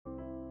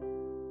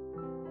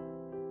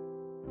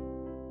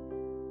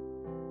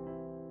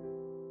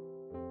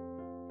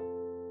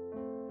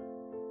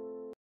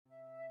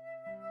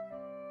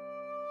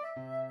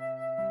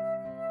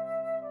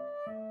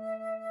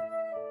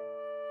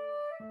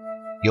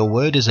Your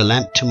word is a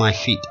lamp to my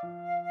feet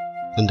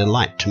and a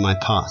light to my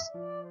path.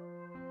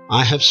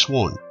 I have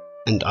sworn,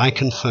 and I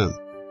confirm,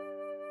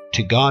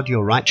 to guard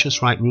your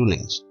righteous right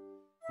rulings.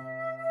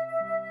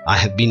 I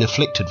have been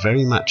afflicted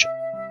very much,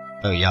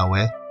 O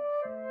Yahweh.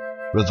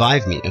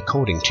 Revive me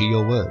according to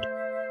your word.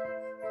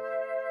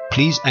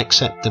 Please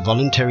accept the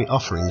voluntary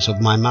offerings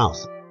of my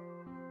mouth,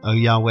 O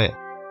Yahweh,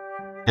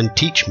 and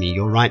teach me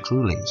your right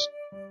rulings.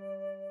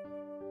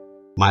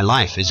 My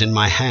life is in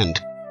my hand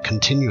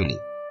continually,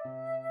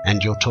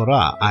 and your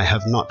Torah I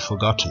have not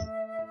forgotten.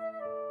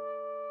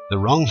 The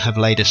wrong have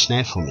laid a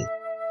snare for me,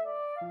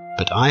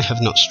 but I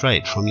have not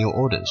strayed from your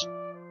orders.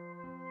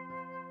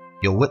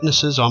 Your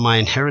witnesses are my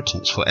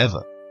inheritance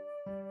forever,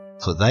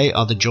 for they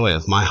are the joy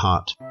of my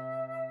heart.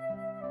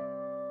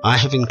 I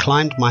have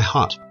inclined my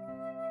heart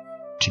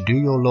to do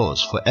your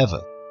laws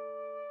forever,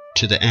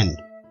 to the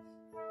end.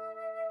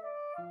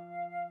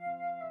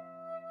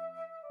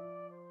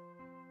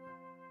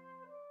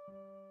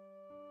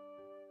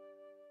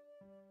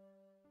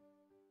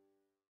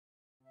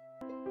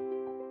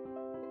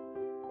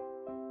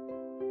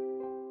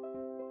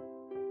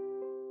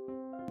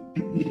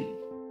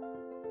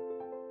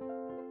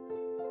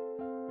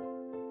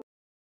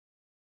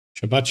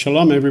 Shabbat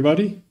Shalom,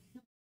 everybody.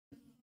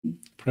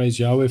 Praise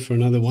Yahweh for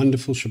another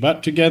wonderful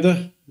Shabbat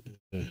together.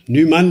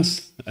 New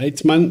month,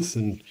 8th month,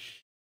 and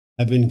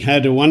having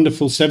had a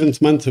wonderful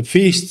 7th month of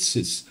feasts.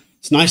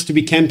 It's nice to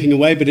be camping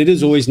away, but it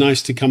is always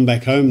nice to come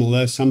back home,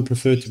 although some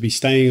prefer to be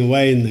staying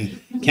away in the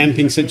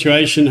camping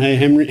situation. Hey,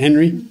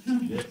 Henry?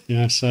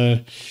 Yeah, so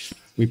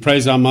we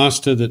praise our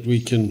Master that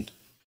we can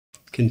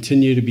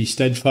continue to be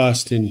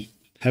steadfast in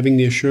having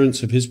the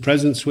assurance of His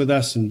presence with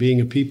us and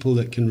being a people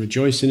that can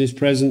rejoice in His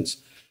presence.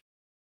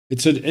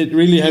 It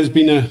really has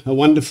been a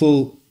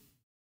wonderful.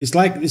 It's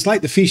like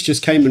the feast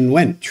just came and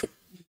went,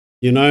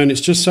 and it's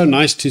just so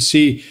nice to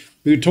see.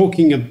 We were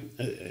talking,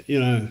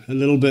 a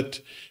little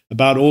bit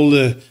about all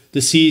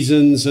the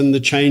seasons and the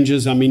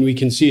changes. I mean, we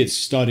can see it's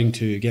starting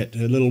to get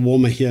a little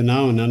warmer here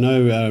now, and I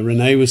know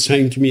Renee was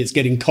saying to me it's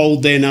getting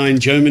cold there now in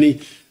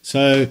Germany.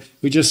 So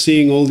we're just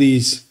seeing all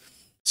these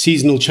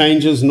seasonal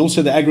changes, and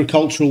also the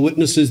agricultural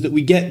witnesses that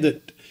we get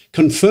that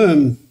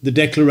confirm the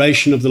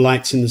declaration of the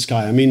lights in the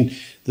sky. I mean,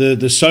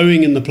 the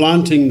sowing and the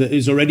planting that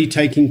is already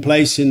taking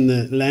place in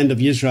the land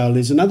of Israel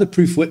is another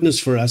proof witness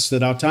for us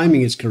that our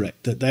timing is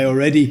correct, that they're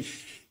already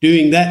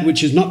doing that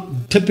which is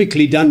not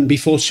typically done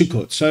before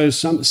Sukkot. So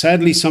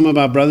sadly, some of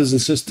our brothers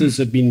and sisters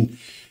have been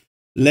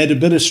led a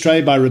bit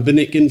astray by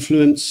rabbinic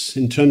influence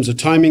in terms of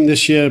timing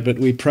this year, but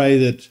we pray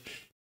that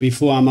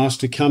before our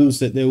Master comes,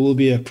 that there will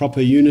be a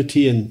proper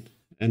unity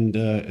and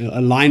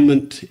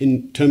alignment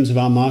in terms of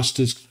our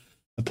Master's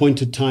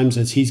appointed times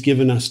as He's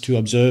given us to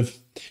observe.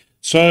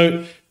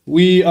 So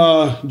we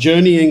are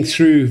journeying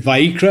through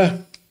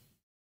Wayyiqra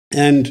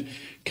and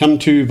come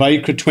to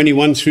Wayyiqra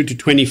 21 through to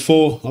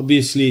 24.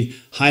 Obviously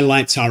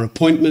highlights our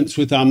appointments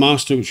with our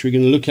Master, which we're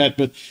going to look at.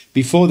 But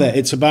before that,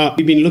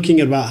 we've been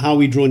looking at about how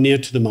we draw near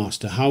to the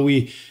Master, how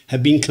we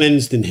have been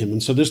cleansed in Him.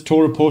 And so this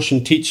Torah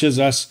portion teaches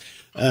us,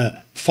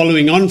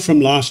 following on from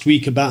last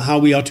week, about how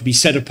we are to be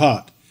set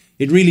apart.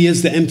 It really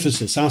is the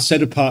emphasis, our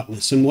set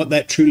apartness, and what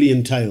that truly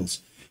entails.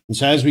 And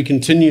so as we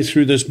continue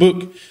through this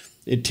book,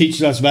 it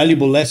teaches us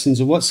valuable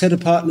lessons of what set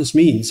apartness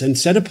means. And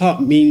set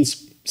apart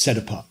means set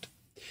apart.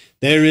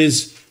 There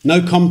is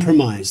no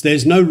compromise.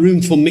 There's no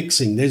room for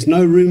mixing. There's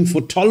no room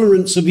for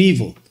tolerance of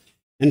evil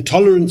and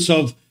tolerance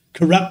of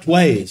corrupt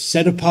ways.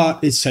 Set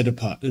apart is set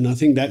apart. And I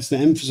think that's the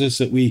emphasis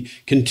that we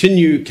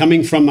continue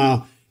coming from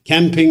our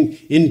camping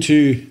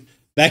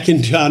back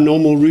into our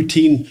normal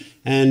routine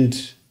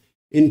and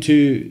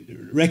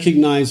into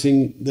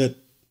recognizing that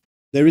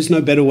there is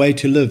no better way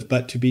to live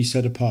but to be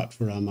set apart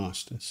for our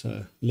Master.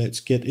 So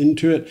let's get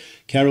into it.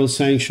 Carol's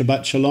saying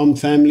Shabbat Shalom,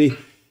 family.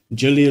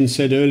 Jillian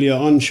said earlier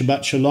on,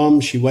 Shabbat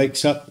Shalom. She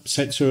wakes up,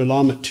 sets her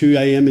alarm at 2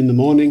 a.m. in the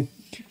morning.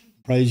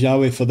 Praise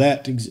Yahweh for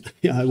that.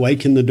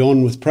 Awaken the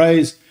dawn with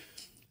praise.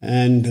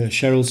 And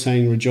Cheryl's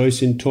saying,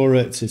 rejoice in Torah.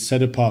 It's a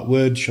set apart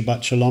word.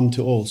 Shabbat Shalom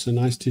to all. So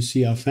nice to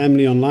see our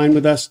family online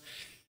with us.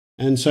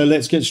 And so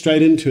let's get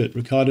straight into it.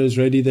 Ricardo's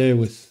ready there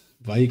with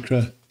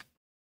Wayyiqra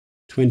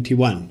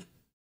 21.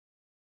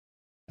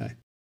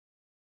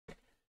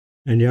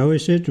 And Yahweh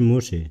said to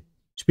Moses,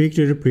 speak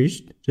to the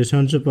priests, the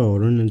sons of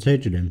Aaron, and say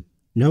to them,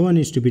 no one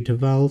is to be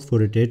defiled for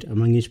the dead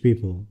among his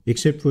people,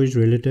 except for his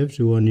relatives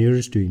who are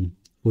nearest to him,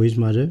 for his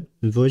mother,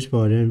 and for his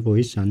father, and for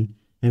his son,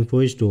 and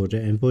for his daughter,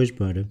 and for his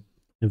brother,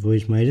 and for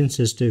his maiden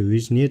sister who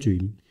is near to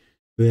him,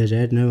 who has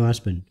had no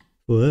husband.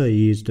 For her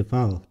he is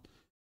defiled.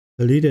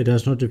 The leader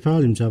does not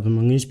defile himself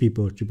among his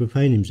people to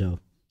profane himself.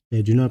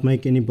 They do not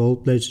make any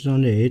bald places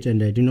on their head,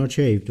 and they do not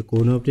shave the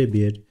corner of their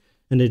beard,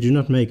 and they do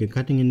not make a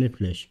cutting in their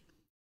flesh.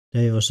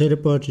 They are set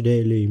apart to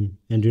their Elohim,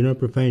 and do not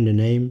profane the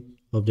name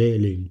of their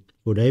Elohim,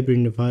 for they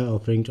bring the fire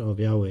offerings of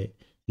Yahweh,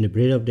 and the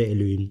bread of their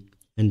Elohim,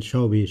 and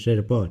shall be set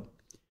apart.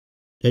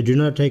 They do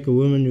not take a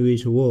woman who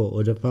is a whore,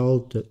 or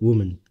defiled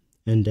woman,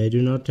 and they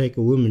do not take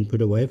a woman put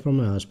away from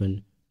her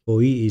husband,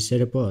 for he is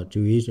set apart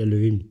to his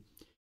Elohim.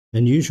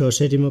 And you shall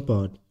set him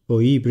apart, for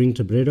he brings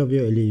the bread of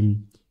your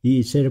Elohim, he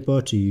is set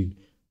apart to you.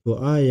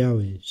 For I,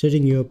 Yahweh,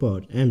 setting you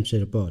apart, am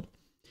set apart.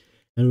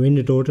 And when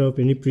the daughter of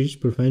any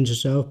priest profanes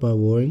herself by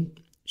warring,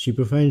 she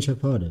profanes her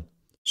father.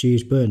 She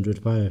is burnt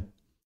with fire.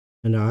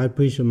 And the high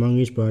priest among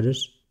his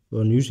brothers,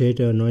 on whose head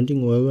the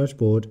anointing oil was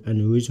poured, and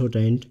who is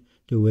ordained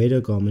to wear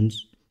the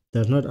garments,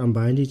 does not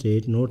unbind his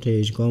head, nor tear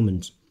his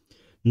garments,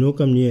 nor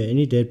come near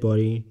any dead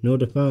body, nor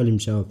defile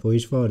himself for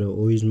his father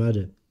or his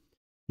mother,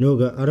 nor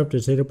go out of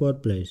the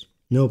set-apart place,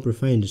 nor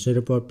profane the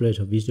set-apart place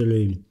of his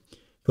Elohim.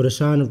 For the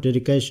sign of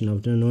dedication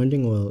of the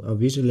anointing oil of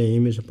his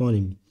Elohim is upon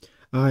him.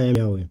 I am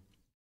Yahweh.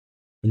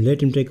 And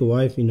let him take a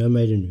wife in her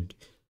maidenhood,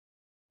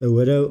 a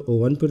widow, or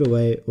one put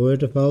away, or a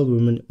defiled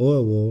woman, or a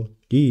whore.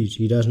 These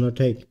he does not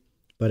take,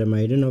 but a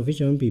maiden of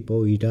his own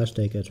people he does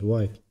take as a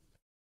wife.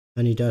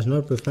 And he does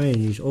not profane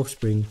his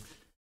offspring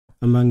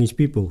among his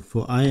people,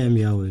 for I am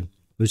Yahweh,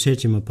 who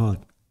sets him apart.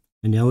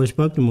 And Yahweh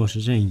spoke to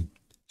Moses, saying,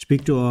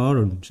 Speak to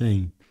Aaron,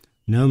 saying,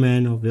 No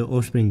man of their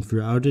offspring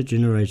throughout the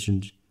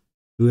generations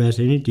who has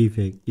any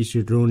defect is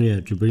to draw near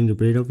to bring the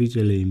bread of his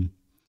Elohim.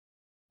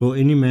 For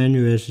any man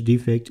who has a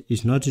defect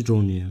is not to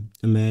draw near,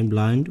 a man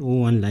blind,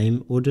 or one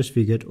lame, or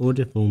disfigured, or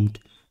deformed,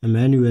 a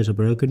man who has a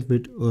broken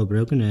foot, or a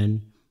broken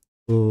hand,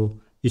 or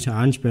is a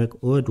hunchback,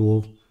 or a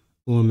dwarf,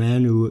 or a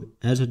man who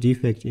has a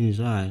defect in his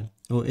eye,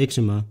 or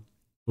eczema,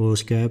 or a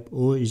scab,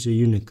 or is a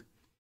eunuch.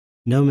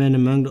 No man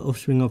among the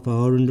offspring of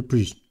Aaron the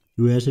priest,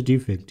 who has a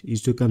defect,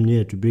 is to come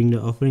near to bring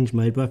the offerings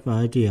made by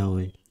fire to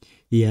Yahweh.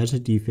 He has a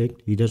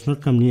defect, he does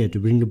not come near to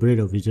bring the bread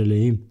of his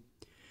Elohim.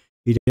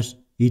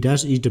 He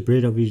does eat the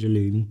bread of his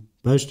Elohim,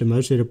 both the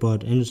most set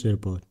apart and the set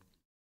apart.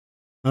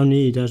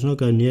 Only he does not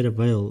go near the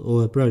veil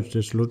or approach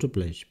the slaughter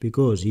place,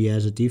 because he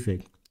has a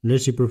defect,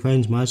 lest he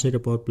profanes my set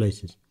apart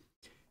places.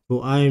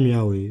 For I am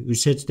Yahweh, who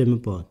sets them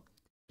apart.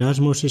 Thus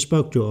Moses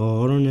spoke to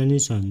Aaron and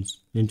his sons,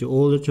 and to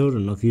all the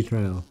children of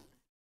Israel.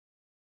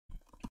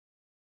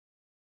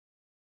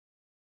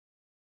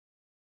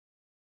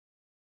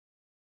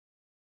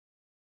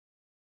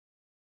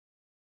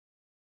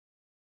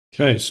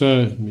 Okay,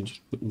 so let me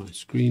just put my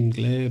screen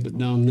glare a bit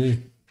down there.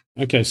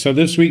 Okay, so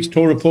this week's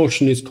Torah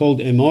portion is called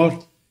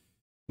Emor,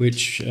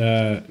 which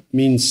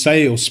means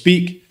say or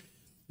speak,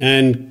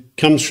 and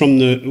comes from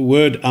the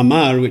word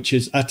amar, which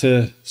is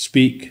utter,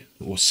 speak,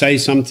 or say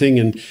something.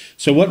 And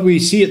so what we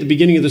see at the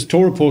beginning of this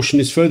Torah portion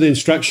is further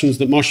instructions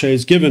that Moshe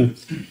is given.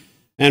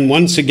 And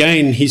once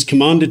again, he's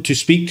commanded to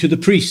speak to the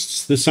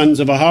priests, the sons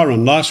of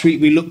Aaron. Last week,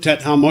 we looked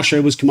at how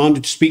Moshe was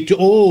commanded to speak to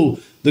all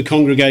the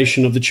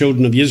congregation of the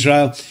children of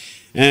Israel.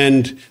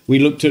 And we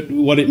looked at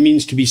what it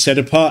means to be set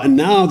apart. And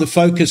now the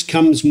focus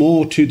comes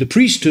more to the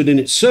priesthood in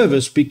its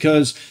service,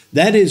 because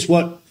that is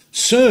what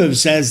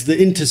serves as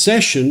the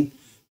intercession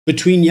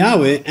between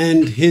Yahweh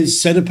and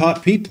his set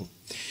apart people.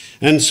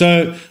 And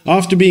so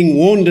after being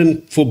warned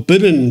and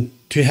forbidden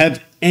to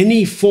have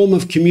any form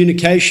of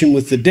communication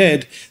with the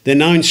dead, they're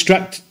now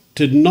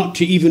instructed not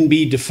to even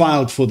be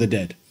defiled for the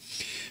dead.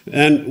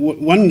 And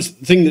one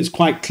thing that's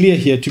quite clear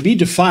here, to be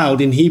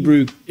defiled in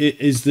Hebrew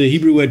is the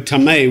Hebrew word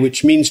tameh,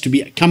 which means to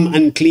become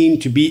unclean,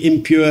 to be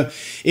impure.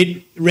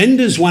 It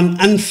renders one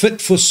unfit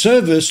for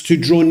service to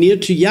draw near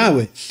to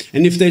Yahweh.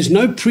 And if there's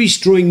no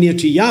priest drawing near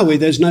to Yahweh,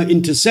 there's no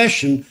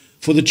intercession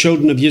for the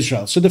children of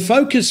Israel. So the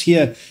focus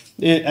here,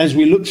 as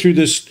we look through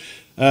this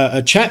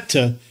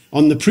chapter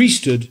on the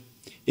priesthood,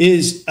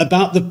 is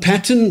about the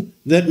pattern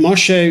that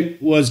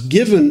Moshe was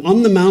given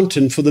on the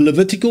mountain for the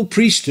Levitical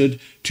priesthood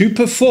to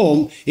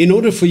perform in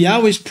order for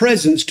Yahweh's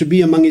presence to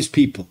be among his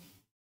people.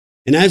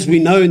 And as we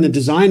know in the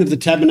design of the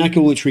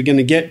tabernacle, which we're going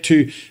to get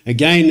to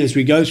again as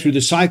we go through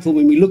the cycle,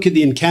 when we look at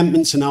the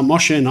encampments and how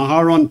Moshe and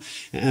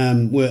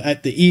Aharon were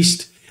at the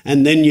east,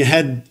 and then you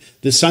had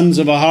the sons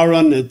of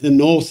Aharon at the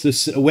north,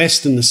 the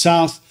west, and the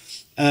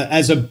south,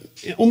 as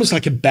almost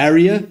like a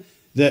barrier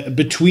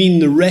between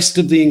the rest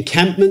of the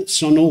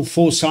encampments on all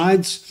four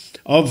sides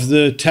of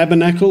the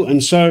tabernacle.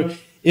 And so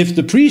if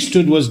the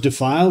priesthood was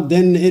defiled,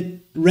 then it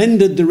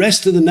rendered the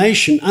rest of the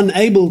nation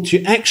unable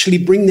to actually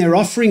bring their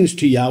offerings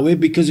to Yahweh,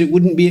 because it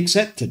wouldn't be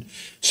accepted.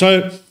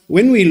 So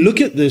when we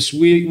look at this,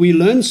 we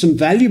learn some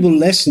valuable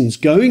lessons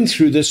going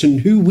through this,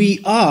 and who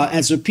we are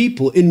as a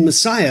people in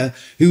Messiah,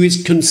 who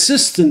is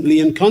consistently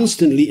and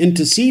constantly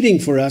interceding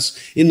for us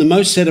in the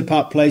most set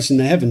apart place in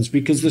the heavens,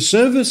 because the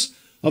service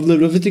of the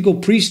Levitical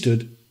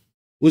priesthood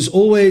was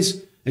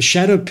always a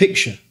shadow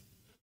picture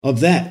of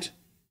that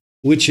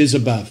which is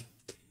above.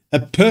 A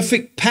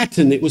perfect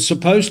pattern it was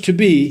supposed to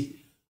be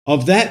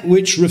of that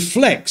which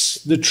reflects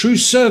the true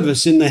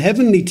service in the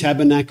heavenly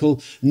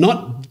tabernacle,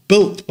 not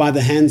built by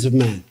the hands of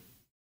man.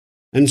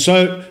 And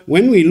so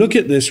when we look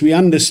at this, we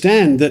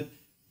understand that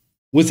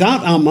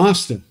without our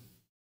master,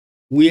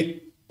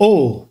 we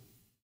all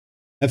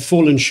have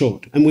fallen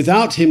short. And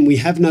without him, we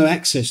have no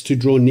access to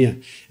draw near.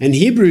 And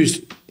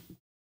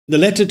the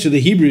letter to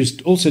the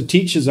Hebrews also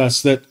teaches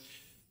us that,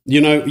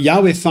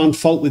 Yahweh found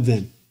fault with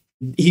them.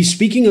 He's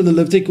speaking of the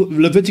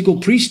Levitical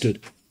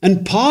priesthood.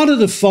 And part of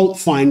the fault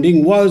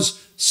finding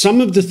was some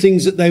of the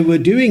things that they were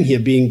doing here,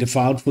 being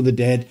defiled for the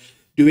dead,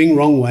 doing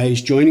wrong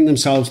ways, joining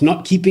themselves,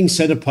 not keeping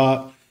set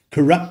apart,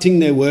 corrupting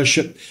their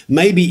worship,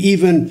 maybe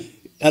even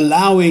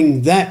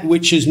allowing that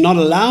which is not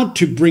allowed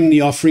to bring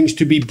the offerings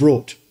to be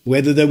brought,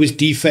 whether there was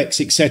defects,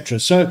 etc.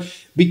 So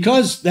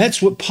because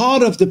that's what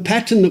part of the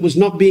pattern that was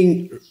not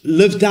being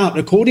lived out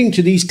according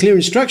to these clear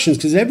instructions,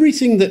 because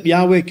everything that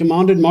Yahweh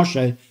commanded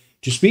Moshe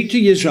to speak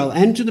to Israel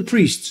and to the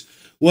priests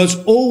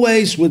was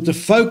always with the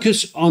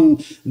focus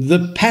on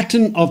the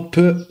pattern of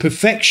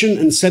perfection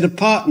and set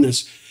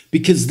apartness,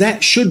 because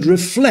that should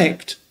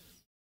reflect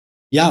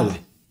Yahweh.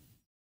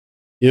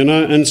 You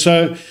know, and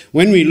so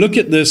when we look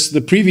at this,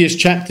 the previous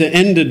chapter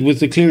ended with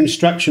the clear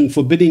instruction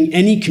forbidding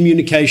any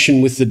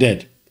communication with the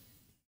dead,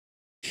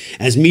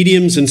 as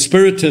mediums and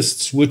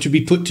spiritists were to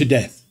be put to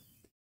death.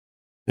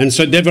 And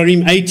so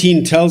Devarim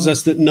 18 tells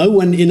us that no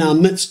one in our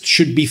midst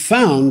should be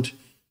found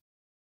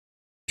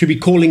to be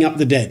calling up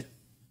the dead.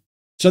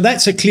 So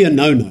that's a clear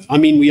no-no. I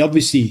mean, we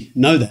obviously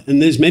know that.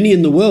 And there's many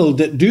in the world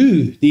that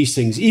do these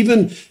things.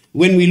 Even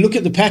when we look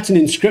at the pattern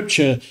in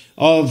Scripture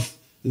of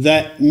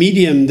that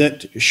medium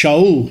that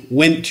Shaul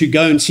went to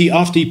go and see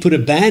after he put a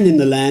ban in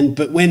the land,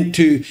 but went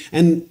to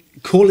and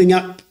calling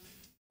up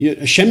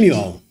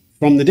Shemuel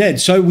from the dead.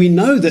 So we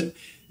know that,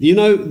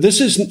 this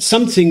is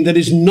something that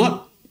is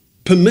not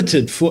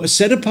permitted for a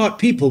set-apart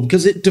people,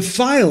 because it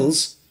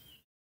defiles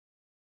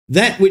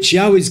that which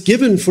Yahweh has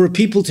given for a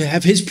people to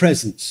have his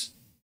presence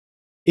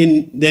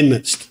in their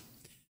midst.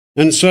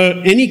 And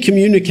so any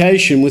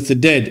communication with the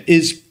dead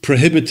is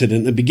prohibited.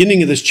 In the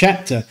beginning of this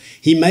chapter,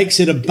 he makes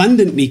it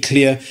abundantly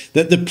clear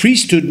that the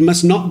priesthood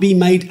must not be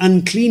made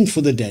unclean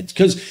for the dead,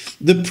 because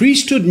the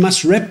priesthood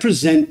must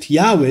represent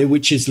Yahweh,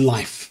 which is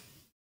life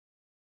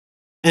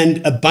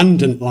and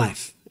abundant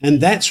life.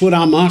 And that's what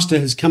our Master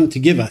has come to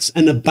give us,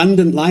 an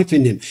abundant life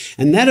in him.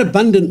 And that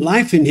abundant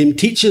life in him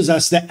teaches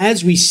us that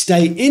as we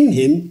stay in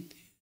him,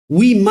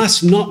 we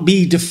must not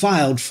be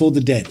defiled for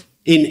the dead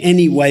in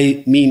any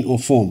way, mean, or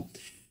form.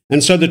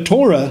 And so the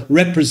Torah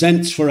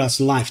represents for us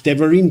life.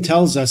 Devarim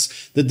tells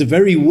us that the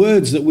very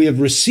words that we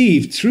have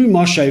received through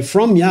Moshe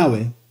from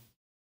Yahweh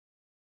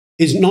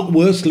is not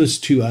worthless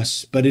to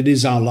us, but it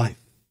is our life.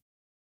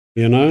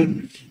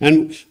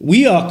 And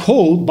we are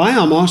called by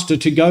our Master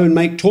to go and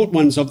make taught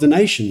ones of the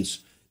nations.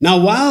 Now,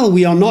 while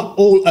we are not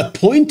all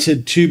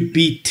appointed to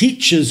be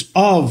teachers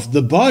of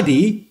the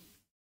body,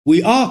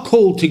 we are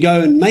called to go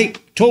and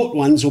make taught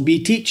ones or be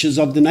teachers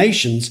of the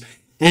nations,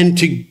 and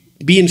to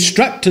be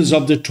instructors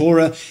of the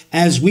Torah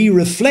as we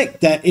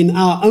reflect that in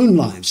our own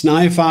lives.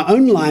 Now, if our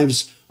own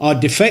lives are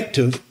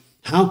defective,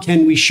 how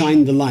can we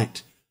shine the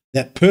light,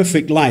 that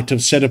perfect light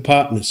of set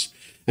apartness?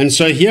 And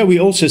so here we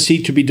also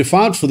see to be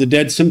defiled for the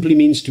dead simply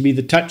means to be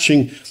the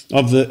touching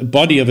of the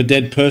body of a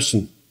dead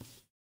person.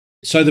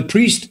 So the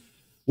priest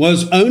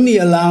was only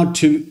allowed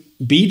to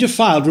be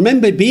defiled.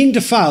 Remember, being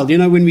defiled,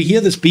 when we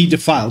hear this, be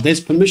defiled, there's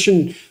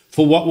permission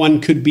for what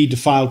one could be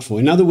defiled for.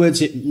 In other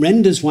words, it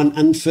renders one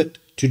unfit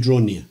to draw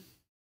near.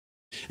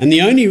 And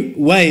the only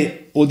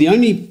way, or the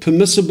only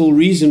permissible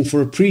reason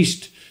for a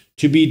priest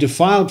to be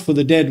defiled for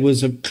the dead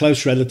was a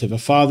close relative, a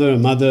father, a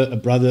mother, a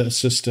brother, a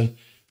sister,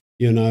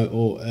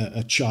 or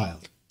a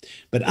child.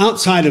 But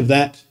outside of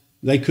that,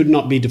 they could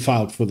not be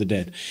defiled for the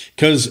dead.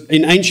 Because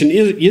in ancient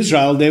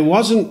Israel, there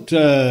wasn't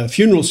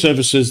funeral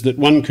services that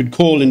one could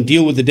call and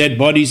deal with the dead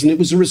bodies, and it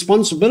was a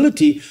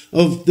responsibility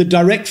of the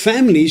direct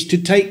families to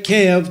take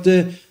care of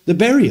the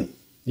burial.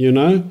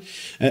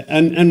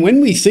 And when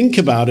we think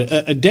about it,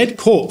 a dead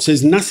corpse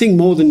is nothing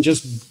more than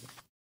just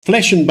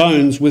flesh and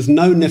bones with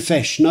no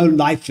nefesh, no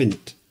life in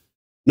it,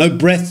 no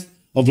breath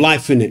of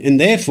life in it, and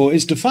therefore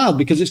is defiled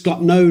because it's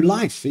got no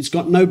life, it's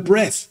got no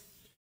breath,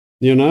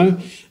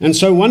 And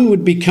so one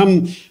would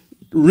become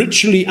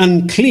ritually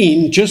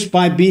unclean just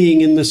by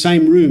being in the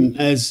same room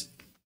as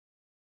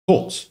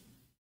corpse.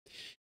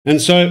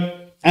 And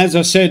so, as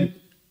I said,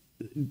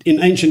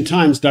 in ancient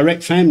times,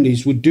 direct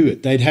families would do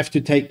it. They'd have to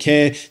take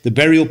care, the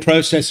burial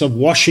process of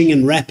washing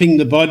and wrapping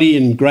the body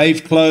in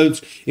grave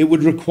clothes. It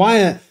would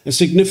require a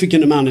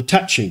significant amount of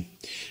touching.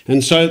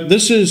 And so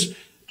this is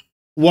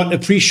what a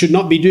priest should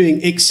not be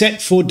doing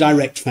except for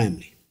direct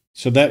family.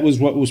 So that was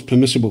what was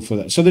permissible for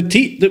that. So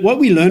what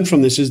we learn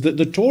from this is that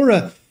the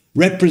Torah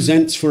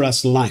represents for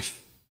us life.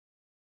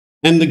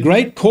 And the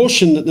great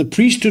caution that the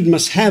priesthood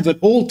must have at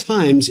all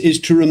times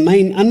is to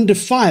remain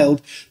undefiled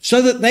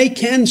so that they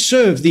can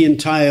serve the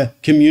entire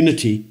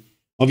community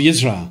of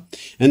Israel.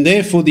 And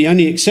therefore, the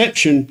only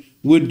exception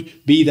would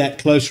be that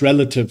close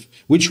relative,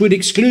 which would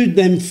exclude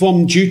them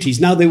from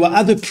duties. Now, there were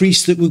other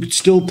priests that would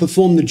still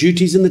perform the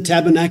duties in the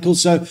tabernacle,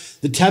 so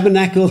the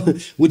tabernacle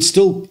would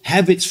still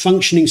have its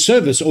functioning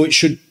service, or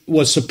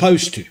was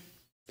supposed to,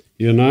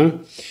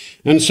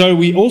 And so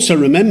we also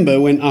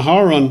remember when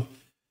Aharon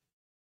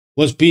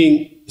was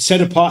being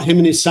set apart, him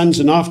and his sons,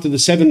 and after the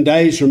 7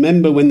 days,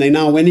 remember when they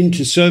now went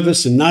into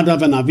service, and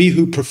Nadav and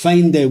Avihu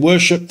profaned their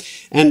worship,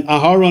 and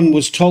Aharon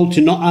was told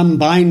to not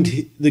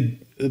unbind the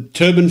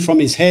turban from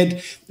his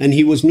head, and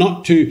he was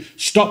not to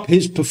stop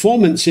his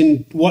performance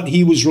in what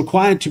he was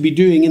required to be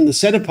doing in the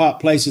set apart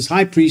place as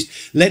high priest,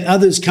 let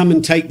others come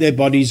and take their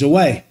bodies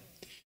away.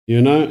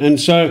 You know, and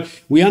so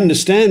we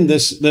understand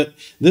this, that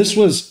this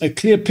was a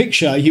clear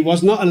picture. He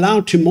was not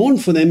allowed to mourn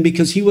for them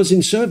because he was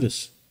in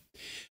service.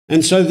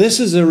 And so this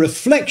is a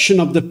reflection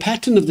of the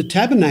pattern of the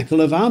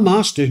tabernacle of our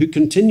Master who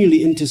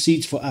continually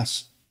intercedes for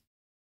us.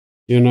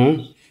 You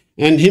know,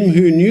 and him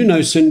who knew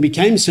no sin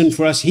became sin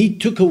for us. He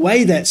took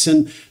away that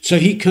sin, so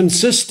he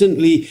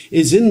consistently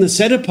is in the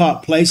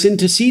set-apart place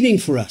interceding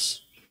for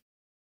us.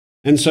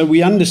 And so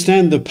we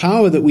understand the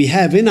power that we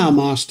have in our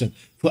Master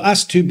for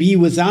us to be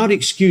without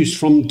excuse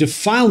from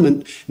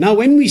defilement. Now,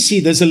 when we see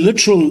there's a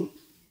literal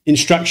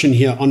instruction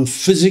here on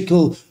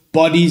physical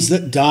bodies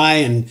that die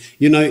and,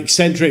 you know,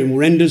 etc., and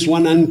renders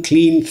one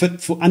unclean,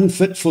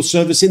 unfit for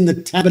service in the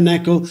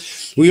tabernacle,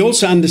 we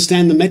also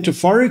understand the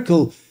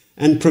metaphorical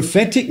and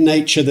prophetic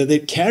nature that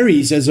it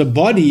carries as a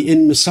body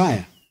in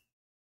Messiah.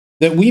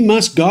 That we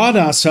must guard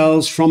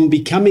ourselves from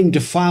becoming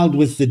defiled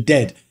with the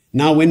dead.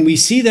 Now, when we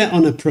see that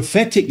on a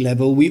prophetic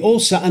level, we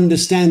also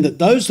understand that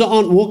those that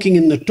aren't walking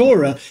in the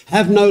Torah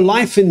have no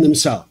life in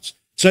themselves.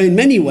 So in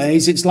many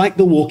ways, it's like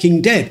the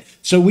walking dead.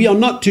 So we are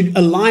not to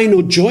align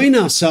or join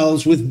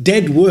ourselves with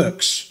dead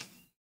works,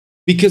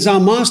 because our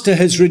Master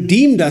has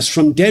redeemed us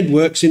from dead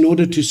works in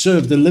order to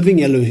serve the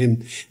living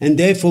Elohim. And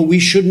therefore, we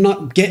should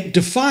not get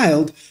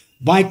defiled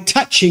by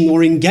touching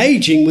or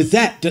engaging with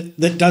that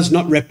does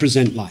not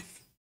represent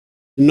life.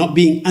 Not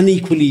being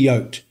unequally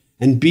yoked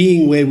and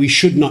being where we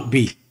should not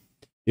be.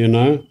 You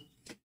know,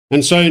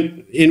 and so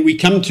we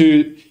come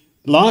to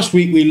last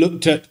week, we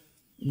looked at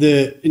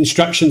the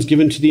instructions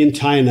given to the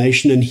entire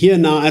nation. And here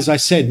now, as I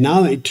said,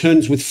 now it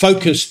turns with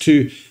focus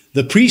to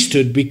the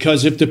priesthood,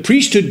 because if the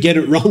priesthood get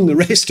it wrong, the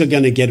rest are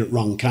going to get it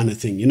wrong, kind of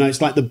thing. You know,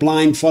 it's like the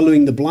blind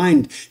following the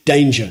blind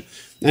danger.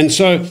 And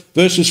so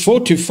verses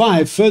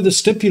 4-5 further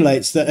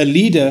stipulates that a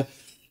leader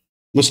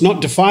must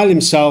not defile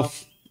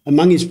himself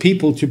among his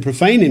people to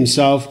profane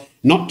himself,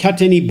 not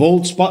cut any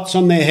bald spots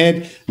on their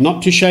head,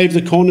 not to shave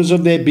the corners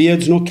of their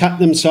beards, nor cut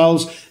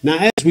themselves.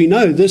 Now, as we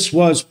know, this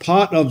was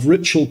part of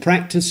ritual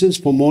practices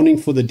for mourning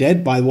for the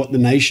dead by what the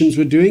nations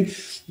were doing.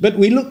 But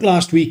we looked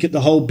last week at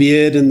the whole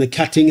beard and the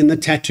cutting and the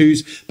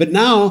tattoos. But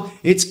now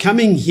it's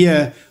coming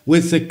here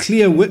with a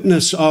clear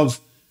witness of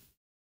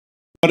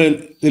what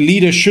the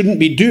leader shouldn't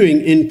be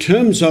doing in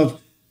terms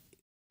of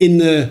in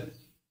the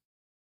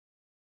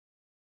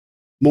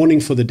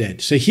mourning for the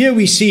dead. So here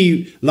we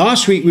see,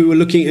 last week we were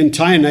looking at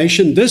entire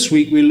nation. This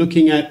week we're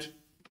looking at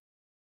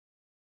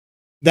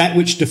that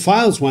which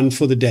defiles one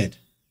for the dead.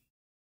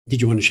 Did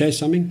you want to share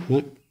something?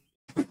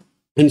 No?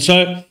 And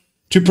so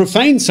to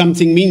profane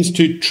something means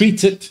to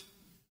treat it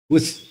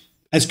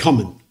as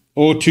common,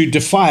 or to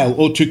defile,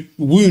 or to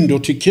wound, or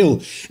to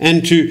kill,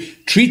 and to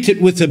treat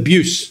it with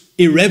abuse,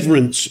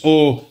 irreverence,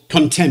 or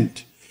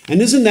contempt.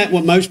 And isn't that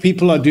what most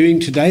people are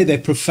doing today? They're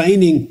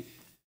profaning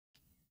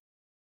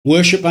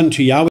worship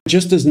unto Yahweh,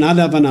 just as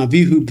Nadav and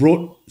Avihu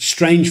brought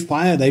strange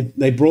fire.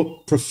 They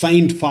brought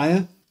profaned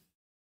fire,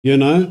 you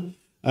know.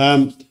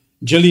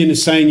 Jillian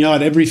is saying, yeah,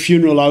 at every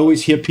funeral I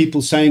always hear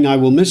people saying, I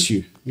will miss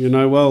you. You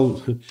know,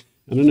 well,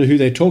 I don't know who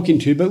they're talking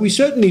to, but we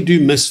certainly do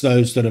miss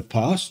those that have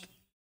passed.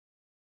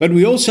 But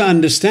we also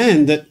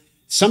understand that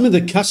some of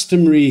the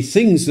customary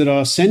things that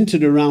are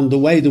centered around the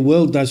way the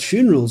world does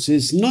funerals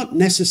is not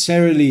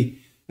necessarily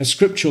a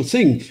scriptural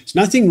thing. There's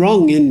nothing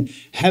wrong in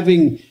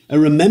having a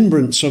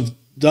remembrance of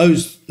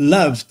those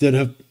loved that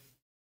have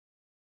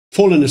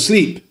fallen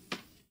asleep,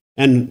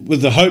 and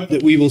with the hope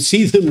that we will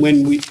see them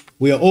when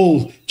we are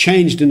all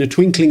changed in a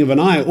twinkling of an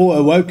eye or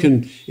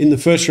awoken in the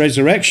first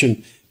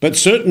resurrection. But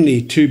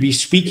certainly to be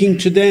speaking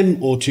to them,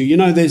 or to, you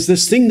know, there's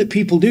this thing that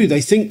people do.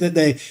 They think that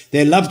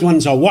their loved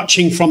ones are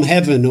watching from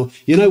heaven, or,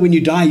 you know, when you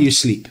die, you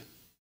sleep.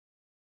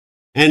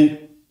 And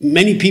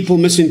many people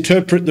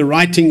misinterpret the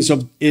writings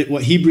of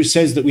what Hebrews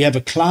says, that we have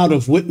a cloud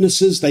of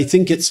witnesses. They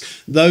think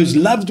it's those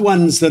loved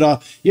ones that are,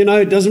 you know,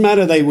 it doesn't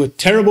matter, they were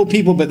terrible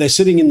people, but they're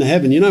sitting in the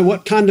heaven. You know,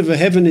 what kind of a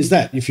heaven is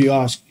that, if you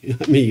ask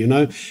me, you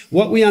know?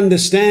 What we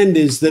understand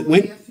is that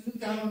when...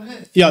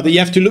 that you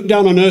have to look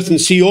down on earth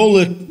and see all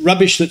the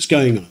rubbish that's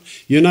going on.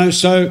 You know,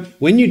 so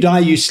when you die,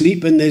 you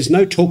sleep, and there's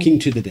no talking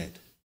to the dead.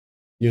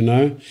 You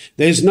know,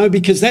 there's no,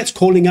 because that's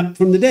calling up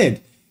from the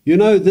dead. You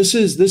know, this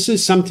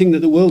is something that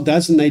the world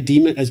does, and they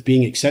deem it as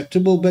being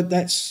acceptable, but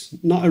that's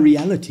not a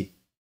reality.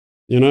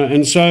 You know,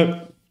 and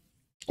so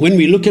when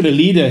we look at a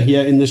leader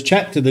here in this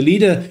chapter, the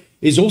leader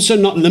is also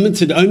not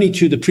limited only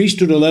to the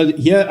priesthood, although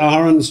here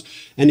Aaron's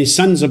and his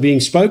sons are being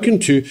spoken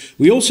to.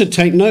 We also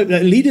take note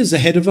that a leader is the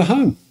head of a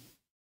home.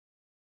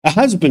 A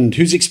husband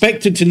who's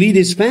expected to lead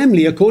his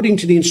family according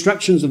to the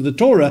instructions of the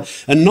Torah,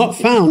 and not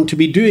found to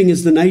be doing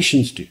as the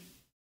nations do.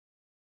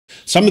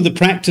 Some of the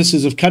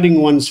practices of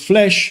cutting one's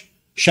flesh,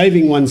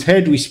 shaving one's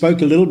head, we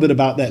spoke a little bit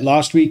about that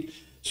last week.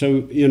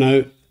 So, you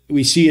know,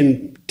 we see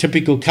in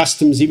typical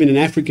customs, even in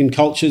African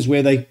cultures,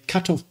 where they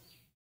cut off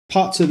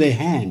parts of their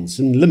hands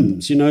and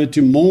limbs, you know,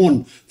 to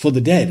mourn for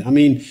the dead. I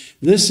mean,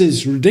 this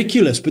is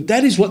ridiculous, but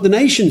that is what the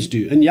nations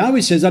do. And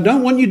Yahweh says, I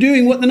don't want you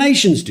doing what the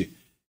nations do,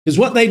 because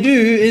what they do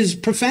is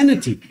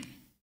profanity.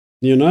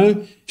 You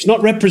know, it's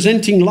not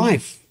representing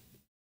life.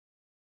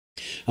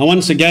 And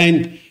once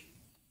again,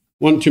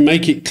 want to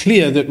make it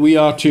clear that we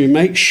are to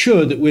make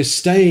sure that we're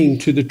staying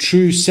to the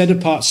true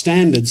set-apart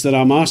standards that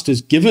our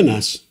Master's given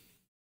us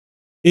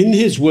in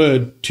his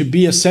word, to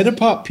be a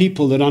set-apart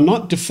people that are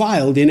not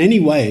defiled in any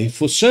way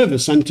for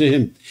service unto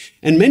him.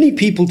 And many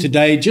people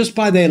today, just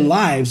by their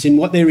lives in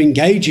what they're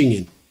engaging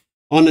in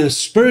on a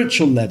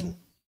spiritual level,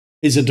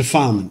 is a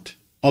defilement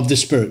of the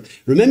spirit.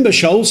 Remember,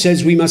 Shaul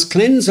says we must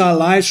cleanse our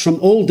lives from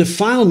all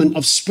defilement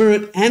of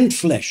spirit and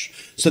flesh.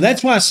 So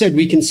that's why I said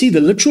we can see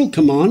the literal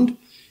command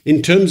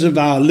in terms of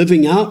our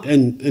living out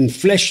and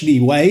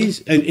fleshly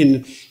ways, and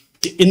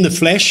in the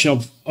flesh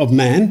of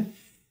man.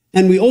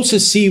 And we also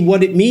see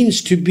what it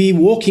means to be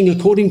walking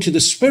according to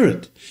the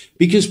Spirit,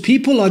 because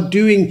people are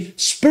doing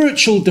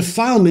spiritual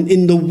defilement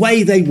in the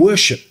way they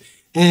worship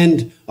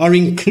and are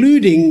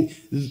including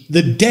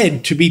the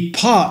dead to be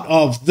part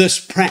of this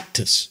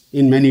practice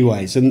in many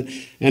ways. And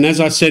as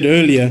I said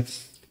earlier,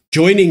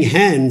 joining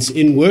hands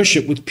in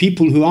worship with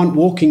people who aren't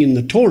walking in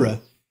the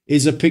Torah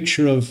is a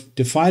picture of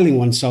defiling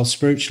oneself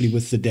spiritually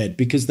with the dead,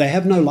 because they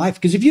have no life.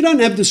 Because if you don't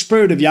have the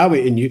Spirit of Yahweh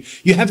in you,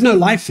 you have no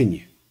life in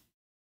you.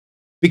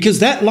 Because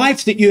that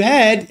life that you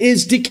had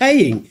is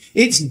decaying.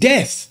 It's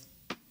death.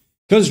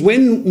 Because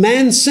when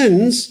man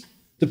sins,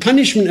 the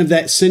punishment of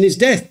that sin is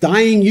death.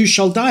 Dying, you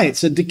shall die.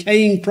 It's a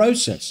decaying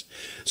process.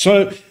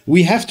 So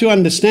we have to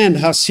understand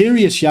how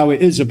serious Yahweh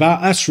is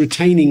about us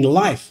retaining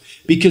life.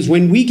 Because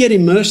when we get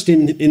immersed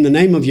in the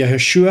name of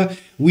Yahushua,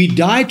 we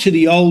die to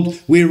the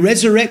old, we're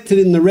resurrected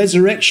in the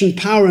resurrection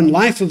power and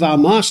life of our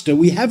Master.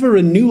 We have a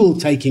renewal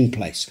taking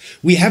place.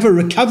 We have a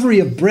recovery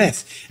of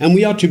breath, and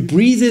we are to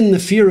breathe in the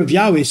fear of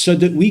Yahweh so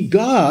that we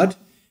guard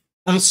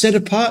our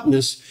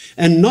set-apartness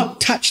and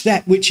not touch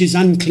that which is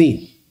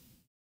unclean,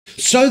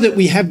 so that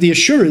we have the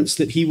assurance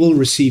that he will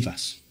receive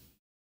us.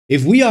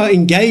 If we are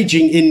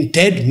engaging in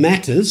dead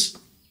matters,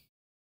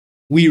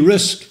 we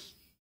risk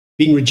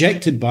being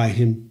rejected by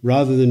him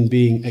rather than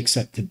being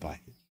accepted by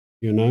him,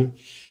 you know.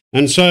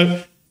 And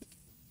so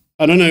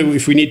I don't know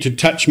if we need to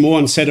touch more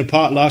on set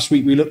apart. Last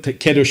week we looked at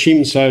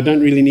Kedoshim, so I don't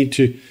really need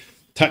to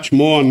touch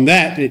more on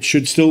that. It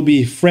should still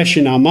be fresh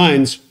in our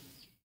minds.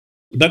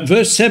 But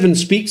verse 7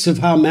 speaks of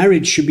how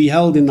marriage should be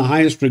held in the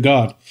highest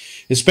regard,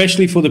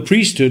 especially for the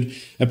priesthood.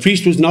 A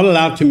priest was not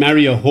allowed to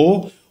marry a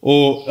whore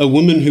or a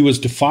woman who was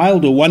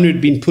defiled or one who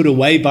had been put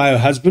away by her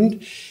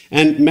husband.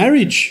 And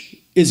marriage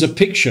is a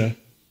picture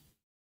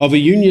of a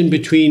union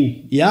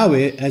between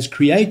Yahweh as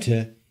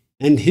creator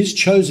and his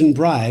chosen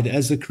bride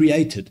as the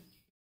created.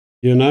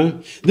 You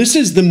know, this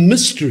is the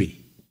mystery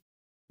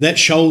that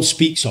Shaul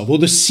speaks of, or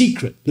the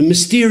secret, the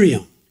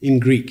mysterion in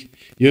Greek,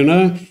 you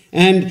know.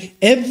 And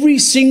every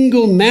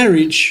single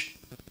marriage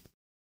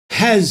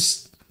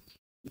has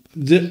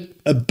the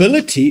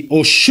ability,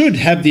 or should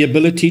have the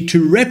ability,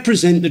 to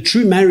represent the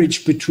true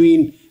marriage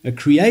between a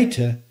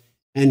creator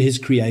and his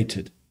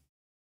created.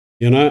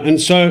 You know, and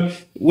so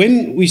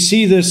when we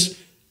see this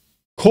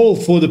call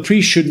for the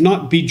priest should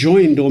not be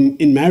joined or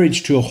in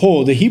marriage to a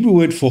whore, the Hebrew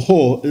word for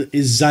whore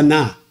is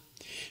zanah,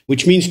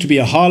 which means to be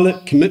a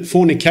harlot, commit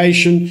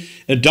fornication,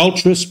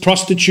 adulteress,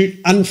 prostitute,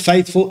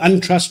 unfaithful,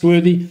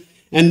 untrustworthy.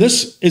 And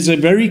this is a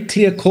very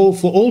clear call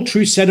for all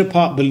true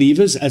set-apart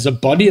believers as a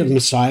body of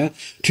Messiah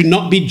to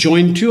not be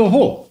joined to a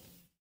whore.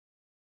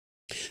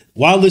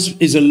 While this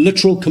is a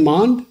literal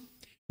command,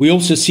 we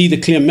also see the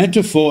clear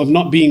metaphor of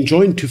not being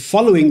joined to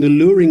following the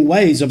luring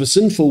ways of a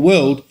sinful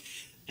world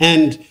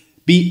and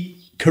be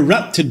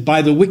corrupted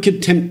by the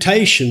wicked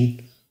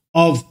temptation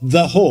of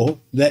the whore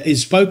that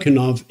is spoken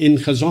of in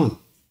Chazon.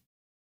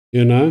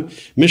 You know,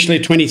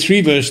 Mishlei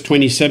 23 verse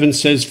 27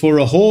 says, "For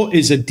a whore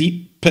is a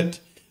deep pit,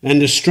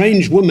 and a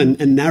strange woman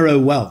a narrow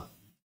well."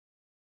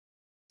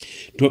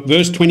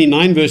 Verse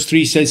 29 verse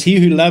 3 says, "He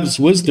who loves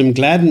wisdom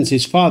gladdens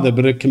his father,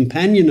 but a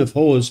companion of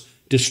whores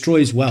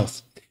destroys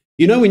wealth."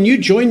 You know, when you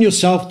join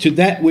yourself to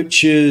that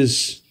which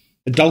is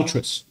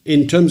adulterous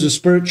in terms of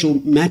spiritual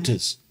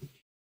matters,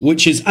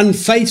 which is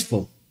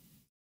unfaithful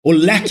or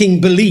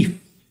lacking belief,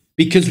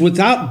 because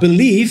without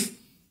belief,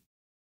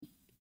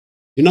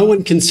 no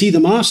one can see the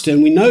Master.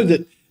 And we know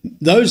that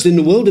those in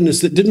the wilderness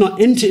that did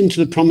not enter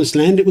into the promised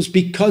land, it was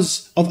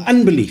because of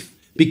unbelief,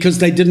 because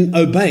they didn't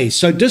obey.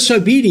 So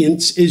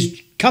disobedience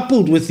is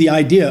coupled with the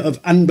idea of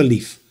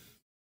unbelief,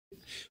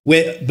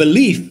 where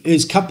belief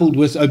is coupled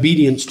with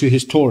obedience to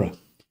his Torah.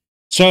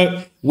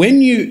 So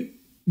when you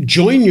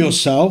join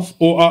yourself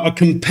or are a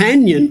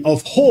companion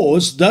of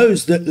whores,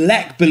 those that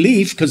lack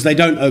belief because they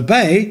don't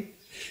obey,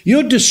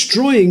 you're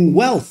destroying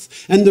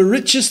wealth. And the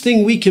richest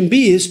thing we can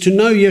be is to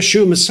know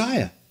Yeshua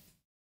Messiah,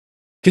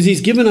 because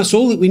he's given us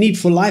all that we need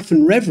for life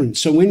and reverence.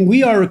 So when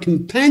we are a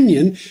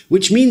companion,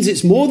 which means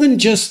it's more than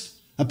just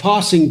a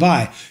passing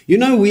by. You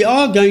know, we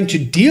are going to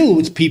deal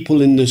with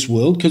people in this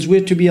world because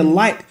we're to be a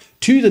light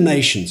to the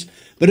nations.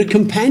 But a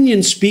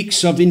companion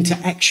speaks of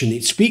interaction.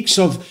 It speaks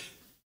of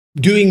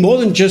doing more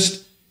than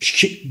just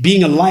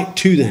being a light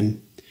to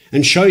them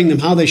and showing them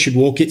how they should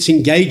walk. It's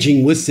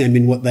engaging with them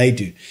in what they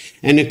do.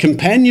 And a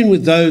companion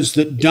with those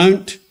that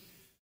don't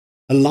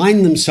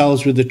align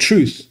themselves with the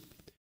truth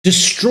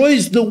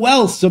destroys the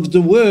wealth of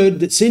the word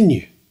that's in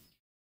you.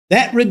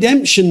 That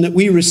redemption that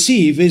we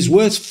receive is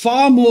worth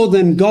far more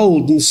than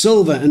gold and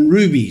silver and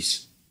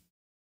rubies.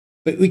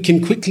 But we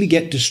can quickly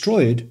get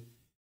destroyed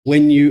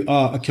when you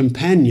are a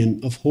companion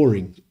of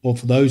whoring, or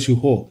for those who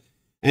whore.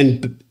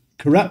 And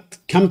corrupt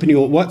company,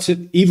 or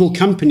evil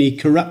company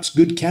corrupts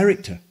good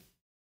character.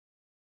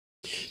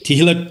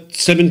 Tehillah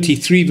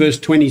 73 verse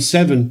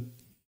 27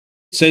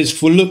 says,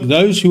 "For look,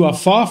 those who are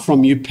far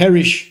from you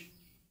perish.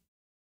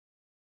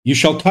 You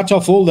shall cut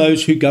off all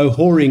those who go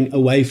whoring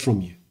away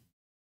from you."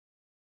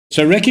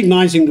 So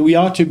recognizing that we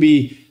are to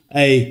be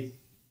a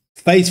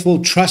faithful,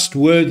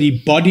 trustworthy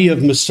body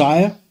of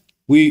Messiah,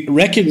 we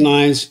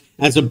recognize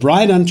as a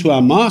bride unto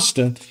our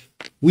master,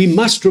 we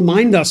must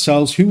remind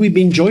ourselves who we've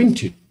been joined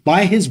to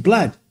by his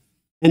blood,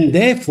 and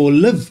therefore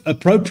live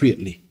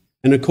appropriately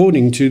and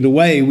according to the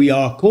way we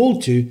are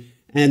called to,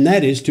 and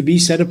that is to be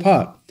set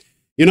apart.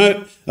 You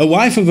know, a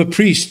wife of a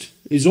priest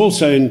is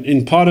also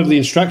in part of the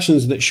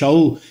instructions that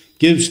Shaul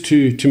gives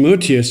to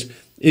Timotheus,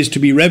 is to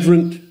be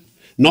reverent,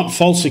 not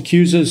false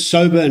accusers,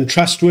 sober and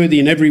trustworthy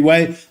in every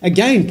way.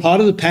 Again, part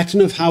of the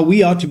pattern of how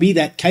we are to be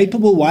that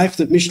capable wife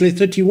that Mishle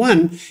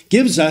 31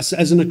 gives us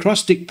as an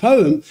acrostic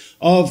poem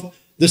of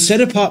the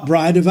set-apart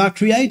bride of our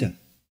Creator.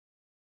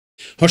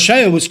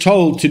 Hosea was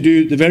told to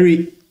do the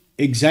very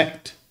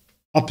exact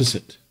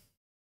opposite.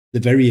 The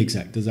very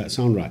exact, does that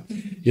sound right?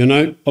 You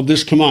know, of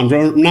this command.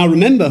 Now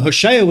remember,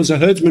 Hosea was a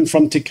herdsman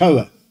from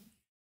Tekoa.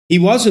 He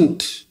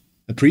wasn't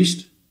a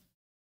priest.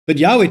 But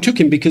Yahweh took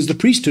him because the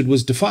priesthood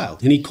was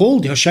defiled. And he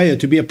called Hosea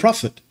to be a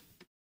prophet.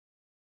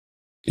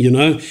 You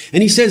know,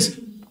 and he says,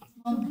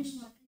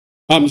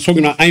 I'm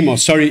talking about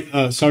Amos. Sorry,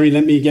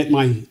 let me get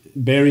my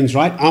bearings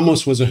right.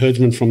 Amos was a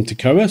herdsman from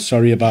Tekoa.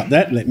 Sorry about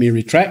that. Let me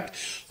retract.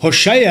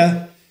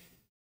 Hosea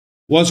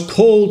was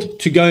called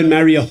to go and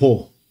marry a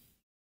whore.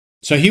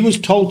 So he was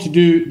told to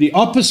do the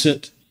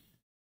opposite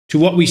to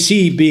what we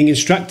see being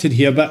instructed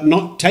here, but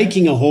not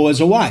taking a whore as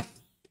a wife.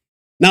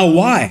 Now,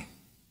 why?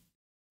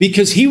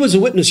 Because he was a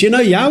witness. You know,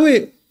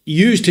 Yahweh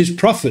used his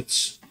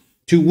prophets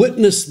to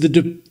witness the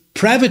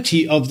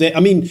depravity of their... I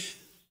mean,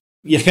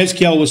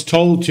 Yechezkel was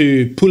told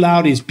to pull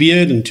out his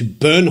beard and to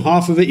burn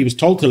half of it. He was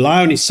told to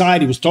lie on his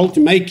side. He was told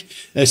to make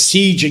a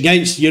siege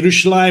against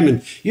Jerusalem.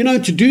 And, you know,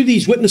 to do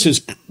these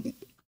witnesses,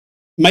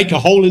 make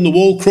a hole in the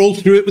wall, crawl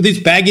through it with his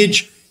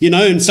baggage, you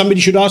know, and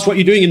somebody should ask what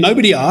you're doing, and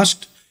nobody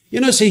asked.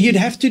 You know, so he'd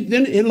have to...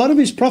 Then a lot of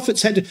his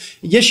prophets had to...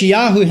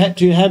 Yeshayahu had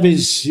to have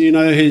his, you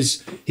know,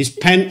 his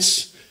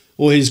pants...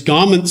 or his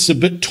garments a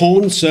bit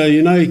torn, so,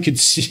 you know, he could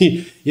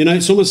see, you know,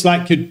 it's almost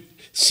like could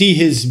see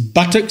his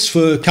buttocks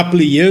for a couple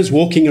of years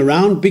walking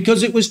around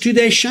because it was to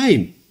their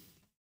shame.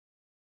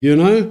 You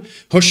know,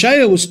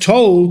 Hosea was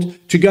told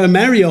to go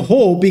marry a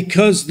whore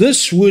because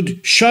this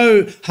would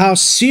show how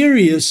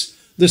serious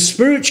the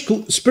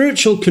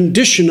spiritual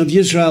condition of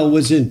Israel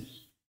was in.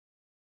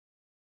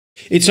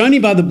 It's only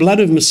by the blood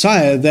of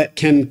Messiah that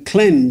can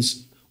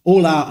cleanse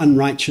all our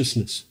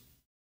unrighteousness.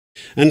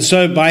 And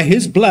so by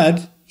his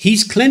blood,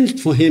 he's cleansed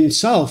for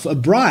himself a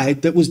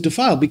bride that was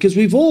defiled, because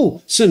we've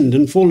all sinned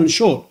and fallen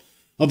short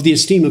of the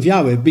esteem of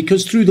Yahweh,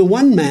 because through the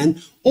one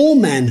man, all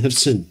men have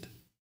sinned.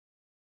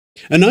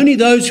 And only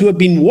those who have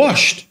been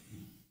washed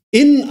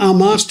in our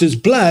Master's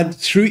blood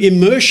through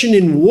immersion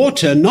in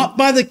water, not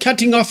by the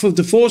cutting off of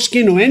the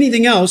foreskin or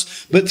anything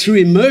else, but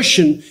through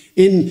immersion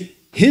in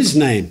his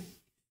name,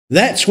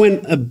 that's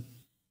when a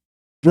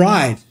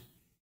bride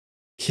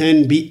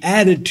can be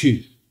added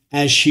to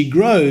as she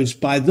grows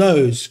by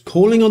those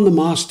calling on the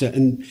Master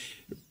and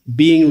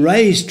being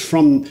raised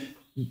from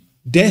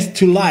death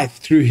to life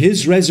through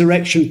his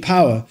resurrection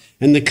power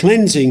and the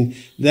cleansing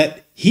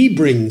that he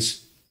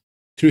brings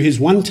through his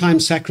one-time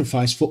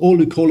sacrifice for all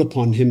who call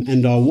upon him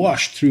and are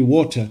washed through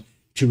water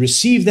to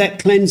receive that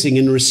cleansing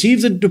and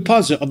receive the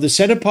deposit of the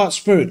set-apart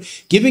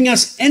spirit, giving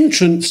us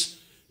entrance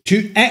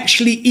to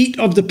actually eat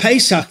of the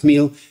Pesach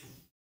meal,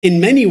 in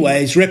many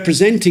ways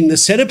representing the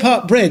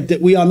set-apart bread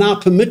that we are now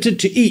permitted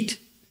to eat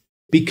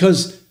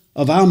because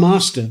of our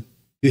Master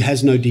who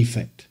has no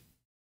defect.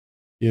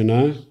 You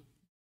know?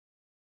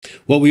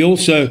 What we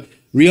also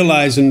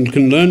realize and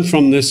can learn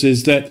from this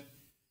is that,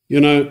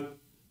 you know,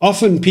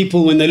 often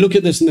people, when they look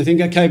at this and they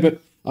think, okay, but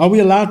are we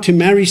allowed to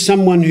marry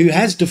someone who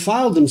has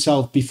defiled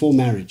themselves before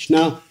marriage?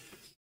 Now,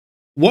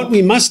 what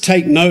we must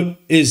take note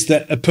is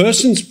that a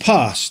person's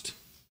past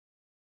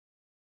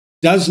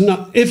does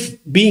not, if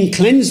being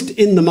cleansed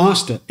in the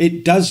Master,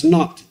 it does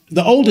not,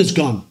 the old is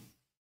gone.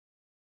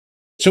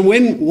 So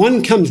when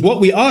one comes, what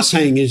we are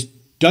saying is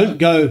don't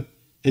go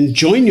and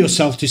join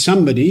yourself to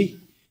somebody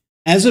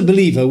as a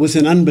believer with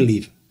an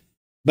unbeliever.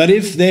 But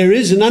if there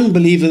is an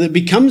unbeliever that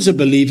becomes a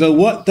believer,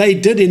 what they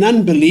did in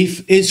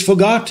unbelief is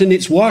forgotten,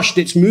 it's washed,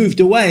 it's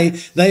moved away.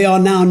 They are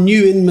now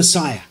new in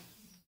Messiah.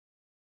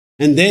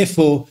 And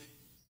therefore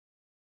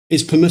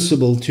is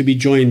permissible to be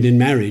joined in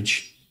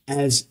marriage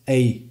as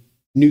a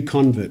new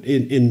convert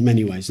in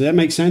many ways. Does that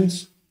make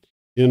sense?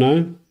 You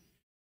know?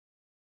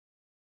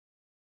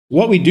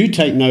 What we do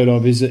take note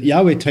of is that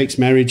Yahweh takes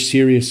marriage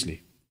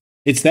seriously.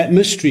 It's that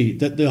mystery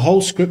that the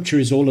whole scripture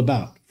is all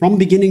about, from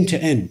beginning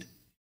to end.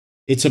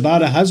 It's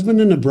about a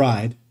husband and a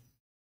bride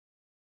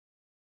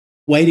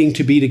waiting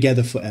to be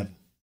together forever,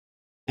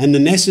 and the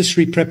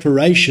necessary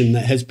preparation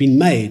that has been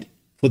made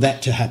for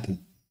that to happen.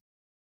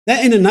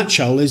 That, in a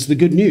nutshell, is the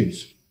good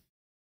news.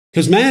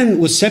 Because man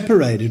was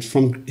separated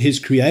from his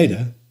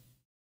Creator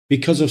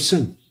because of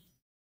sin.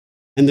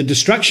 And the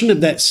destruction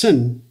of that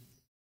sin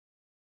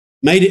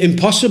made it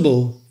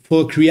impossible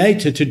for a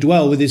Creator to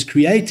dwell with his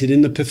created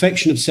in the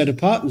perfection of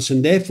set-apartness,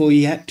 and therefore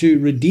he had to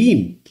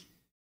redeem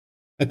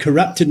a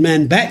corrupted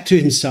man back to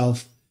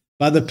himself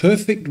by the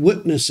perfect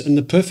witness and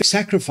the perfect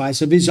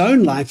sacrifice of his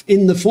own life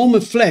in the form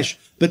of flesh,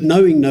 but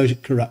knowing no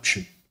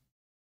corruption.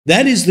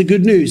 That is the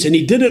good news. And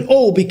he did it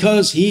all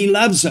because he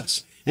loves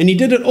us. And he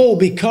did it all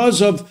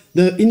because of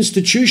the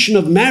institution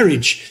of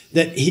marriage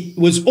that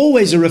was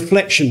always a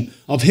reflection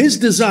of his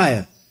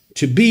desire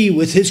to be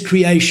with his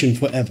creation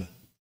forever.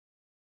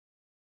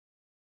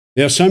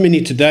 There are so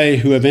many today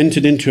who have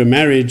entered into a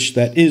marriage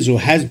that is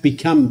or has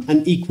become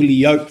unequally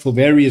yoked for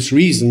various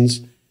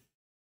reasons.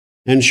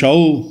 And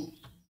Shaul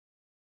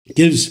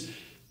gives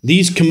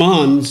these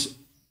commands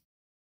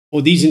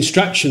or these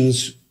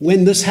instructions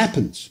when this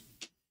happens.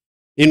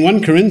 In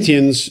 1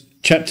 Corinthians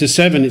chapter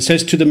 7, it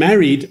says, "To the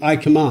married I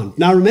command."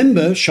 Now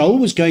remember, Shaul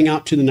was going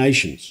out to the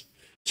nations.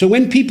 So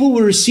when people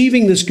were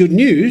receiving this good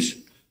news,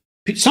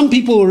 some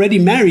people were already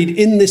married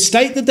in the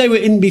state that they were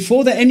in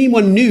before that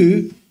anyone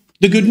knew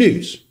the good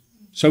news.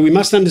 So we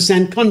must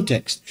understand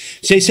context.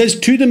 So he says,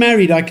 "To the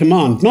married I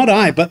command, not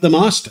I, but the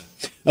master.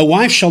 A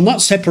wife shall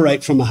not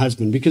separate from a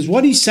husband." Because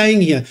what he's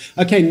saying here,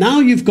 okay, now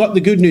you've got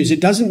the good news.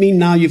 It doesn't mean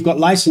now you've got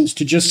license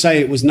to just say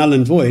it was null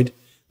and void.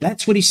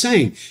 That's what he's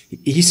saying.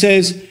 He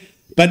says,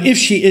 "But if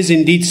she is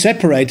indeed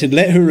separated,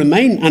 let her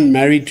remain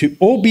unmarried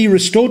or be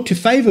restored to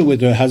favor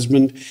with her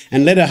husband,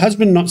 and let her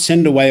husband not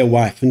send away a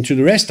wife. And to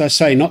the rest I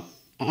say, not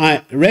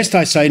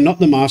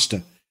the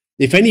master.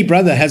 If any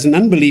brother has an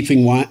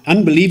unbelieving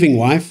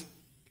wife,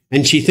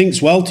 and she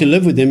thinks well to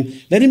live with him,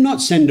 let him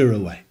not send her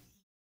away.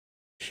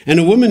 And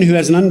a woman who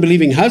has an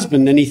unbelieving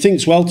husband, and he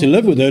thinks well to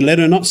live with her, let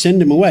her not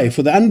send him away.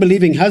 For the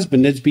unbelieving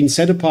husband has been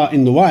set apart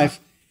in the wife,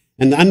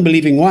 and the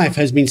unbelieving wife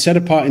has been set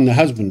apart in the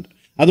husband.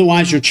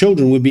 Otherwise your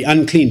children would be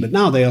unclean, but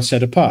now they are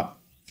set apart.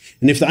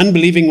 And if the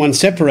unbelieving one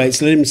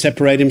separates, let him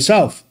separate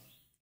himself.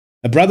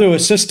 A brother or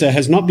sister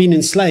has not been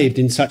enslaved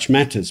in such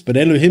matters, but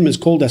Elohim has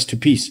called us to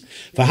peace.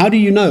 For how do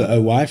you know,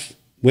 O wife,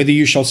 whether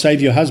you shall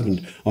save your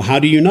husband? Or how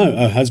do you know,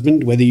 O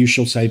husband, whether you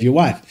shall save your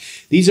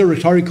wife?" These are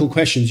rhetorical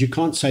questions. You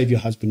can't save your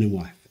husband and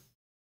wife.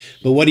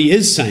 But what he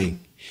is saying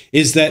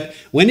is that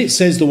when it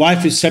says the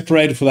wife is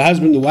separated from the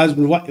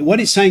husband, what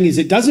it's saying is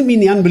it doesn't mean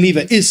the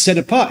unbeliever is set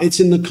apart. It's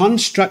in the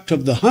construct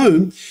of the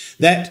home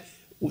that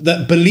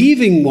the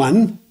believing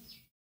one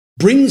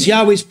brings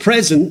Yahweh's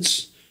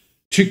presence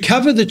to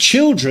cover the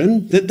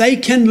children, that they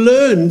can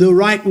learn the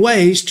right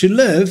ways to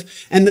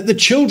live, and that the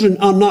children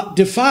are not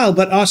defiled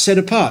but are set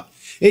apart.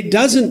 It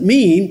doesn't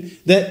mean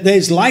that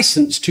there's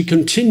license to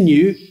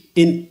continue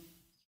in,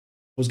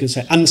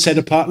 unset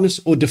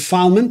apartness or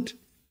defilement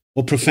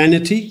or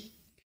profanity.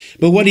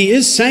 But what he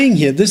is saying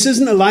here, this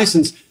isn't a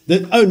license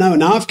that, oh no,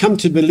 now I've come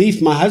to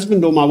belief, my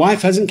husband or my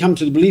wife hasn't come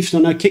to the belief, so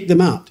now kick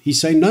them out.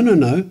 He's saying,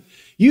 no.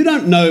 You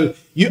don't know.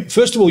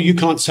 First of all, you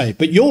can't say,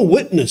 but your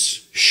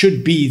witness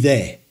should be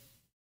there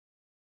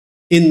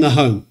in the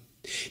home.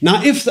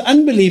 Now, if the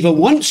unbeliever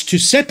wants to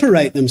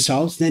separate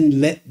themselves,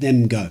 then let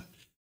them go.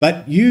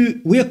 But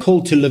we're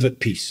called to live at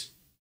peace.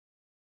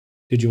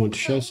 Did you want to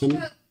share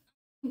something?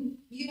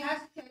 You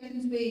have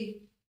situations where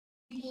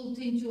people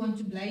tend to want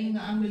to blame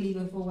the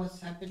unbeliever for what's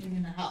happening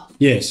in the house.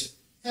 Yes.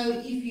 So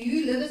if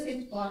you live a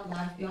set apart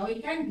life, Yahweh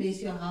can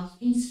bless your house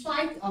in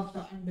spite of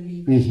the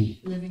unbeliever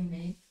living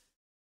there.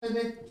 So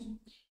that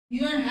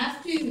you don't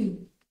have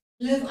to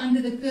live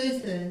under the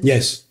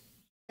curses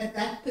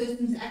that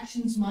person's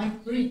actions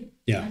might bring.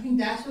 Yeah. I think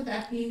that's what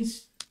that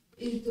means,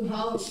 is to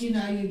how,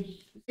 you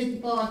set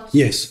apart.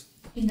 Yes.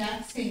 In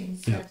that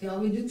sense, that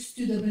Yahweh looks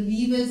to the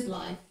believer's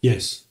life.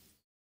 Yes.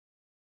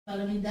 But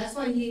I mean, that's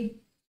why it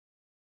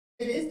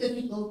is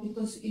difficult,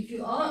 because if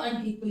you are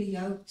unequally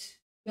yoked,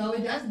 Yahweh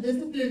does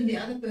discipline the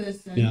other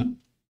person,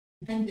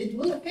 and it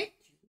will affect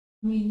you.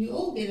 I mean, we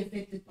all get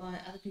affected by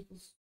other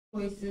people's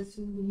choices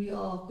who we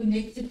are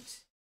connected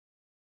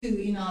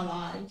to in our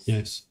lives.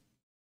 Yes.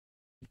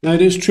 No,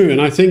 it is true.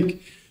 And I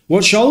think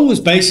what Shaul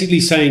was basically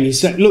saying, he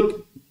said,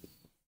 look,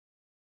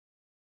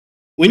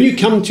 when you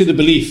come to the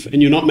belief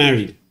and you're not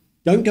married,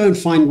 don't go and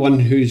find one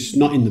who's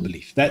not in the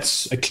belief.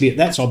 That's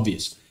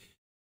obvious.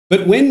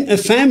 But when a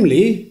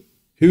family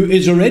who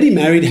is already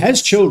married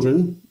has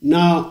children,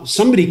 now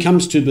somebody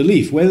comes to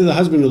belief, whether the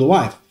husband or the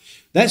wife,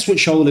 that's what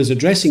Shaul is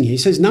addressing. He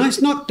says, no,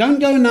 it's not, don't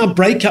go and now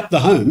break up the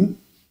home.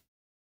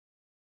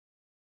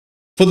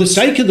 For the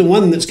sake of the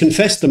one that's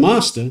confessed the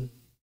master,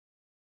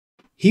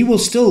 he will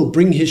still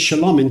bring his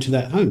shalom into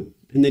that home.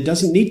 And there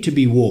doesn't need to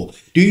be war.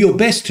 Do your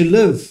best to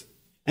live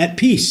at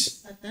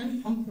peace.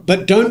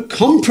 But don't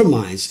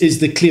compromise is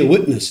the clear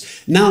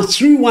witness. Now,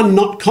 through one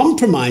not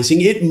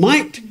compromising, it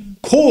might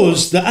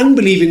cause the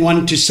unbelieving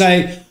one to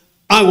say,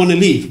 I want to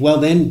leave.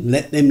 Well, then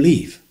let them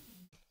leave.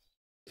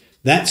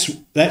 That's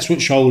what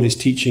Shaul is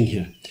teaching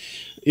here.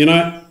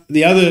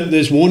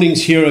 there's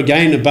warnings here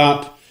again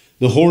about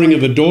the whoring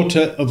of a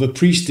daughter of a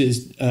priest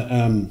is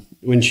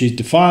when she's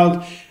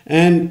defiled.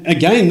 And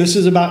again, this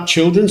is about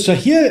children. So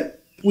here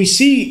we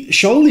see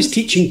Shaul is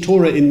teaching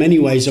Torah in many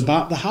ways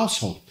about the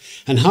household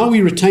and how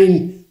we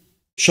retain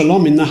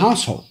shalom in the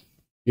household,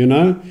 you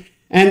know.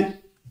 And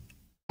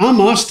our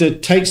master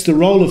takes the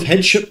role of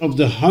headship of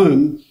the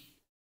home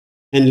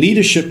and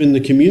leadership in the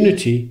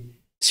community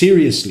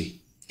seriously,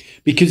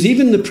 because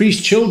even the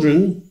priest's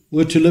children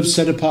were to live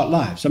set-apart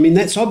lives. I mean,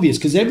 that's obvious,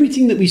 because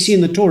everything that we see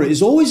in the Torah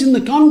is always in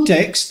the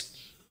context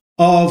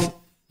of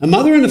a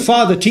mother and a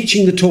father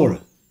teaching the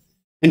Torah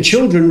and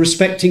children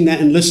respecting that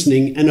and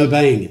listening and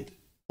obeying it.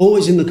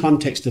 Always in the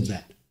context of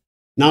that.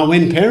 Now,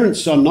 when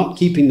parents are not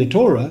keeping the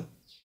Torah,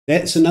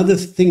 that's another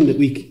thing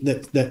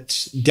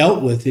that's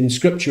dealt with in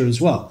Scripture as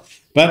well.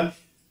 But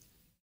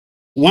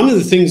one of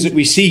the things that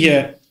we see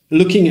here,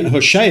 looking at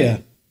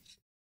Hosea,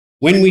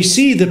 when we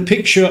see the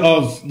picture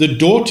of the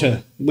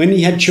daughter when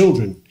he had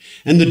children,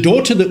 and the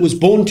daughter that was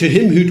born to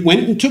him who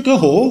went and took a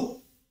whore,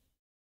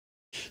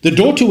 the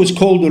daughter was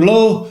called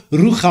Lo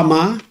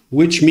Ruchama,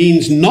 which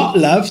means not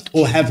loved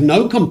or have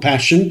no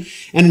compassion,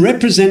 and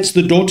represents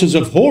the daughters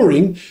of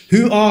whoring,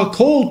 who are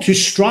called to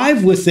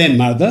strive with their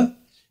mother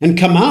and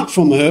come out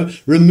from her,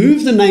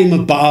 remove the name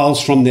of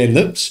Baals from their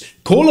lips,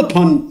 call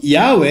upon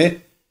Yahweh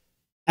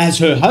as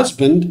her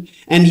husband,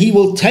 and he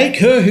will take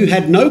her who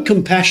had no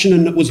compassion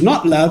and was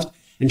not loved,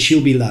 and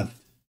she'll be loved.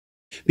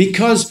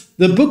 Because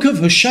the book of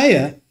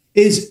Hosea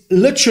is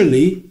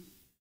literally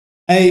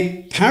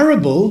a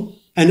parable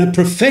and a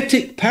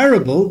prophetic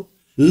parable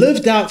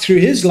lived out through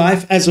his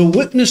life as a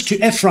witness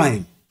to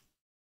Ephraim.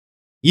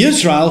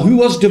 Israel, who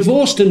was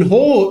divorced and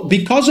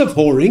because of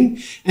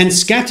whoring and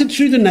scattered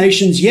through the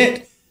nations,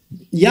 yet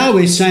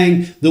Yahweh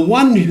saying, the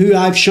one who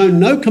I've shown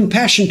no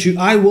compassion to,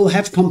 I will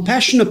have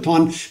compassion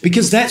upon,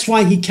 because that's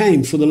why he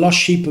came, for the lost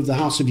sheep of the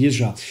house of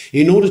Israel,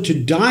 in order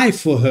to die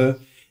for her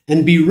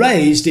and be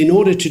raised in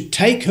order to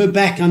take her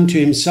back unto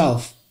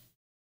himself,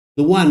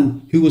 the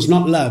one who was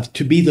not loved,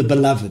 to be the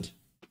beloved.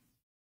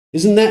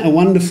 Isn't that a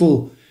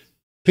wonderful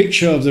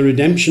picture of the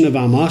redemption of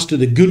our Master,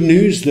 the good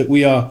news that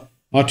we are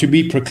to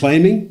be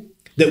proclaiming,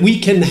 that we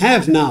can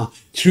have now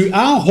through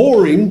our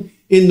whoring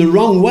in the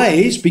wrong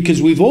ways,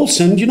 because we've all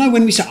sinned. You know,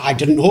 when we say, I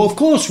didn't whore, of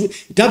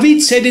course.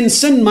 David said, in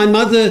sin, my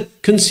mother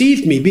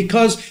conceived me,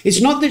 because it's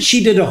not that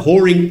she did a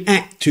whoring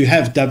act to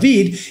have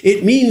David.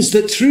 It means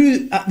that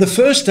through the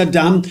first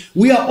Adam,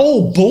 we are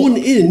all born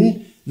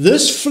in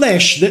this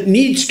flesh that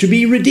needs to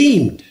be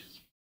redeemed.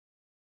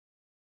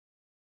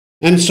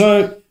 And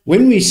so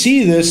when we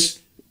see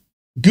this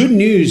good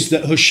news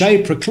that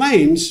Hosea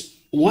proclaims,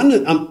 one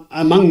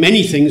among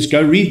many things,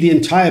 go read the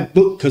entire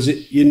book, because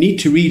you need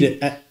to read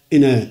it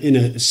in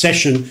a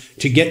session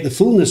to get the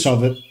fullness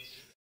of it,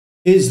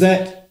 is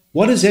that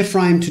what has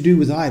Ephraim to do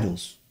with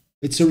idols?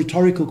 It's a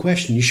rhetorical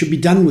question. You should be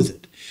done with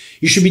it.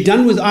 You should be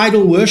done with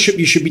idol worship.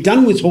 You should be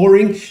done with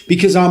whoring,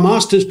 because our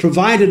Master's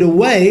provided a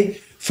way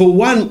for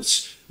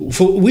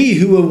we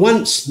who were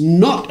once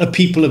not a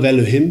people of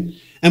Elohim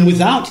and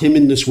without him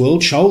in this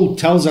world, Shaul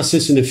tells us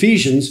this in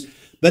Ephesians,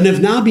 but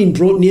have now been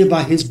brought near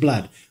by his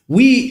blood.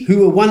 We who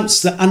were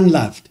once the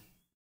unloved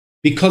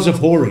because of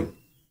whoring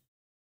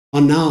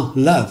are now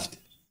loved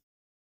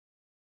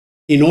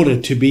in order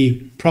to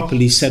be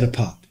properly set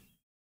apart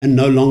and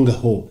no longer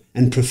whore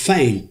and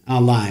profane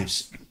our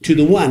lives to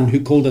the one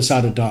who called us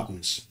out of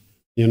darkness,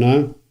 you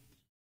know.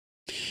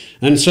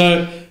 And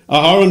so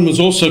Aaron was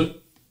also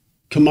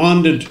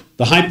commanded,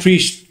 the high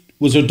priest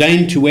was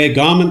ordained to wear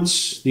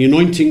garments. The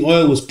anointing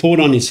oil was poured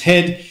on his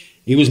head.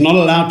 He was not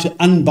allowed to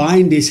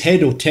unbind his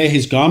head or tear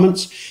his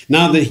garments.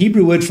 Now, the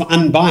Hebrew word for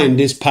unbind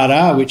is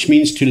para, which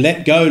means to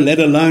let go, let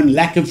alone,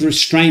 lack of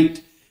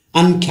restraint,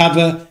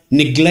 uncover,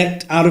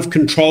 neglect, out of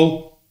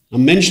control.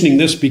 I'm mentioning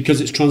this because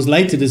it's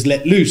translated as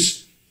let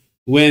loose,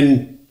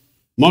 when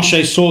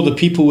Moshe saw the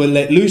people were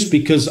let loose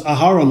because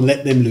Aharon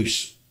let them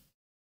loose.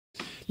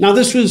 Now,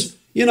 this was,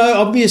 you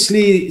know,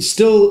 obviously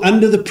still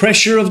under the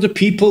pressure of the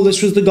people.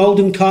 This was the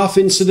golden calf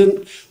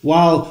incident.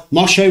 While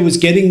Moshe was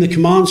getting the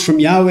commands from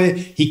Yahweh,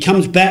 he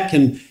comes back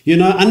and, you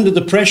know, under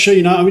the pressure,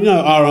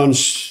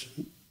 Aaron's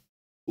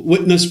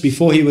witness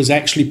before he was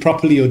actually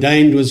properly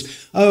ordained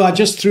was, I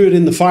just threw it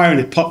in the fire and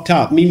it popped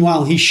out.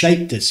 Meanwhile, he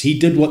shaped us. He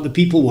did what the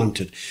people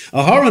wanted.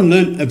 Aharon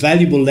learned a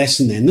valuable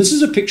lesson then. This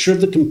is a picture of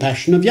the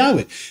compassion of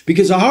Yahweh,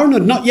 because Aharon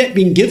had not yet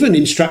been given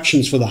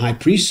instructions for the high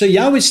priest, so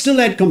Yahweh still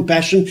had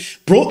compassion,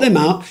 brought them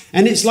out,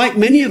 and it's like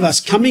many of us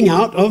coming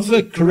out of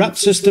a corrupt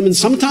system, and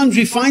sometimes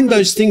we find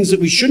those things that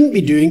we shouldn't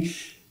be doing.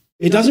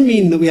 It doesn't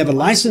mean that we have a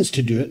license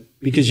to do it,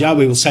 because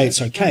Yahweh will say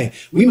it's okay.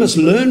 We must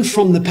learn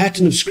from the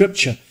pattern of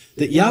Scripture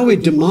that Yahweh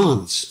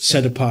demands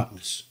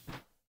set-apartness.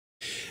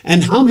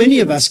 And how many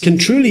of us can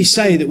truly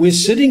say that we're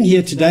sitting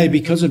here today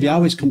because of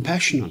Yahweh's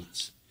compassion on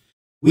us?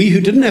 We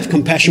who didn't have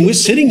compassion, we're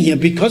sitting here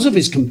because of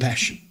his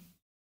compassion.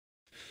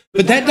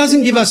 But that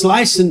doesn't give us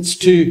license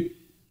to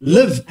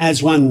live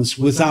as ones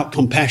without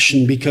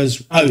compassion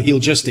because, he'll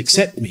just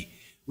accept me.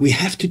 We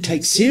have to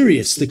take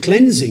serious the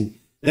cleansing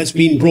that's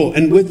been brought.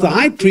 And with the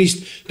high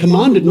priest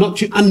commanded not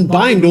to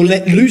unbind or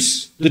let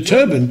loose the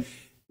turban,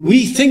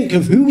 we think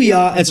of who we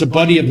are as a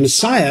body of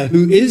Messiah,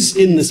 who is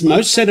in this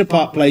most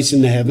set-apart place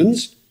in the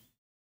heavens.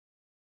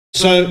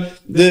 So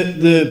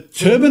the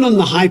turban on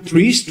the high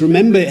priest,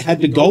 remember, it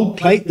had the gold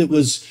plate that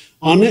was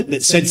on it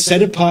that said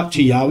set apart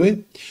to Yahweh.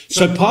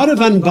 So part of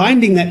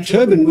unbinding that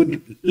turban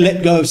would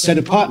let go of set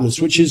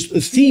apartness, which is a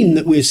theme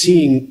that we're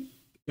seeing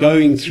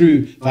going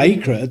through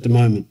Wayyiqra at the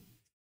moment.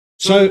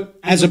 So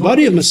as a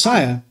body of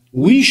Messiah,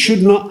 we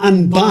should not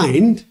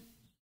unbind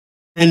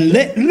and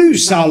let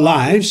loose our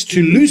lives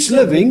to loose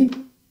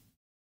living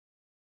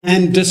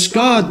and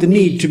discard the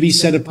need to be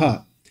set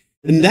apart.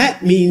 And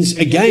that means,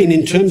 again,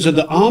 in terms of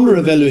the armor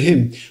of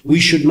Elohim, we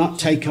should not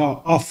take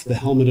off the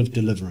helmet of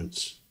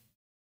deliverance.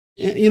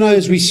 You know,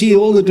 as we see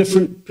all the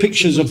different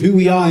pictures of who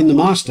we are in the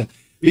Master,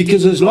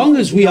 because as long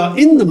as we are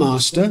in the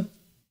Master,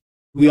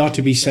 we are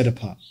to be set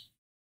apart.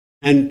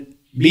 And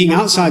being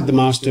outside the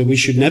Master, we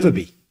should never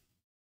be.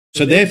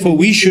 So therefore,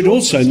 we should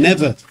also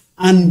never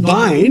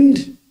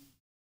unbind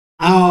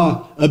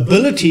our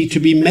ability to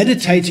be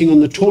meditating on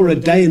the Torah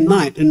day and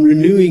night and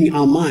renewing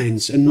our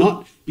minds and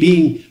not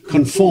being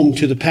conformed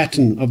to the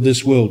pattern of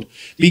this world.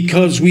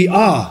 Because we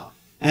are,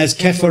 as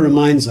Kepha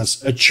reminds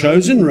us, a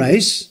chosen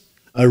race,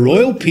 a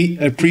royal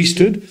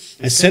priesthood,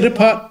 a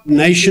set-apart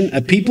nation,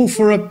 a people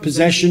for a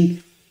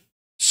possession,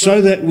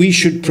 so that we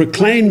should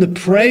proclaim the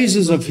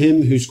praises of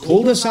him who's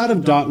called us out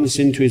of darkness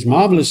into his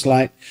marvelous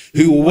light,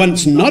 who were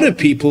once not a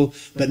people,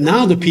 but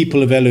now the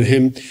people of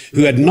Elohim,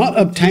 who had not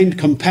obtained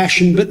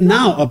compassion, but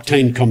now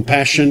obtained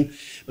compassion.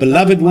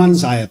 Beloved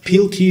ones, I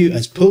appeal to you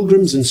as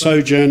pilgrims and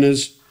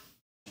sojourners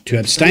to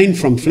abstain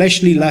from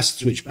fleshly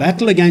lusts which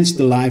battle against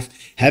the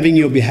life, having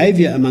your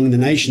behavior among the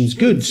nations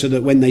good, so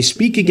that when they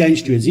speak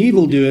against you as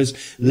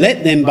evildoers,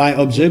 let them, by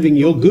observing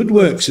your good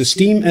works,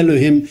 esteem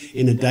Elohim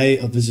in a day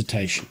of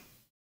visitation.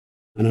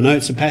 And I know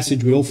it's a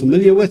passage we're all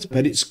familiar with,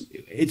 but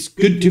it's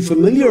good to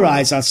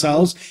familiarize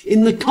ourselves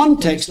in the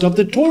context of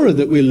the Torah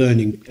that we're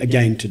learning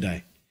again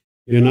today.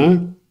 You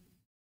know?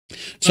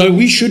 So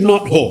we should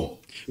not whore.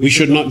 We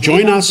should not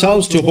join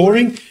ourselves to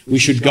whoring. We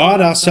should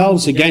guard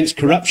ourselves against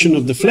corruption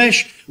of the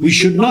flesh. We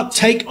should not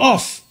take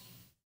off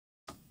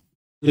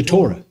the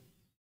Torah.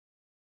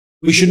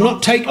 We should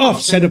not take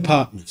off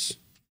set-apartness.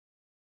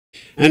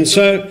 And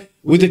so,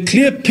 with a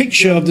clear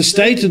picture of the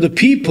state of the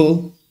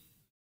people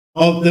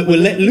that were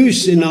let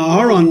loose in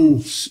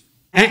Aaron's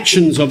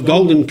actions of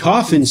golden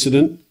calf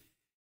incident,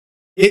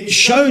 it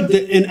showed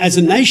that as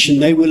a nation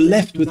they were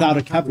left without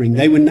a covering.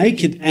 They were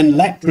naked and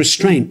lacked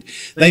restraint.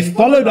 They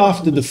followed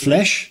after the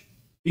flesh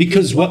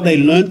because what they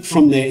learnt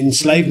from their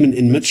enslavement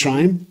in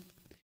Mitzrayim.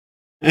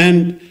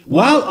 And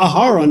while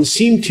Aharon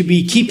seemed to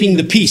be keeping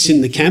the peace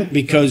in the camp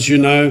because, you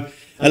know,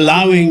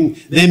 allowing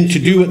them to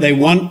do what they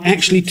want,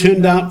 actually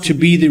turned out to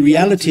be the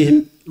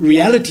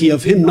reality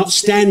of him not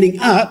standing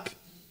up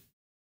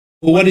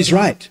for what is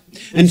right.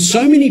 And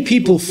so many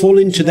people fall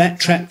into that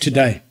trap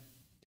today.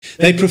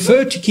 They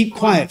prefer to keep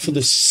quiet for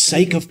the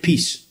sake of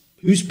peace.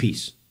 Whose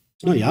peace?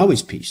 It's not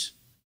Yahweh's peace.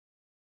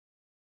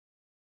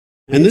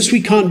 And this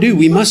we can't do.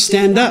 We must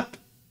stand up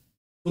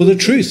for the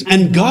truth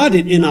and guard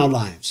it in our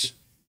lives,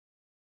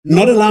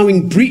 not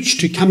allowing breach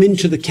to come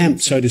into the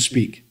camp, so to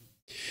speak.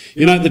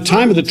 You know, at the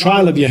time of the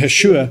trial of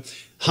Yeshua,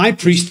 high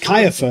priest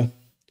Caiaphas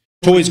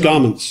tore his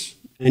garments,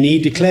 and he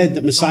declared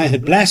that Messiah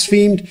had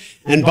blasphemed,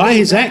 and by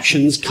his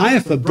actions,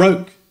 Caiaphas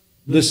broke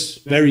this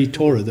very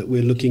Torah that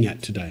we're looking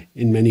at today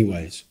in many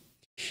ways.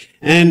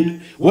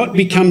 And what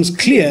becomes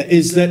clear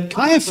is that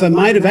Caiaphas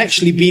might have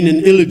actually been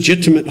an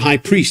illegitimate high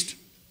priest,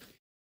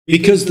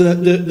 because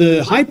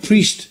the high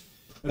priest,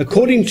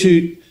 according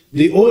to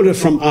the order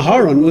from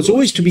Aharon, was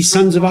always to be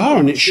sons of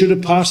Aharon. It should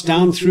have passed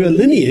down through a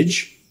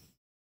lineage.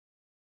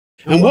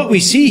 And what we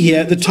see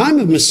here, at the time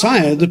of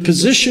Messiah, the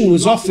position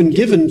was often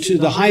given to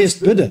the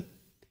highest bidder,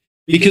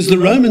 because the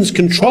Romans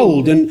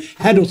controlled and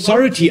had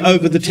authority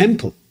over the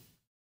temple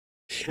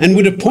and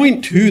would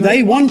appoint who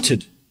they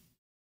wanted.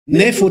 And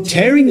therefore,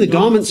 tearing the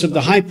garments of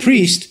the high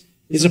priest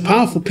is a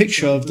powerful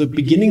picture of the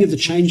beginning of the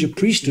change of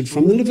priesthood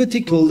from the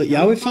Levitical that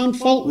Yahweh found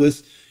fault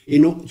with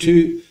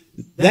to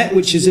that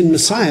which is in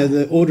Messiah,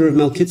 the order of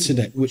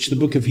Melchizedek, which the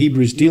book of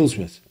Hebrews deals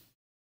with.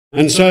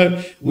 And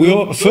so we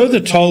are further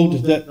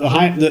told that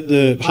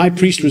the high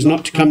priest was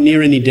not to come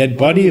near any dead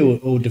body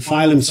or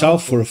defile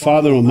himself for a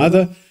father or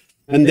mother.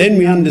 And then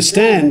we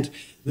understand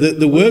that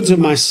the words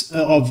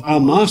of our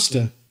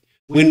master,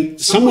 when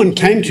someone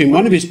came to him,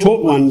 one of his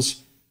taught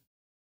ones,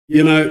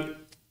 you know,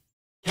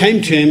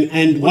 came to him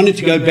and wanted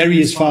to go bury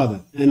his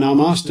father. And our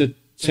master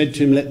said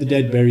to him, let the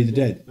dead bury the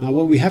dead. Now,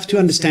 well, we have to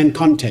understand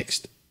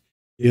context,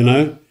 you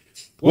know.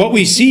 What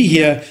we see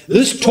here,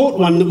 this taught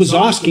one that was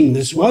asking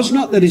this was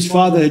not that his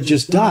father had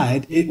just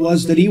died. It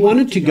was that he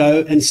wanted to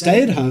go and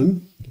stay at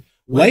home,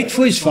 wait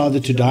for his father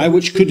to die,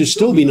 which could have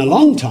still been a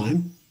long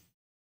time,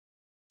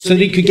 so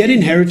that he could get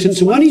inheritance.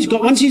 And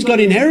once he's got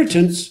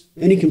inheritance,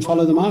 then he can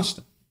follow the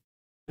master.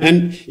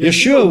 And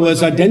Yeshua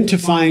was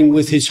identifying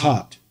with his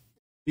heart,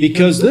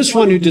 because this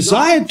one who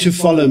desired to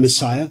follow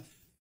Messiah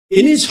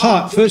in his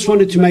heart, first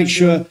wanted to make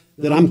sure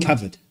that I'm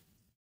covered.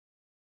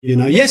 You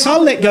know, yes,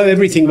 I'll let go of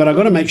everything, but I've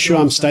got to make sure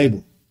I'm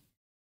stable.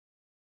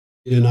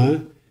 You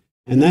know,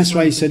 and that's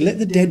why he said, let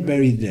the dead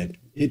bury the dead.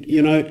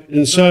 You know,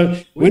 and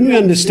so when we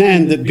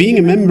understand that being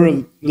a member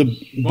of the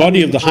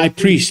body of the high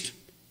priest,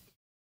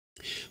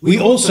 we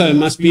also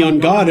must be on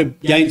guard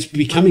against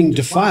becoming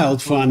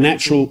defiled for our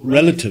natural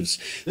relatives.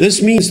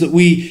 This means that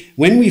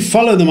when we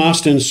follow the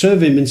Master and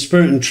serve him in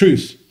spirit and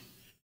truth,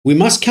 we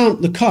must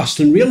count the cost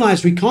and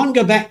realize we can't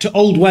go back to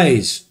old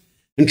ways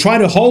and try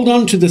to hold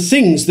on to the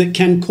things that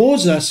can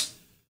cause us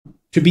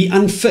to be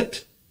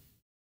unfit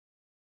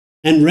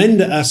and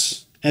render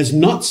us as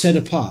not set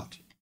apart,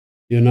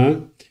 you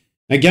know.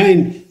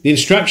 Again, the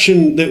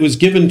instruction that was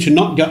given to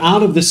not go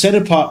out of the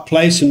set-apart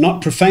place and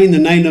not profane the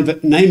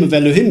name of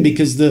Elohim,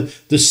 because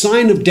the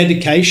sign of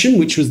dedication,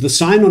 which was the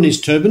sign on his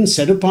turban,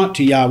 set apart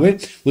to Yahweh,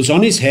 was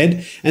on his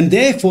head. And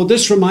therefore,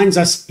 this reminds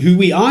us who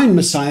we are in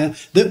Messiah,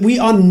 that we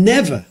are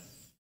never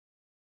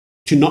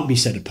to not be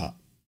set apart.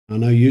 I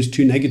know I used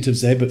two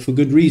negatives there, but for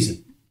good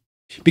reason.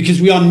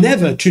 Because we are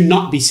never to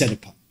not be set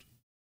apart.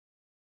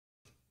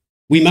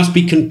 We must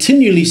be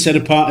continually set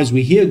apart as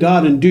we hear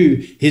God and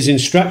do his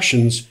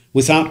instructions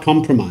without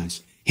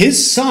compromise.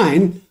 His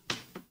sign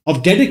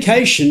of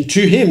dedication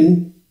to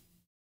him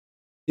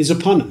is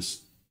upon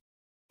us.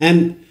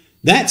 And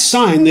that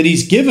sign that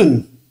he's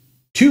given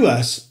to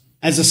us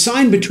as a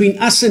sign between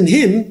us and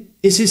him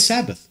is his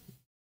Sabbath.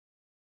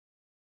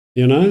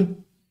 You know?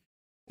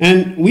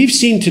 And we've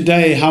seen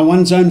today how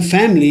one's own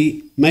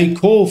family may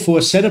call for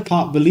a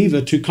set-apart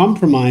believer to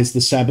compromise the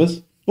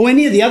Sabbath or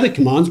any of the other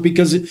commands,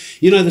 because,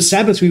 you know, the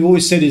Sabbath, we've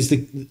always said, is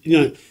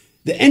the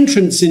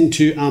entrance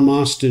into our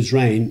Master's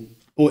reign,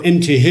 or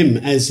into him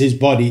as his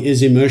body,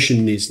 is immersion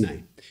in his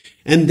name.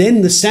 And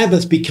then the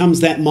Sabbath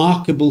becomes that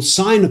markable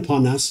sign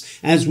upon us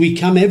as we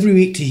come every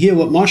week to hear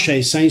what Moshe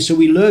is saying, so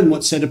we learn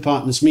what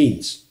set-apartness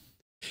means.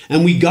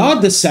 And we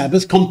guard the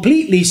Sabbath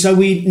completely so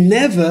we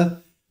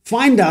never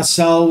find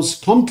ourselves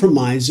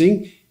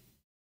compromising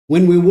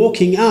when we're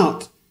walking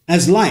out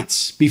as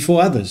lights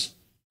before others.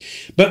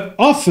 But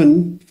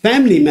often,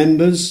 family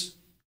members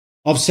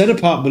of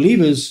set-apart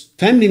believers,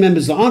 family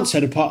members that aren't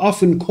set apart,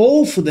 often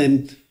call for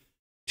them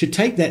to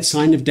take that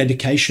sign of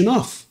dedication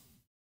off.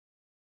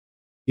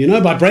 You know,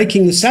 by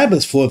breaking the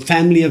Sabbath for a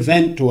family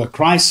event or a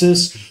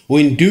crisis, or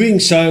in doing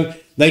so,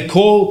 they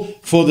call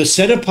for the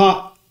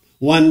set-apart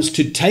ones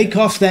to take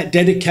off that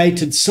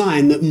dedicated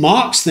sign that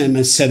marks them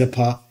as set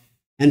apart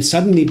and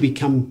suddenly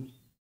become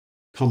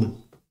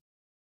common.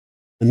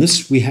 And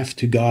this we have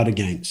to guard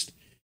against.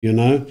 You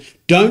know,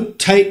 don't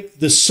take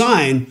the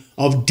sign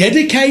of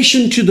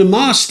dedication to the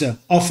Master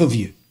off of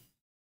you.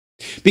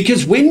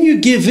 Because when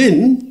you give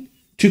in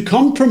to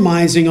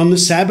compromising on the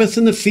Sabbath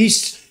and the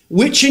feasts,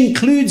 which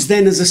includes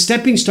then as a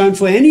stepping stone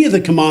for any of the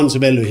commands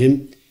of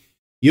Elohim,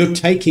 you're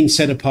taking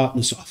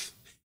set-apartness off.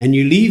 And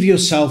you leave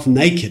yourself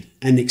naked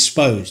and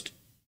exposed.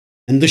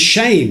 And the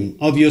shame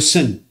of your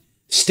sin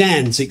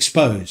stands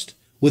exposed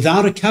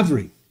without a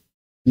covering.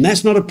 And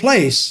that's not a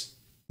place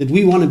that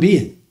we want to be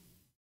in.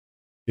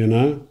 You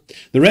know,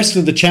 the rest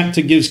of the chapter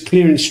gives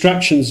clear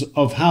instructions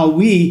of how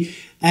we,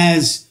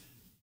 as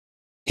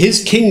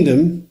his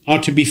kingdom, are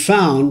to be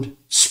found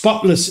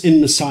spotless in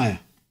Messiah,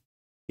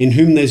 in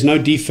whom there's no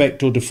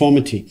defect or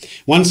deformity.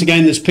 Once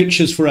again, this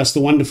pictures for us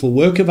the wonderful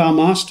work of our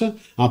Master,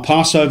 our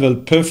Passover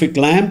perfect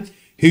Lamb,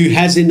 who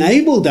has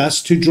enabled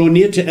us to draw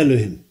near to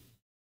Elohim.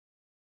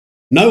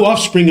 No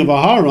offspring of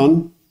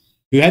Aharon,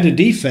 who had a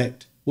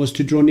defect, was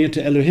to draw near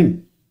to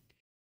Elohim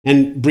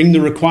and bring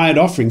the required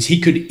offerings. He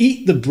could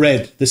eat the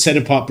bread, the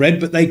set-apart bread,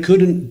 but they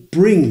couldn't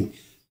bring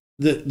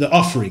the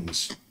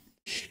offerings.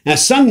 Now,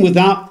 son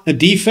without a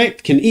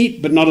defect can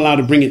eat, but not allowed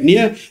to bring it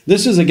near.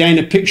 This is again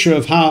a picture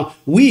of how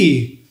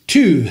we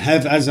too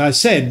have, as I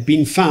said,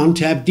 been found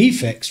to have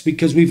defects,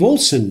 because we've all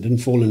sinned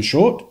and fallen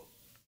short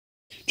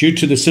due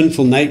to the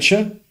sinful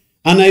nature,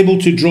 unable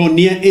to draw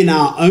near in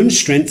our own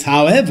strength.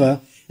 However,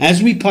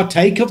 as we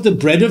partake of the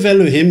bread of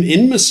Elohim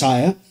in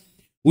Messiah,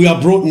 we are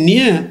brought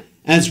near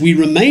as we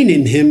remain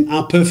in him,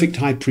 our perfect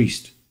high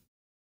priest.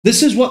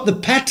 This is what the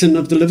pattern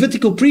of the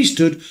Levitical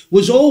priesthood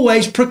was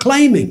always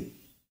proclaiming,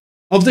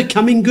 of the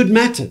coming good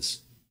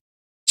matters.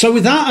 So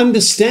without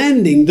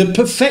understanding the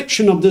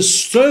perfection of the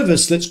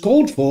service that's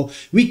called for,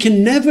 we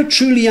can never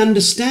truly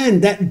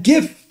understand that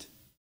gift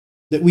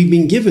that we've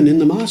been given in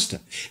the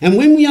Master. And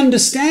when we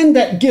understand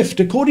that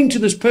gift according to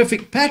this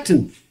perfect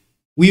pattern,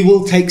 we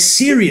will take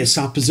serious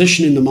our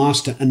position in the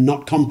Master and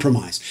not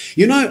compromise.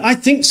 You know, I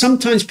think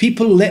sometimes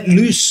people let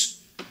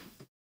loose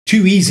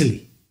too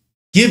easily,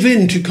 give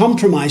in to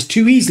compromise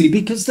too easily,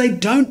 because they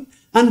don't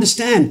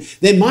understand.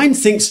 Their mind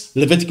thinks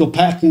Levitical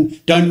pattern,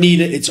 don't need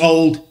it, it's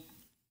old.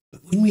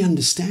 But when we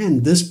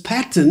understand this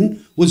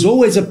pattern was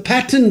always a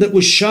pattern that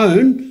was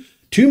shown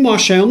to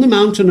Moshe on the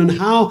mountain, and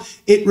how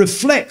it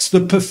reflects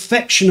the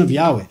perfection of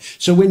Yahweh.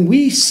 So when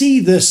we see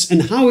this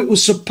and how it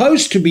was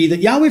supposed to be,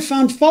 that Yahweh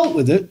found fault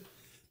with it,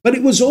 but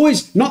it was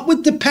always not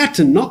with the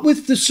pattern, not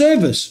with the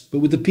service, but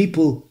with the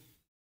people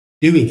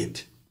doing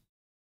it.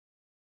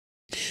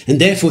 And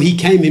therefore he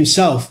came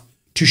himself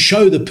to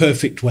show the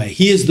perfect way.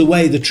 He is the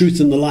way, the truth,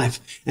 and the life.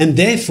 And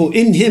therefore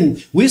in him,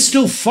 we're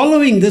still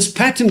following this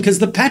pattern because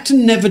the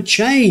pattern never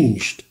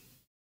changed.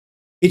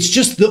 It's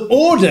just the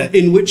order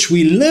in which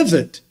we live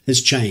it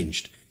has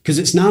changed, because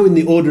it's now in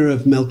the order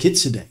of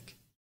Melchizedek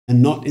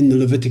and not in the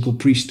Levitical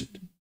priesthood.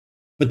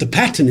 But the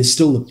pattern is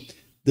still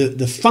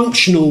the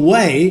functional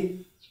way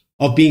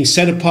of being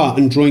set apart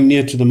and drawing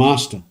near to the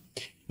Master.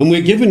 And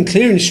we're given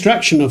clear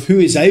instruction of who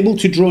is able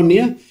to draw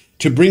near,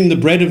 to bring the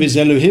bread of his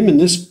Elohim. And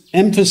this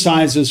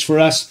emphasizes for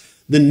us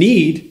the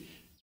need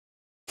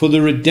for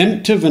the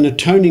redemptive and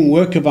atoning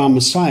work of our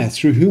Messiah,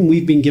 through whom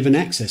we've been given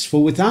access.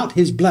 For without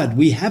his blood,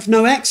 we have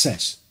no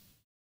access.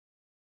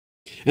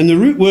 And the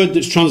root word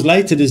that's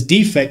translated as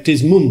defect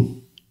is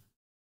mum.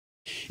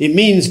 It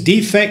means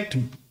defect,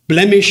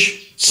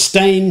 blemish,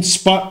 stain,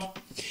 spot,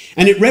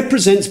 and it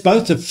represents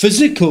both a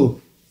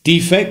physical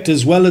defect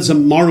as well as a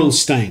moral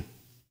stain.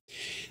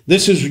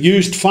 This is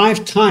used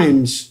 5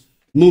 times.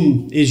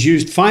 Mum is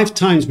used 5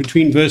 times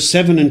between verse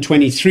 7 and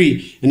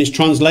 23, and is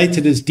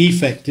translated as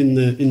defect in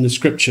the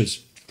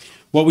scriptures.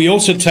 What we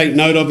also take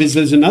note of is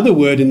there's another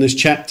word in this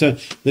chapter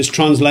that's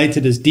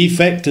translated as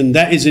defect, and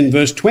that is in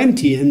verse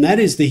 20, and that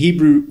is the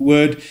Hebrew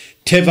word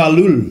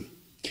tevalul,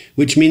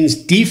 which means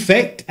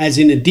defect, as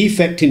in a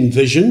defect in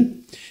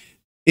vision.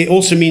 It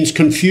also means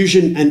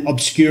confusion and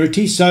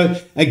obscurity.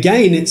 So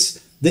again, it's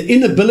the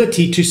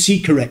inability to see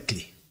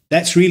correctly.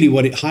 That's really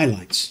what it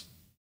highlights.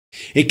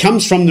 It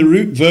comes from the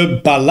root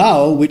verb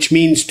balal, which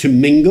means to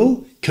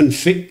mingle,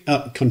 confound,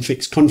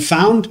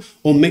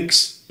 or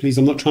mix. Please,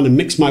 I'm not trying to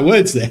mix my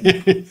words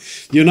there.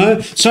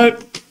 So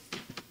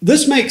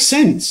this makes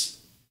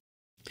sense.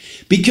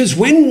 Because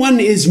when one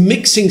is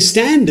mixing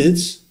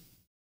standards,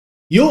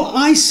 your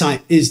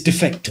eyesight is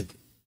defective.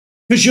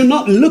 Because you're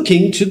not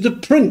looking to the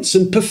Prince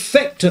and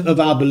Perfecter of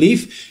our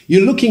belief.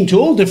 You're looking to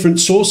all different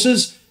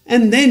sources,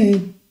 and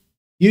then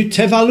you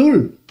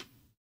tevalul.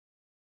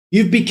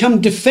 You've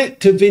become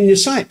defective in your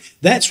sight.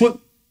 That's what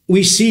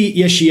we see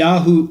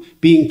Yeshayahu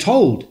being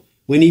told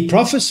when he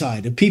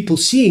prophesied of people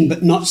seeing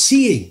but not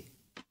seeing,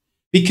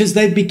 because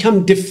they've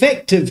become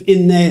defective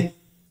in their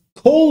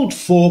called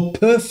for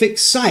perfect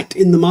sight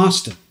in the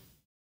Master.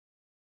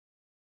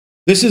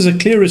 This is a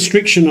clear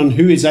restriction on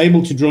who is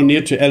able to draw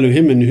near to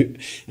Elohim,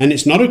 and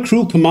it's not a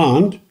cruel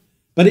command,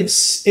 but it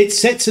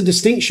sets a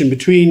distinction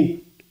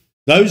between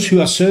those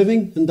who are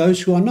serving and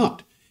those who are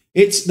not.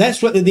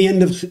 That's what at the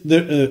end of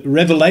the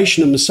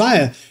revelation of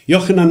Messiah,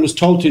 Yochanan was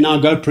told to now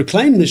go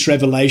proclaim this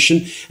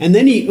revelation, and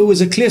then it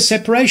was a clear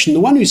separation. The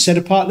one who's set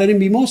apart, let him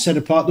be more set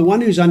apart. The one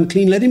who's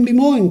unclean, let him be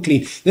more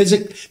unclean.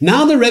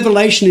 Now the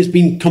revelation has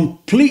been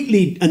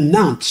completely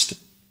announced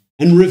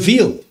and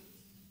revealed.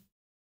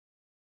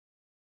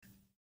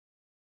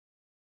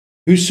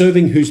 Who's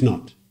serving, who's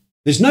not.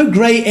 There's no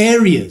gray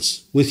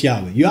areas with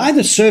Yahweh. You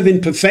either serve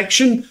in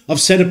perfection of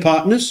set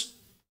apartness,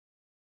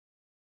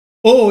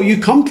 or you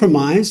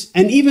compromise,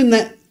 and even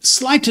that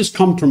slightest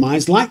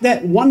compromise, like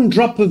that one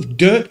drop of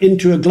dirt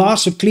into a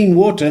glass of clean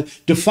water,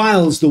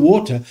 defiles the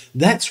water.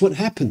 That's what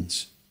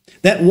happens.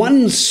 That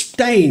one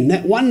stain,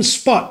 that one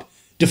spot,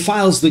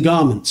 defiles the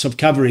garments of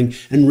covering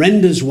and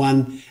renders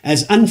one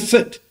as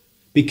unfit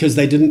because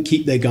they didn't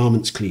keep their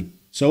garments clean.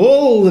 So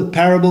all the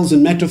parables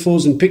and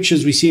metaphors and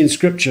pictures we see in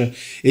Scripture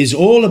is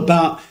all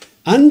about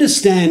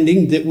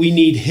understanding that we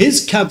need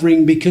his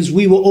covering because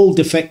we were all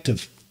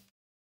defective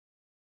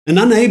and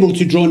unable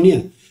to draw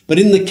near. But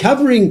in the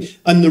covering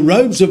and the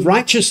robes of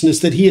righteousness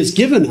that he has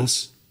given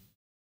us,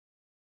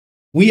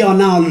 we are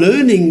now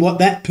learning what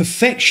that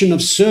perfection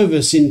of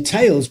service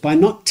entails by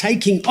not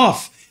taking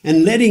off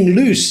and letting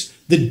loose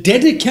the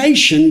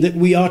dedication that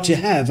we are to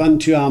have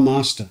unto our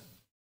Master.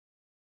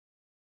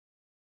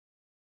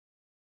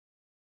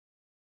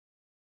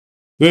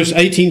 Verse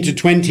 18 to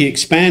 20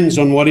 expands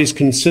on what is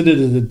considered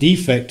as a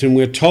defect, and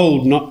we're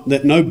told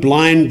that no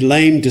blind,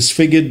 lame,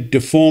 disfigured,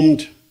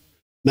 deformed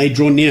may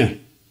draw near.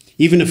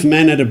 Even if a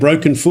man had a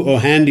broken foot or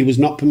hand, he was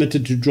not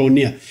permitted to draw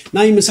near.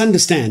 Now you must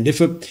understand,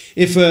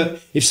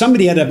 if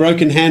somebody had a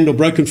broken hand or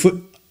broken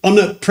foot on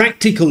a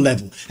practical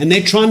level, and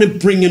they're trying to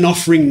bring an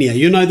offering near,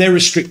 they're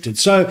restricted.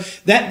 So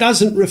that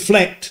doesn't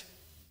reflect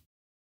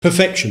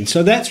perfection.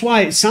 So that's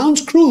why it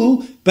sounds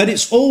cruel, but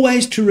it's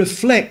always to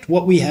reflect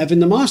what we have in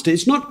the Master.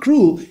 It's not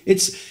cruel.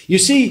 You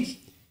see,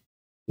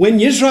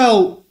 when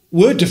Israel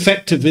were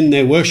defective in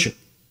their worship,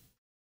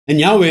 and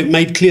Yahweh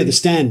made clear the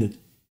standard,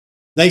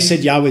 they said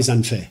Yahweh's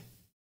unfair.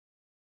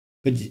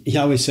 But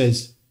Yahweh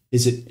says,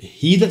 is it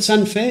he that's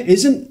unfair?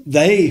 Isn't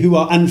they who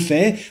are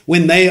unfair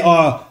when they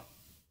are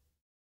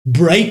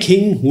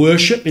breaking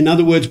worship? In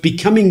other words,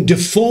 becoming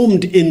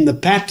deformed in the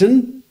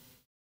pattern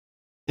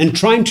and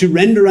trying to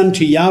render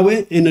unto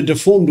Yahweh in a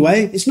deformed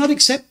way. It's not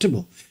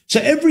acceptable. So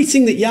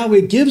everything that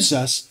Yahweh gives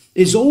us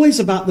is always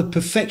about the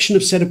perfection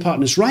of set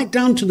apartness, right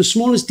down to the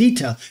smallest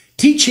detail,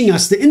 teaching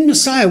us that in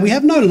Messiah we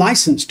have no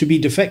license to be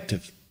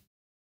defective.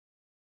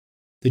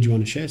 Did you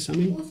want to share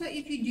something? Also,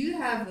 if you do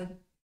have an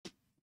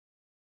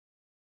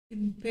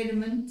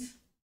impediment,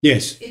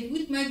 yes, it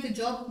would make the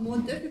job more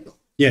difficult.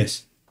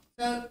 Yes.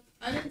 So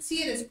I don't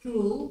see it as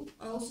cruel.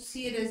 I also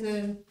see it as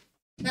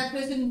that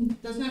person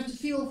doesn't have to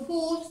feel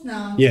forced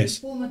now to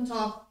perform a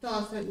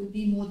task that would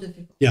be more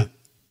difficult. Yeah.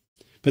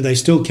 But they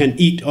still can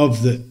eat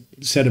of the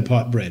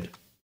set-apart bread.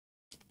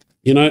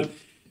 You know?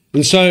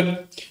 And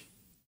so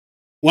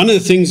one of the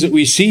things that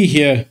we see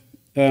here,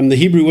 the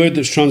Hebrew word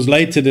that's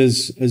translated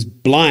as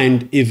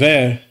blind,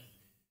 iver,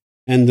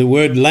 and the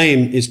word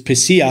lame is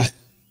pesiach,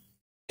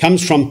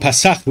 comes from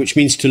pasach, which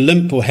means to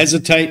limp or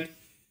hesitate.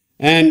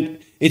 And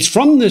it's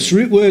from this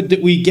root word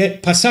that we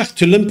get pasach,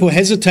 to limp or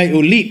hesitate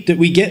or leap, that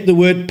we get the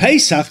word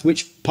pesach,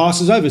 which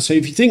passes over. So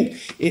if you think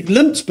it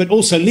limps but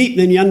also leap,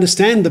 then you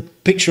understand the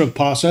picture of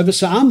Passover.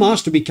 So our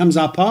master becomes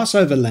our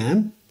Passover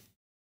lamb,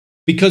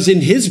 because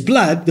in his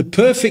blood, the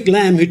perfect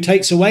lamb who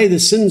takes away the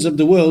sins of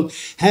the world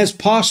has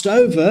passed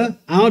over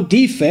our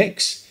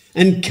defects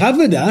and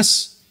covered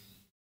us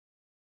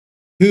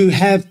who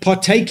have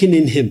partaken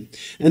in him.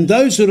 And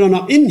those that are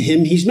not in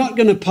him, he's not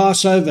going to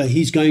pass over,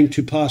 he's going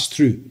to pass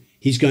through.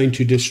 He's going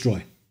to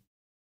destroy.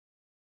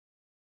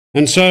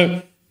 And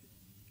so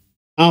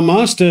our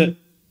master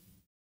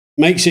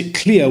makes it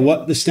clear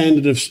what the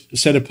standard of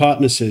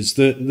set-apartness is.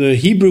 The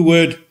Hebrew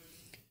word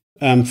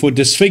for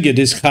disfigured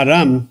is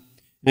haram,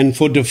 and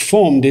for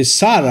deformed is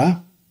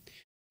sarah,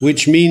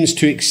 which means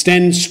to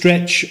extend,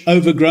 stretch,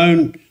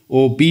 overgrown,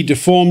 or be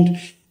deformed.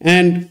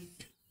 And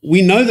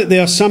we know that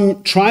there are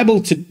some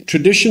tribal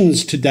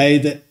traditions today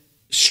that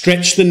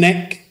stretch the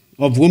neck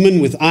of women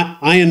with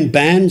iron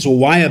bands or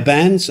wire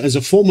bands as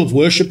a form of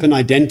worship and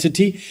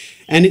identity.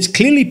 And it's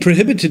clearly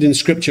prohibited in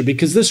Scripture,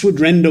 because this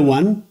would render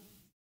one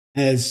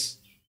as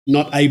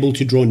not able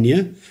to draw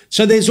near.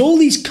 So there's all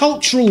these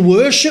cultural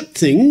worship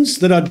things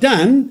that are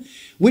done,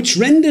 which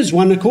renders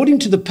one, according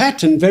to the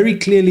pattern, very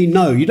clearly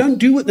no, you don't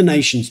do what the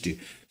nations do.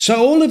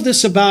 So all of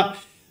this about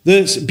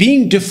this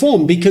being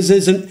deformed, because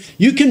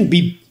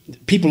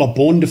people are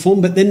born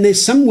deformed, but then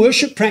there's some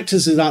worship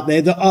practices out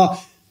there that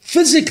are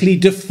physically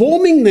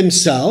deforming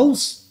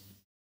themselves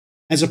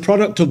as a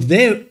product of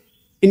their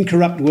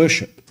incorrupt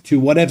worship to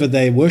whatever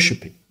they're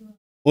worshipping,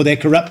 or their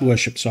corrupt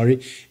worship,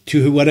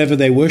 to whatever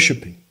they're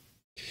worshipping.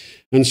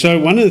 And so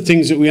one of the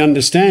things that we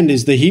understand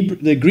is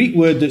the Greek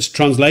word that's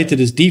translated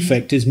as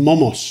defect is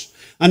momos.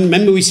 And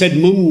remember we said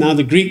mum, now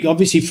the Greek,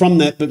 obviously from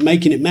that, but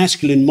making it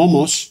masculine,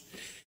 momos.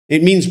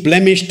 It means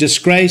blemish,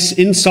 disgrace,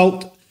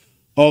 insult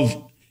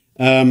of,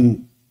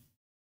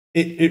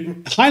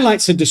 it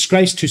highlights a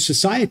disgrace to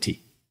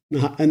society.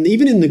 And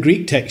even in the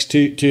Greek text,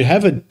 to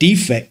have a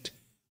defect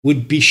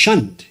would be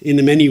shunned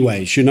in many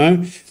ways, you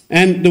know.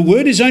 And the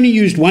word is only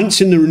used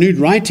once in the renewed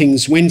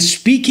writings when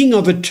speaking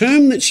of a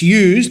term that's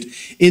used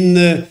in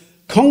the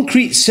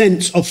concrete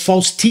sense of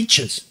false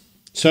teachers.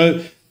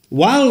 So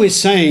while we're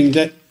saying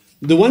that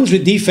the ones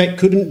with defect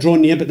couldn't draw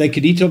near, but they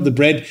could eat of the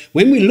bread,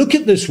 when we look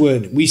at this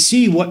word, we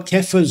see what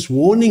Kepha's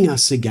warning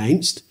us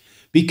against.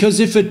 Because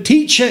if a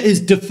teacher is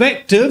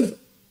defective,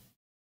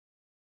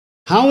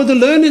 how are the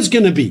learners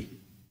going to be?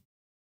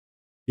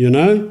 You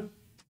know,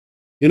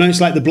 it's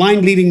like the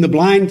blind leading the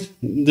blind,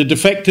 the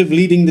defective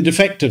leading the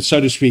defective, so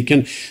to speak.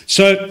 And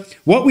so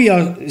what we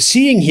are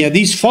seeing here,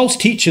 these false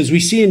teachers, we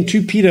see in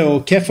 2 Peter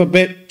or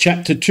Kepha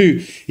chapter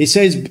 2, it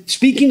says,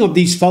 speaking of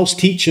these false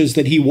teachers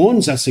that he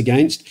warns us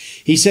against,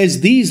 he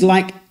says, these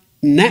like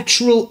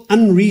natural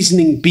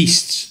unreasoning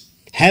beasts,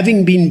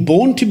 having been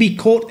born to be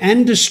caught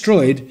and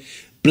destroyed,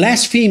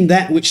 blaspheme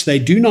that which they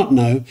do not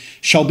know,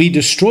 shall be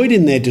destroyed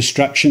in their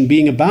destruction,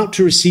 being about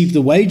to receive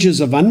the wages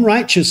of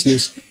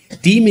unrighteousness,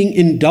 deeming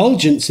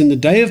indulgence in the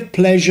day of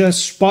pleasure,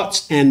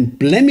 spots and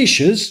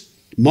blemishes,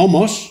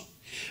 momos,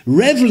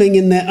 reveling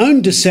in their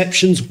own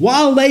deceptions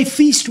while they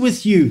feast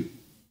with you.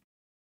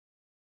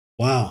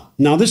 Wow.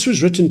 Now this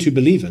was written to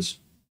believers.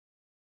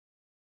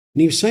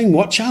 And he was saying,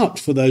 watch out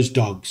for those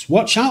dogs.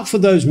 Watch out for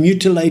those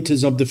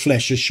mutilators of the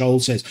flesh, as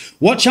Shoal says.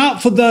 Watch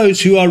out for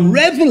those who are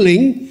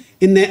reveling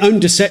in their own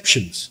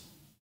deceptions.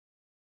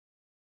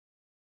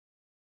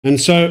 And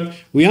so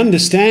we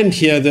understand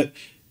here that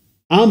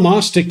our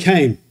master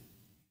came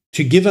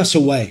to give us a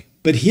way.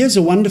 But here's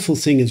a wonderful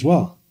thing as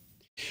well.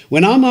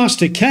 When our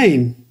master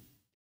came,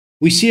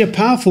 we see a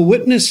powerful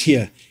witness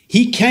here.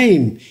 He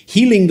came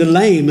healing the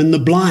lame and the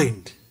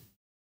blind.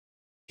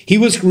 He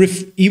was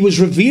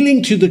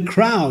revealing to the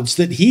crowds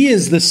that he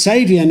is the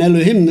Savior and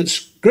Elohim that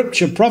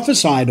Scripture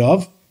prophesied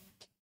of.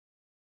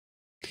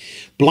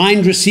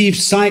 Blind receive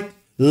sight,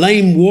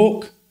 lame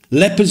walk,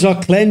 lepers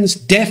are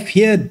cleansed, deaf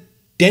hear,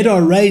 dead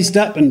are raised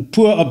up, and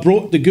poor are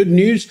brought the good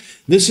news.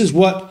 This is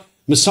what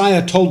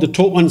Messiah told the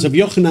taught ones of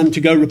Yochanan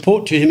to go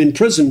report to him in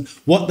prison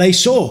what they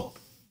saw,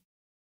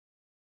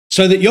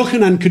 so that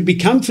Yochanan could be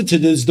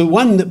comforted as the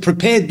one that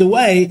prepared the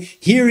way.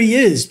 Here he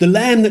is, the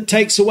Lamb that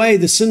takes away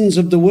the sins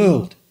of the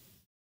world.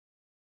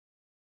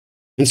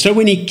 And so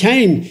when he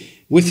came,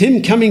 with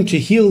him coming to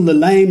heal the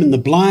lame and the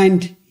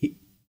blind,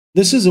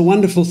 this is a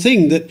wonderful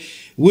thing, that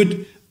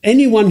would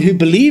anyone who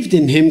believed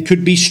in him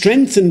could be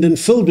strengthened and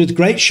filled with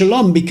great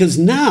shalom, because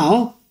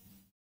now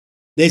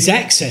there's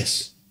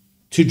access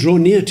to draw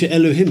near to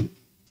Elohim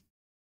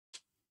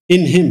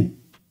in him.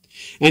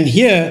 And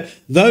here,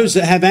 those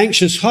that have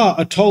anxious heart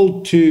are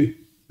told to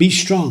be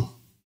strong,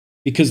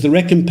 because the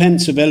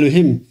recompense of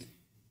Elohim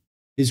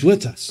is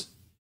with us.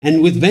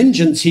 And with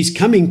vengeance, he's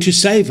coming to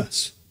save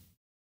us.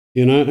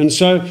 And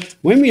so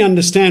when we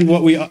understand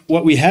what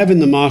we have in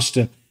the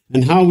Master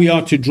and how we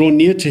are to draw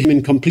near to him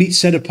in complete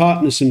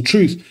set-apartness and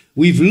truth,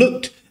 we've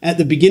looked at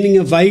the beginning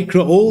of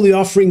Wayyiqra, all the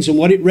offerings and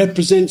what it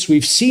represents.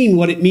 We've seen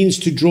what it means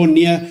to draw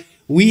near.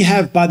 We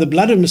have, by the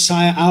blood of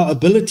Messiah, our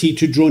ability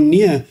to draw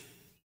near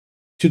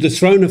to the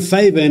throne of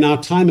favor in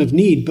our time of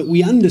need. But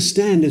we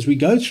understand as we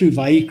go through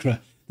Wayyiqra,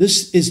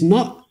 this is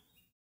not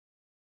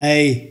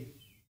a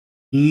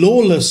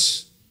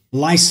lawless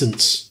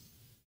license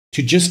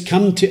to just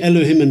come to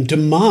Elohim and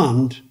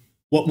demand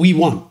what we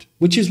want,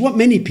 which is what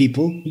many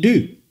people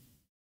do.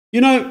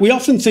 We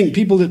often think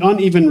people that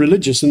aren't even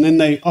religious and then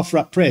they offer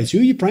up prayers. Who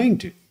are you praying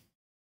to?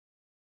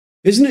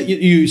 Isn't it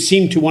you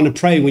seem to want to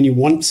pray when you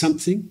want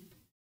something?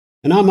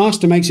 And our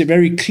Master makes it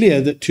very clear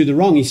that to the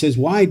wrong, he says,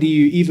 why do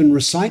you even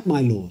recite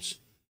my laws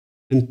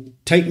and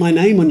take my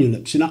name on your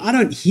lips? I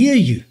don't hear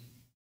you.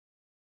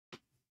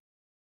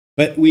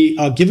 But we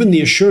are given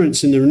the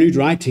assurance in the renewed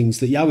writings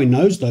that Yahweh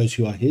knows those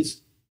who are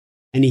his,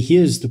 and he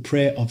hears the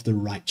prayer of the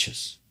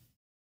righteous.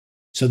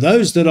 So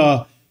those that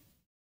are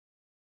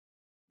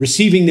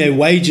receiving their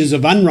wages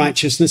of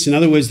unrighteousness, in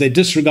other words, they're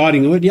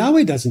disregarding the word,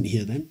 Yahweh doesn't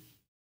hear them.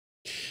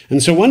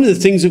 And so one of the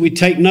things that we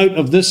take note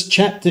of this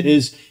chapter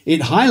is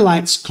it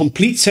highlights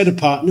complete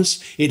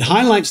set-apartness. It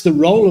highlights the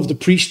role of the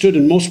priesthood,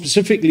 and more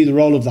specifically the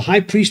role of the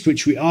high priest,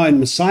 which we are in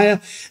Messiah,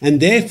 and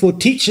therefore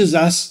teaches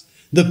us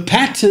the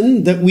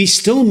pattern that we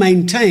still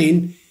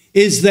maintain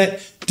is that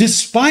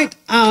despite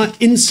our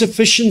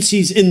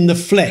insufficiencies in the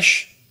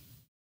flesh,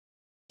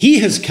 he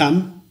has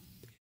come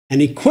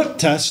and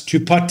equipped us to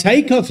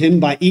partake of him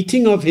by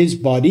eating of his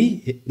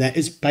body, that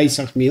is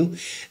Pesach meal,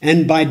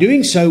 and by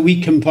doing so we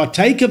can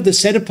partake of the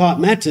set-apart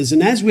matters.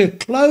 And as we're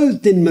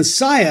clothed in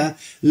Messiah,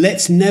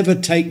 let's never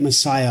take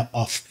Messiah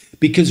off.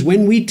 Because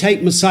when we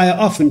take Messiah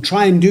off and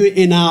try and do it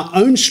in our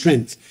own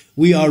strength,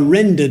 we are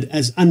rendered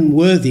as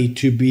unworthy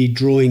to be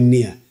drawing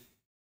near.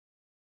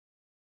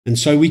 And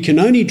so we can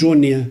only draw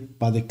near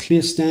by the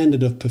clear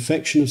standard of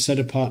perfection of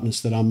set-apartness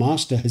that our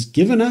Master has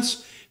given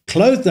us,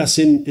 clothed us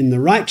in the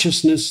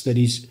righteousness that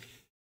he's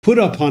put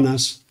upon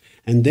us,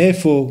 and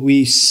therefore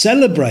we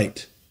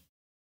celebrate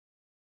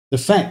the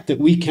fact that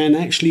we can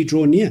actually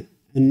draw near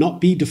and not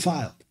be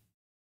defiled,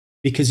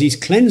 because he's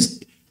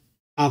cleansed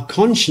our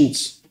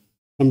conscience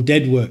from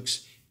dead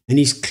works, and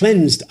he's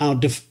cleansed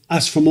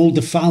us from all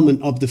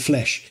defilement of the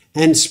flesh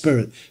and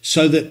spirit,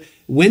 so that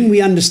when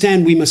we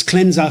understand we must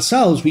cleanse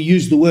ourselves, we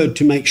use the word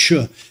to make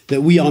sure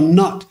that we are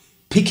not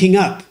picking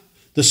up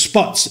the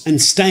spots and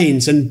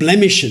stains and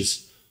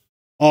blemishes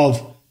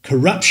of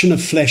corruption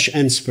of flesh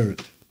and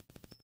spirit.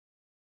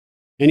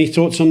 Any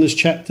thoughts on this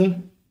chapter?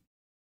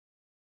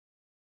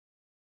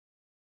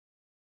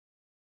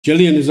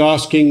 Gillian is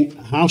asking,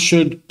 how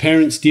should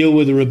parents deal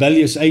with a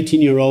rebellious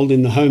 18-year-old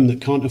in the home that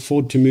can't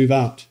afford to move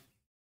out?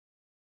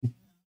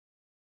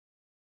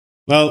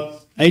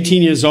 Well,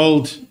 18 years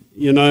old,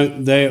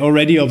 they're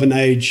already of an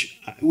age.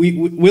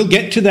 We'll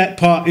get to that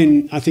part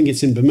in, I think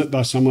it's in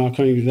Bamidbar somewhere, I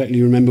can't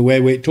exactly remember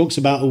where it talks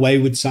about a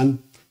wayward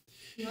son.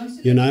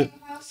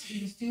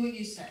 Do what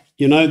you say.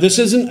 This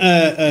isn't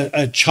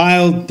a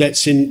child that's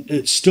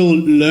still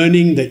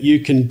learning that you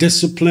can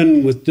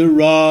discipline with the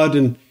rod,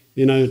 and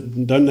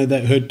don't let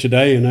that hurt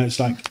today. It's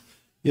like,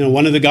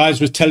 one of the guys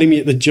was telling me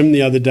at the gym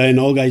the other day, an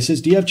old guy, he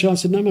says, "Do you have children?"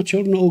 I said, "No, my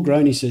children are all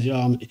grown." He says, "Yeah,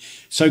 I'm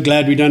so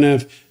glad we don't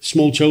have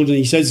small children."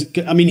 He says,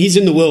 he's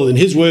in the world, and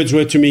his words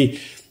were to me,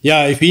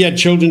 "Yeah, if he had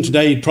children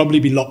today, he'd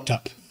probably be locked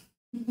up."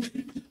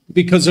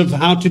 Because of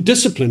how to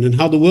discipline and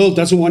how the world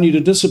doesn't want you to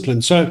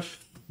discipline. So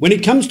when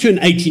it comes to an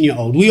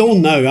 18-year-old, we all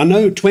know, I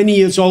know 20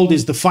 years old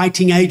is the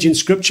fighting age in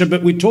Scripture,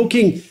 but we're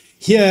talking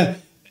here,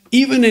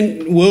 even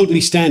in worldly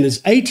standards,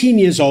 18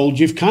 years old,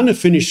 you've kind of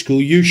finished school,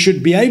 you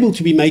should be able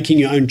to be making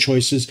your own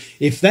choices.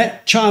 If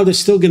that child is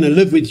still going to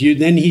live with you,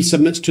 then he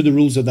submits to the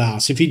rules of the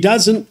house. If he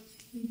doesn't,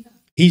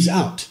 he's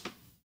out.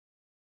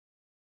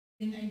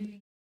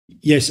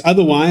 Yes,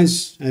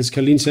 otherwise, as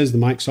Colleen says, the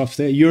mic's off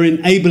there, you're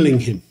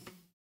enabling him,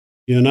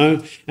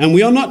 and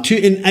we are not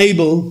to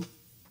enable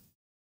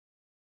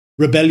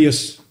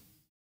rebellious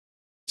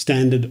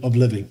standard of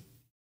living.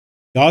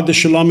 Guard the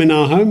shalom in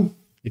our home.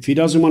 If he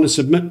doesn't want to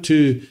submit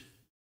to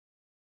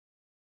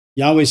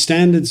Yahweh's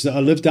standards that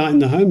are lived out in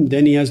the home,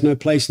 then he has no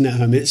place in that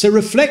home. It's a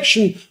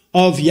reflection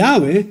of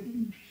Yahweh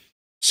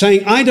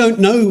saying, I don't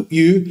know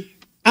you,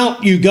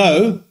 out you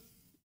go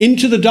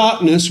into the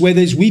darkness where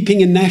there's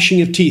weeping and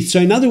gnashing of teeth. So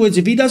in other words,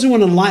 if he doesn't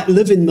want to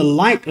live in the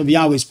light of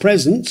Yahweh's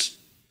presence,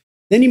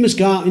 then he must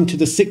go out into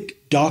the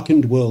thick,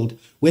 darkened world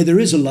where there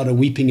is a lot of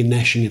weeping and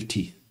gnashing of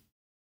teeth.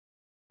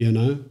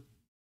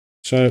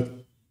 So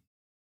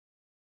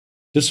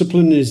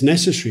discipline is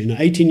necessary. And an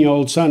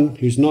 18-year-old son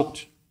who's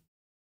not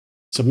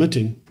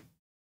submitting,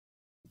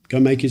 go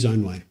make his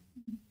own way.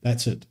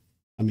 That's it.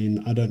 I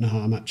don't know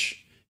how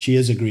much she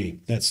is agreeing.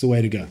 That's the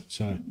way to go.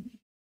 So,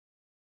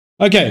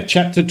 okay,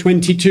 chapter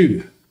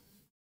 22.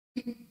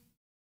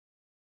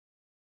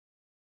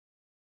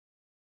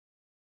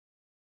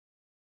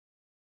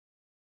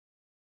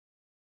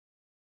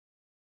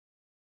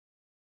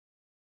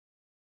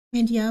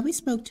 And Yahweh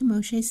spoke to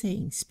Moshe,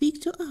 saying,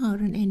 Speak to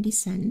Aaron and his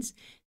sons,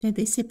 that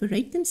they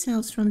separate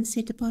themselves from the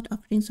set-apart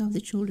offerings of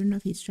the children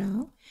of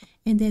Israel,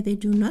 and that they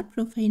do not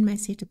profane my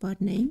set-apart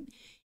name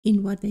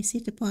in what they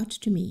set apart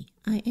to me.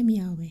 I am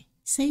Yahweh.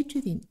 Say to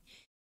them,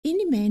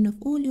 Any man of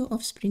all your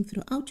offspring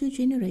throughout your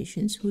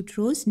generations who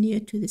draws near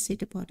to the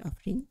set-apart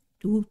offering,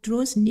 who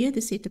draws near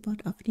the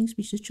set-apart offerings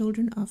which the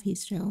children of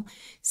Israel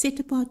set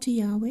apart to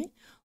Yahweh,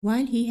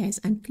 while he has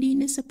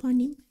uncleanness upon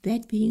him,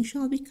 that being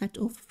shall be cut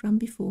off from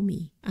before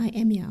me. I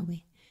am Yahweh.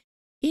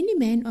 Any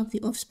man of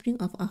the offspring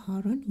of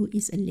Aharon who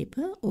is a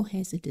leper or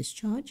has a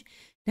discharge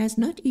does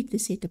not eat the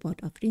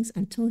set-apart offerings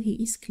until he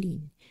is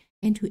clean.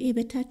 And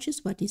whoever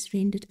touches what is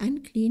rendered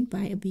unclean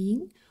by a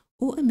being,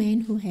 or a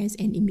man who has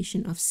an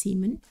emission of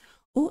semen,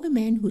 or a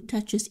man who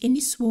touches any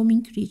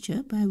swarming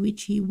creature by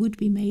which he would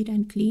be made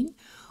unclean,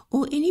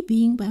 or any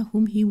being by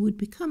whom he would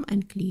become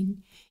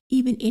unclean,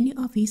 even any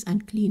of his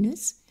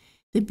uncleanness,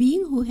 the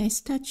being who has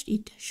touched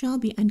it shall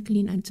be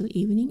unclean until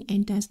evening,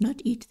 and does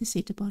not eat the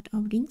set-apart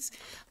offerings,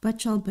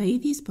 but shall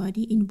bathe his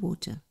body in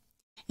water.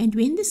 And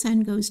when the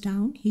sun goes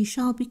down, he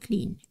shall be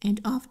clean, and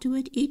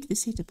afterward eat the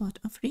set-apart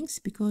offerings,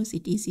 because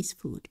it is his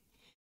food.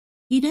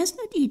 He does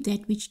not eat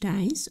that which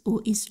dies,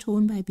 or is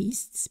torn by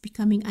beasts,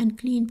 becoming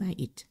unclean by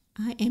it.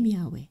 I am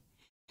Yahweh.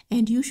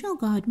 And you shall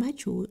guard my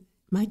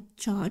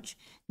charge,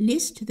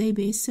 lest they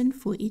bear sin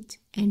for it,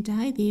 and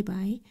die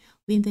thereby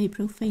when they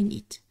profane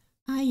it.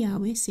 I,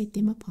 Yahweh, set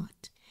them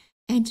apart.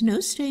 And no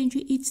stranger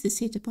eats the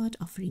set-apart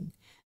offering.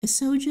 A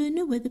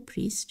sojourner with a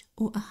priest,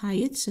 or a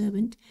hired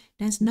servant,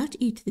 does not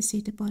eat the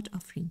set-apart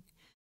offering.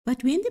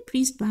 But when the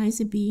priest buys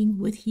a being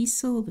with his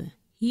silver,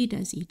 he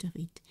does eat of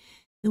it.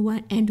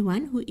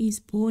 One who is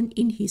born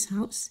in his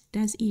house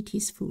does eat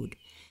his food.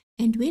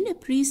 And when a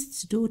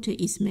priest's daughter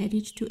is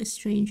married to a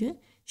stranger,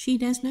 she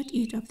does not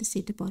eat of the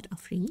set-apart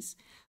offerings.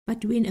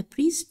 But when a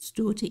priest's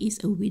daughter is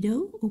a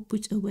widow or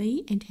put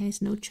away and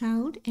has no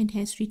child and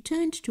has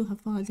returned to her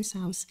father's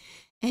house,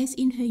 as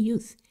in her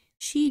youth,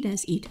 she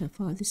does eat her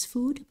father's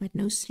food, but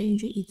no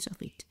stranger eats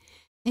of it.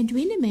 And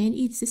when a man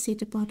eats the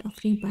set-apart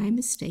offering by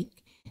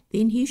mistake,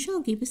 then he shall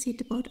give a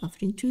set-apart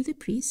offering to the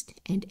priest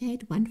and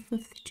add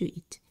 1/5 to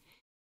it.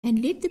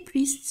 And let the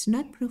priests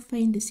not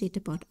profane the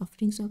set-apart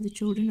offerings of the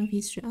children of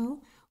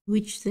Israel,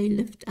 which they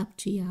lift up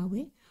to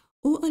Yahweh,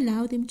 or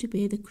allow them to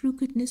bear the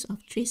crookedness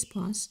of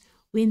trespass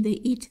when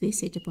they eat their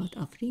set-apart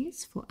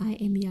offerings, for I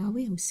am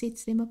Yahweh who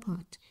sets them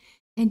apart.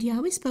 And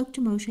Yahweh spoke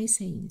to Moshe,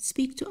 saying,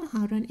 Speak to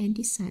Aaron and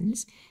his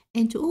sons,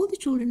 and to all the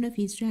children of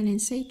Israel,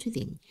 and say to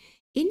them,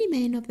 Any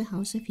man of the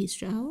house of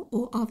Israel,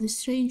 or of the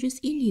strangers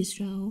in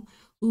Israel,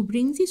 who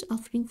brings his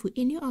offering for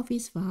any of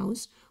his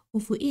vows, or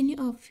for any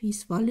of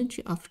his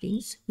voluntary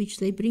offerings, which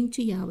they bring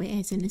to Yahweh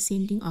as an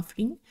ascending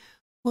offering,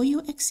 for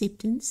your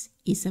acceptance,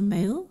 is a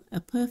male,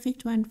 a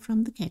perfect one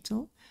from the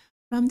cattle,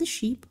 from the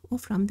sheep, or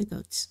from the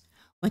goats.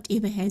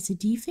 Whatever has a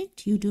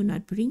defect you do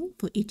not bring,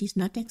 for it is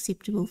not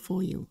acceptable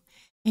for you.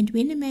 And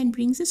when a man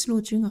brings a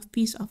slaughtering of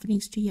peace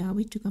offerings to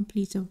Yahweh to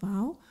complete a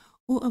vow,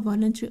 or a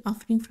voluntary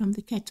offering from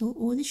the cattle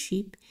or the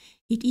sheep,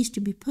 it is to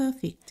be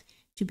perfect,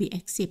 to be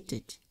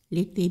accepted.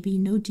 Let there be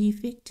no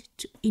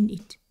defect in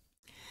it.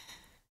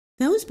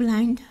 Those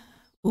blind,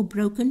 or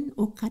broken,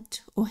 or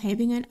cut, or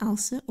having an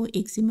ulcer, or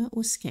eczema,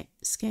 or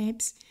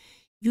scabs,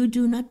 you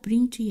do not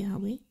bring to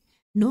Yahweh,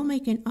 nor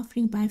make an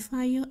offering by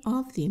fire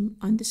of them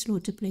on the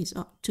slaughter place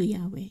to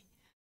Yahweh.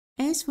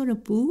 As for a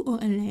bull or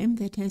a lamb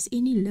that has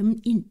any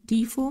limb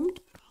deformed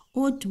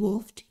or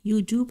dwarfed,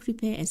 you do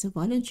prepare as a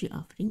voluntary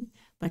offering,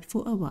 but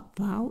for a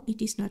vow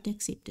it is not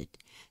accepted.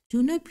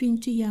 Do not bring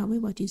to Yahweh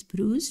what is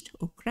bruised,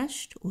 or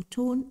crushed, or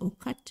torn, or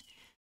cut,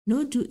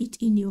 nor do it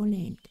in your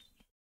land.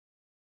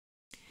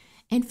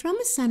 And from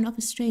a son of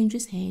a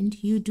stranger's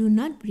hand you do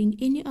not bring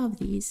any of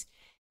these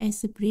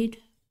as the bread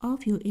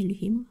of your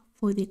Elohim,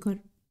 for their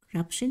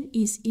corruption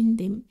is in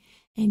them,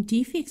 and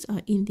defects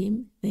are in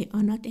them, they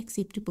are not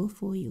acceptable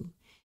for you.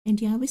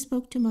 And Yahweh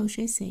spoke to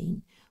Moshe,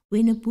 saying,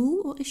 When a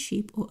bull or a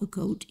sheep or a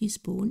goat is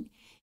born,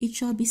 it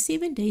shall be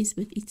 7 days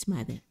with its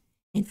mother,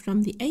 and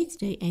from the 8th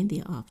day and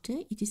thereafter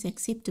it is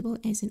acceptable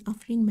as an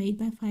offering made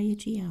by fire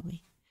to Yahweh.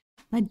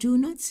 But do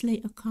not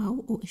slay a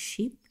cow or a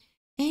sheep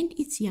and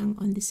its young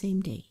on the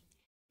same day.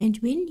 And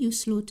when you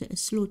slaughter a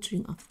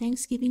slaughtering of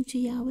thanksgiving to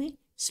Yahweh,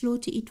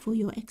 slaughter it for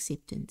your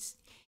acceptance.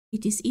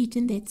 It is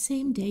eaten that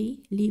same day,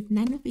 leave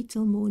none of it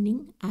till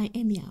morning. I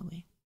am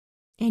Yahweh.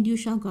 And you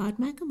shall guard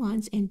my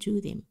commands and do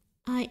them.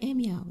 I am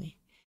Yahweh.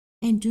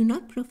 And do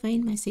not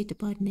profane my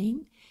set-apart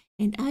name,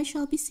 and I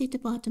shall be set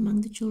apart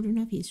among the children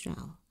of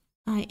Israel.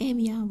 I am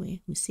Yahweh,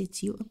 who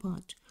sets you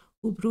apart,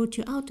 who brought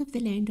you out of the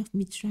land of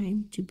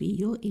Mitzrayim to be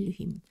your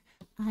Elohim.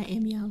 I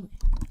am Yahweh.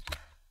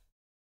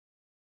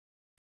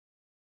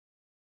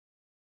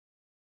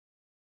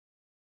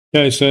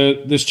 Okay, so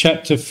this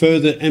chapter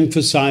further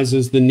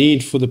emphasizes the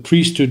need for the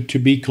priesthood to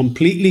be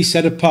completely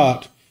set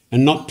apart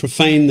and not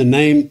profane the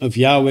name of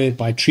Yahweh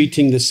by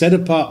treating the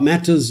set-apart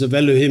matters of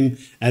Elohim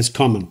as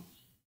common.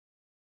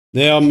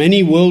 There are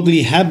many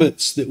worldly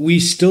habits that we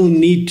still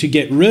need to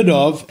get rid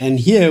of, and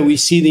here we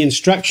see the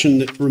instruction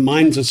that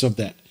reminds us of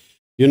that.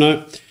 You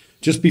know,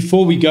 just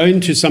before we go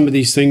into some of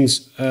these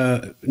things,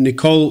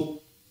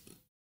 Nicole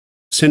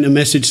sent a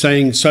message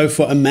saying, so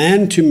for a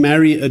man to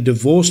marry a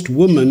divorced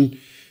woman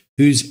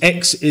whose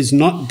ex is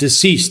not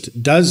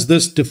deceased, does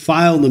this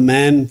defile the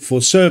man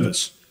for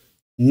service?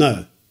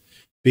 No,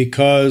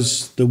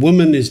 because the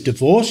woman is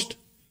divorced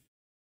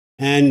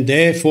and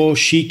therefore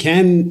she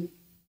can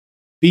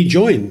be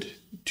joined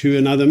to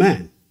another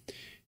man.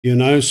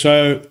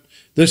 So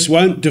this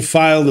won't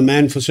defile the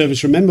man for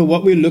service. Remember,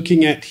 what we're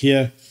looking at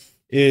here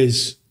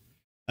is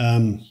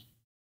when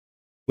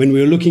we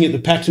were looking at the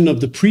pattern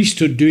of the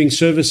priesthood doing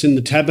service in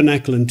the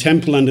tabernacle and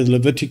temple under the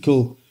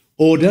Levitical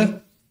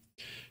order,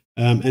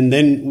 and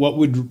then what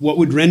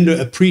would render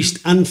a priest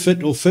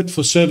unfit or fit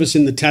for service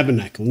in the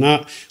tabernacle.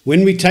 Now,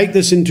 when we take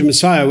this into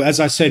Messiah, as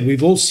I said,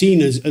 we've all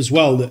seen as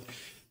well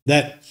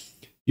that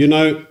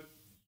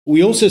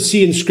we also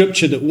see in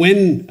Scripture that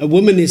when a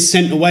woman is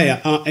sent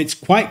away, it's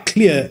quite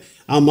clear.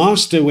 Our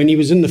Master, when he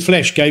was in the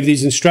flesh, gave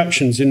these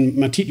instructions in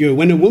Matthew.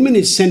 When a woman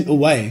is sent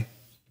away,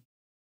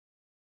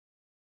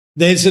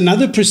 there's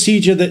another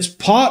procedure that's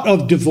part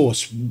of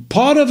divorce.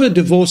 Part of a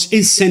divorce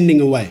is sending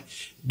away.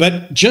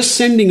 But just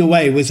sending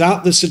away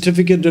without the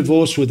certificate of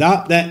divorce,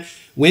 without that,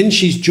 when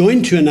she's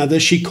joined to another,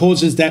 she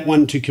causes that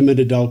one to commit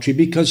adultery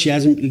because she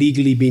hasn't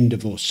legally been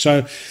divorced.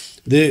 So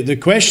the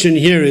question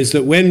here is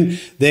that when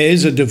there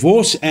is a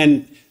divorce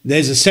and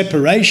there's a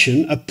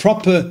separation, a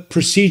proper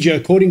procedure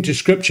according to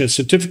Scripture,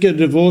 certificate of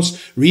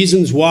divorce,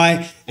 reasons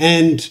why,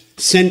 and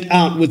sent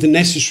out with the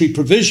necessary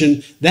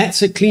provision,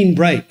 that's a clean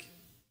break.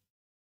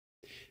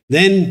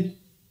 Then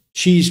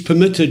she's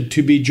permitted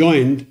to be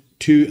joined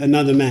to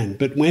another man.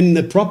 But when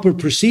the proper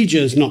procedure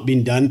has not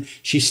been done,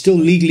 she's still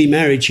legally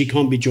married, she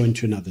can't be joined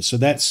to another. So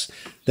that's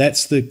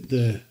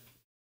the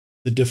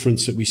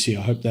difference that we see.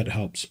 I hope that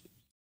helps.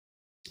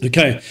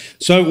 Okay,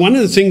 so one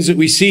of the things that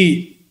we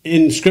see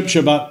in Scripture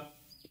about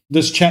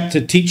this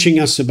chapter teaching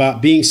us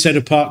about being set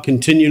apart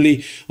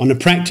continually on a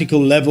practical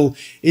level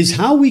is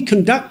how we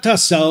conduct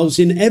ourselves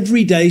in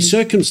everyday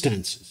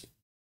circumstances.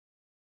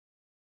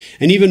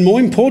 And even more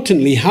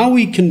importantly, how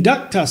we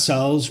conduct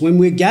ourselves when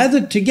we're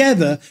gathered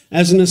together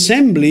as an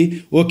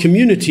assembly or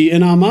community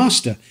in our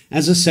Master,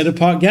 as a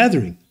set-apart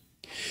gathering.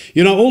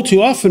 All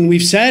too often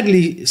we've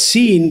sadly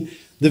seen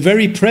the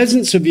very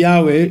presence of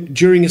Yahweh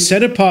during a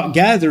set-apart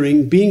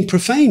gathering being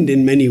profaned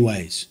in many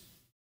ways.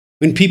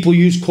 When people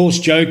use coarse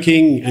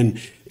joking and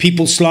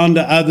people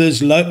slander others,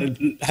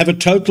 have a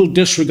total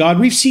disregard.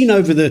 We've seen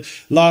over the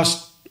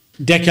last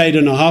decade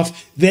and a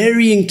half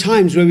varying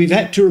times where we've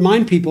had to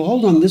remind people,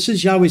 hold on, this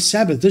is Yahweh's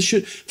Sabbath.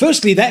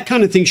 Firstly, that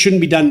kind of thing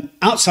shouldn't be done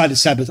outside of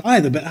Sabbath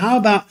either. But how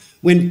about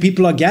when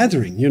people are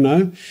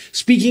gathering,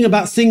 speaking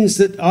about things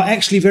that are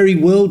actually very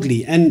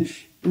worldly and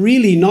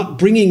really not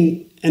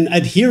bringing and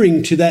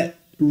adhering to that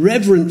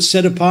reverent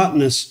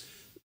set-apartness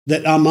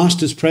that our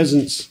Master's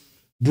presence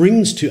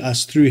brings to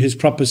us through his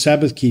proper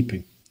Sabbath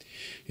keeping.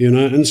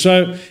 And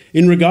so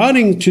in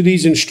regarding to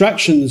these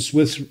instructions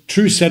with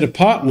true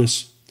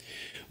set-apartness,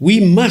 we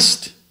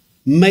must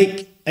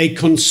make a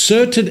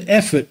concerted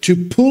effort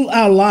to pull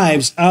our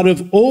lives out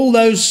of all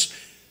those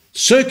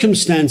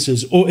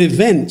circumstances or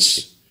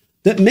events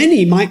that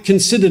many might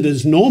consider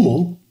as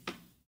normal,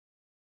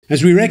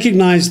 as we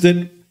recognize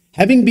that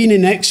having been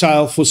in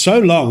exile for so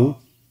long,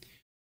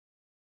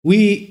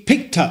 we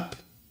picked up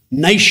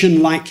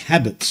nation-like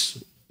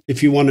habits,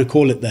 if you want to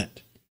call it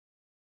that.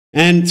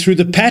 And through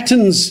the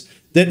patterns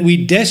that we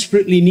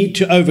desperately need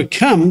to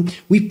overcome,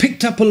 we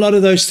picked up a lot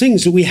of those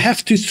things that we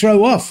have to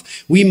throw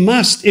off. We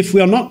must, if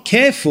we are not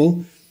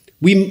careful,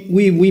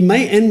 we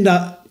may end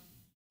up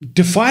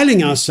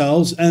defiling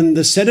ourselves and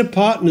the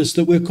set-apartness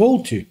that we're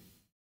called to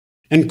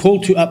and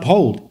called to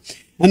uphold.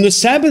 And the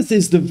Sabbath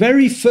is the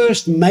very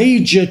first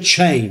major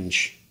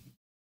change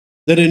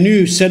that a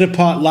new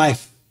set-apart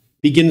life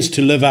begins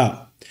to live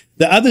out.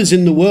 The others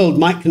in the world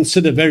might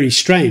consider very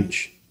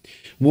strange.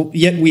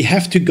 Yet we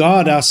have to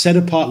guard our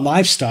set-apart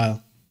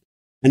lifestyle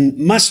and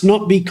must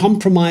not be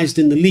compromised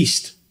in the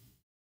least,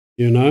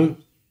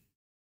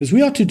 because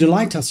we are to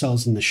delight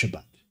ourselves in the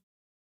Shabbat.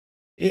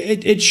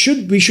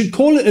 We should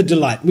call it a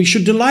delight. We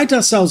should delight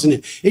ourselves in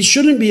it. It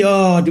shouldn't be,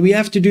 do we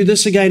have to do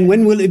this again?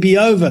 When will it be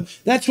over?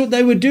 That's what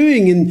they were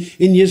doing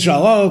in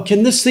Israel.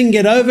 Can this thing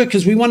get over?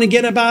 Because we want to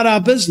get about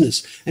our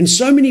business. And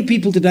so many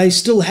people today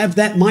still have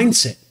that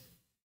mindset.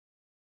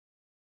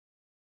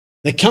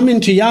 They come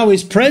into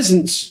Yahweh's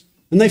presence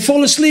and they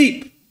fall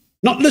asleep,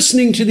 not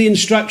listening to the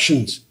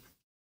instructions.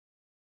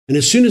 And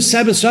as soon as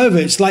Sabbath's over,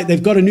 it's like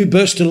they've got a new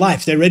burst of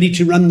life. They're ready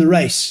to run the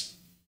race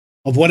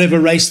of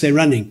whatever race they're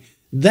running.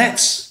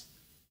 That's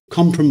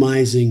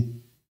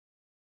compromising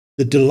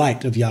the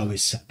delight of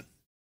Yahweh's Sabbath.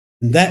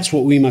 And that's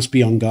what we must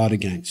be on guard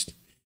against.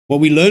 What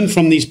we learn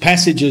from these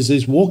passages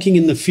is walking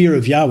in the fear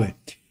of Yahweh.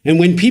 And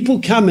when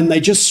people come and they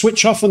just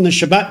switch off on the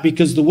Shabbat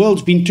because the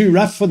world's been too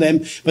rough for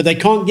them, but they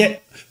can't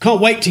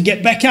wait to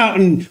get back out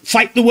and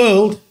fight the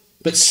world,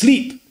 but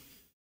sleep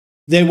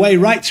their way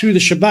right through the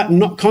Shabbat and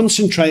not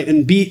concentrate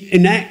and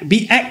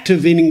be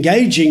active in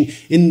engaging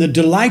in the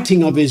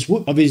delighting of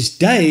his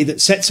day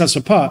that sets us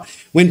apart.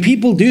 When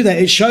people do that,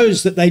 it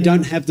shows that they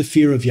don't have the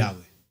fear of Yahweh.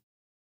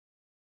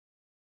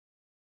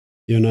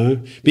 You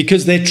know,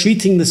 because they're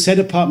treating the set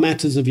apart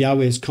matters of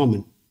Yahweh as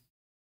common.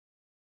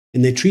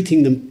 And they're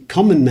treating the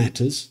common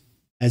matters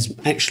as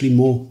actually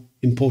more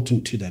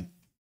important to them.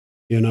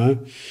 You know,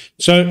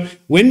 so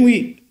when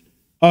we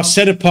are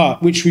set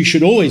apart, which we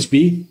should always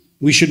be,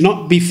 we should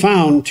not be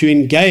found to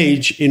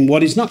engage in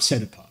what is not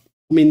set apart.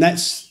 I mean,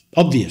 that's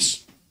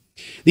obvious.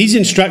 These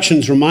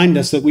instructions remind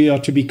us that we are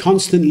to be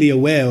constantly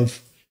aware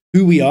of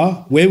who we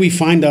are, where we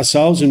find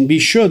ourselves, and be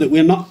sure that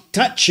we're not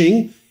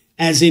touching,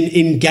 as in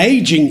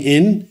engaging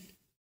in,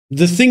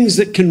 the things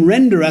that can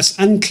render us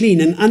unclean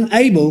and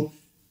unable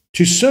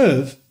to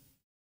serve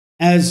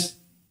as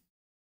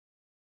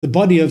the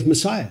body of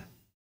Messiah.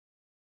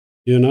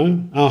 You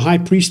know, our high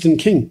priest and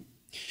king.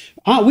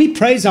 We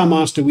praise our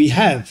master. We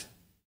have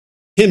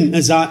him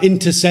as our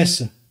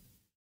intercessor,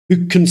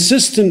 who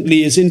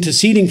consistently is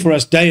interceding for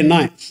us day and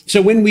night.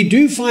 So when we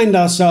do find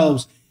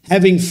ourselves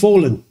having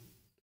fallen,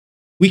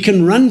 we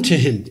can run to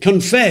him,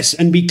 confess,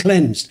 and be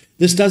cleansed.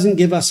 This doesn't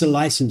give us a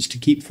license to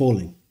keep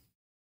falling.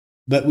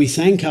 But we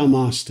thank our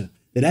master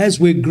that as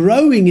we're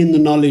growing in the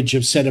knowledge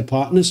of set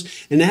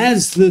apartness, and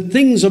as the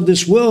things of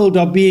this world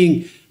are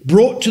being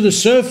brought to the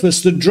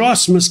surface, the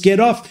dross must get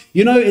off.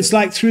 You know, it's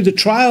like through the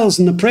trials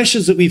and the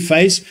pressures that we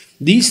face,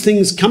 these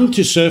things come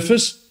to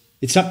surface.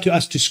 It's up to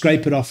us to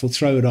scrape it off or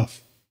throw it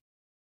off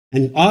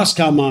and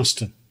ask our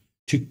master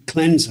to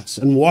cleanse us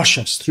and wash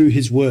us through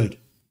his word.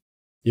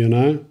 You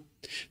know,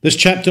 this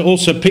chapter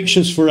also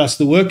pictures for us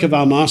the work of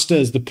our master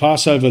as the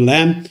Passover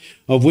lamb,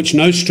 of which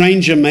no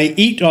stranger may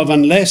eat of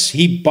unless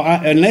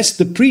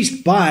the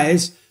priest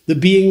buys the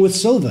being with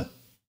silver.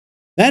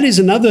 That is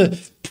another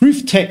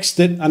proof text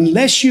that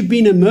unless you've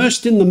been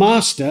immersed in the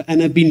master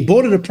and have been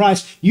bought at a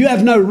price, you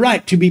have no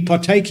right to be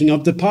partaking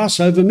of the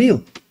Passover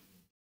meal.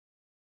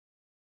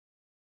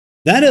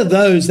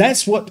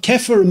 That's what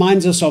Kepha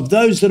reminds us of,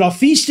 those that are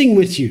feasting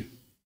with you.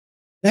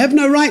 They have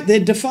no right,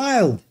 they're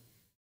defiled.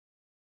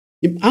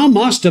 Our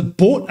master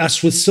bought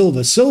us with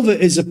silver. Silver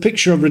is a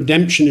picture of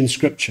redemption in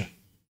Scripture.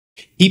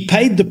 He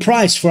paid the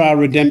price for our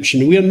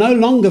redemption. We are no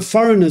longer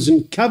foreigners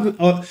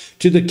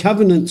to the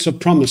covenants of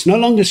promise, no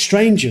longer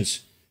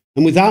strangers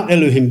and without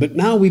Elohim, but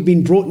now we've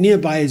been brought near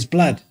by his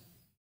blood.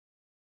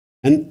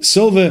 And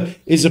silver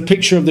is a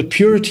picture of the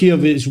purity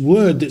of his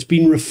word that's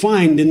been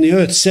refined in the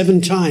earth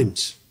 7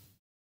 times.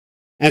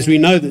 As we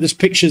know that this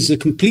pictures the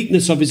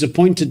completeness of his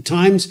appointed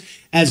times,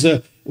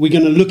 we're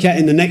going to look at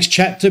in the next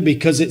chapter,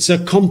 because it's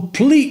a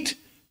complete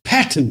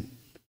pattern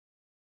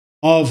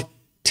of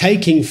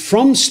taking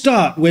from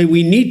start where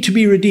we need to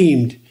be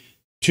redeemed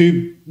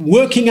to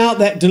working out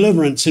that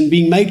deliverance and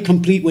being made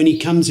complete when he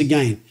comes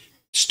again.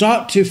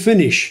 Start to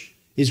finish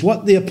is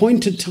what the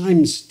appointed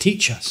times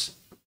teach us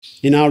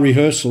in our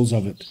rehearsals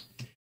of it.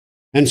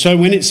 And so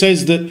when it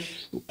says that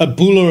a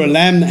bull or a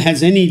lamb that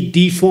has any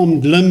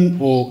deformed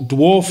limb or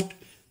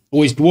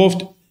is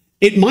dwarfed,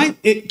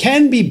 it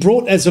can be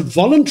brought as a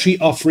voluntary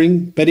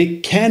offering, but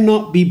it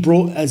cannot be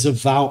brought as a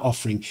vow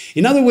offering.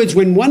 In other words,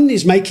 when one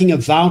is making a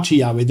vow to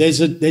Yahweh, there's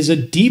a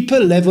deeper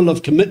level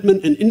of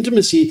commitment and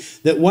intimacy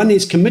that one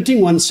is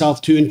committing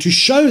oneself to, and to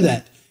show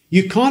that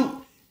you can't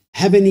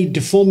have any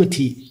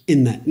deformity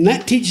in that. And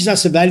that teaches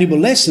us a valuable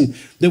lesson,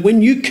 that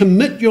when you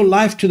commit your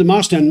life to the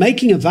master and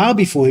making a vow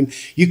before him,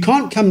 you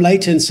can't come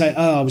later and say,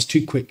 oh, I was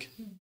too quick,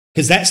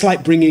 because that's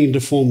like bringing a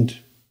deformed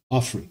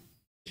offering.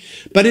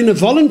 But in a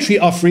voluntary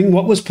offering,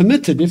 what was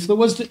permitted,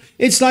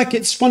 it's like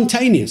it's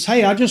spontaneous.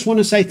 Hey, I just want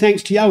to say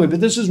thanks to Yahweh,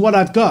 but this is what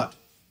I've got.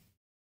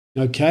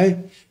 Okay?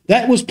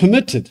 That was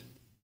permitted.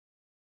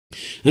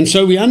 And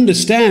so we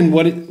understand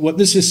what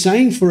this is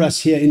saying for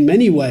us here in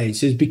many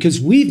ways, is because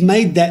we've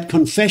made that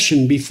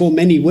confession before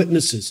many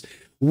witnesses.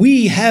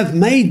 We have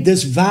made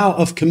this vow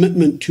of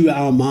commitment to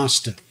our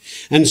master.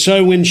 And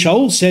so when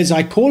Shaul says,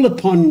 I call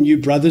upon you,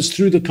 brothers,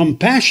 through the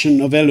compassion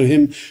of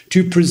Elohim,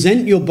 to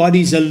present your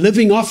bodies a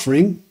living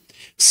offering,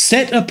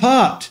 set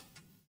apart,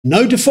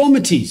 no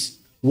deformities,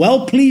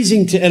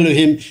 well-pleasing to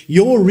Elohim,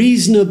 your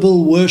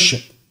reasonable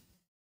worship.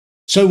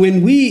 So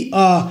when we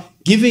are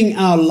giving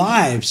our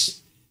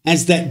lives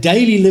as that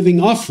daily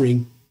living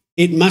offering,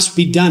 it must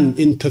be done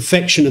in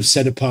perfection of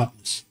set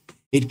apartness.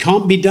 It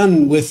can't be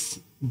done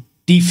with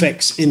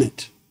defects in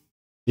it,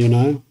 you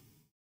know.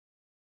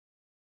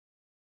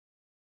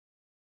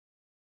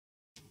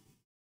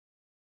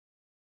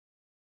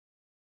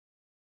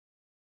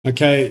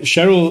 Okay,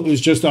 Cheryl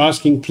was just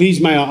asking, please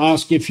may I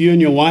ask, if you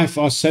and your wife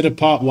are set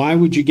apart, why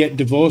would you get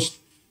divorced?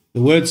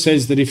 The word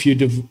says that if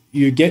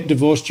you get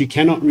divorced, you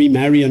cannot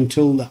remarry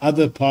until the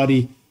other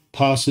party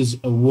passes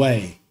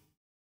away.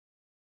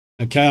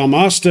 Okay, our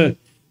master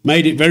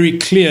made it very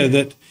clear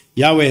that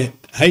Yahweh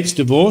hates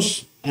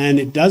divorce, and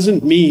it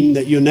doesn't mean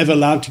that you're never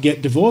allowed to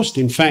get divorced.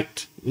 In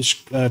fact,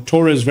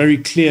 Torah is very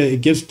clear.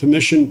 It gives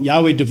permission.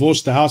 Yahweh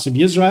divorced the house of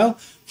Israel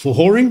for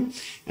whoring.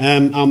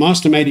 Our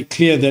master made it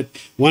clear that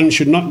one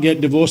should not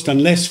get divorced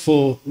unless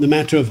for the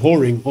matter of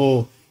whoring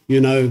or,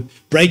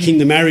 breaking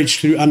the marriage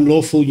through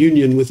unlawful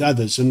union with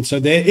others. And so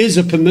there is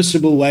a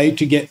permissible way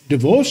to get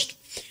divorced.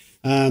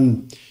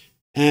 And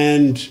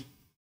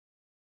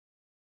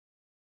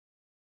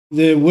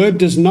the word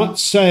does not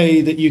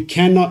say that you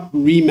cannot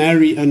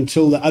remarry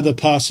until the other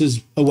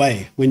passes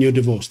away when you're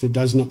divorced. It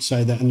does not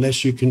say that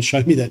unless you can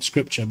show me that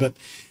scripture. But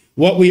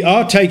what we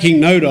are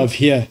taking note of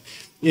here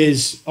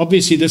is,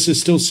 obviously this is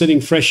still sitting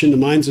fresh in the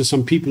minds of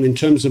some people in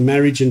terms of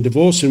marriage and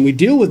divorce, and we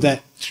deal with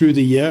that through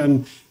the year,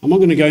 and I'm not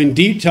going to go in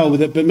detail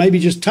with it, but maybe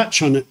just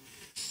touch on it,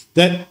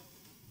 that,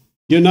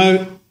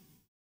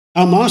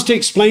 our master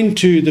explained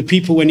to the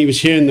people when he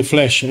was here in the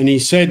flesh, and he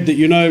said that,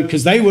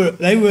 because they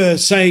were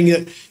saying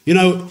that,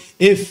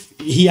 if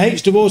he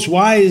hates divorce,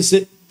 why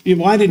did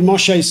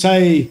Moshe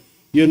say,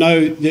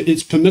 that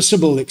it's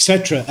permissible,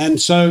 etc.? And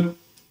so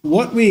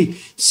what we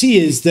see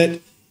is that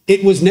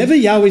it was never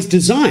Yahweh's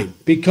design,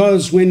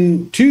 because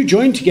when two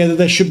join together,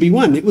 there should be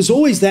one. It was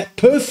always that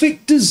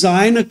perfect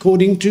design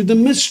according to the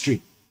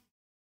mystery.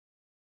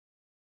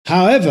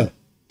 However,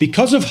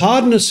 because of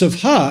hardness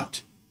of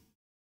heart,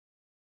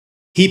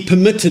 he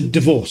permitted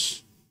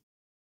divorce.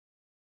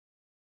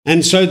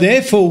 And so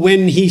therefore,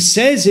 when he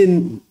says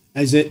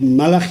is it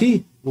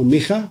Malachi or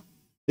Micha,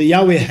 that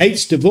Yahweh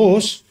hates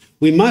divorce,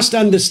 we must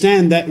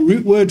understand that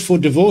root word for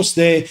divorce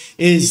there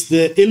is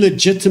the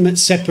illegitimate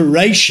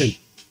separation,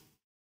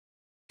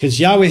 because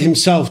Yahweh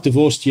himself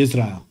divorced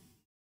Israel.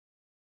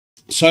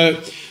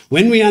 So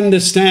when we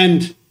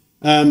understand,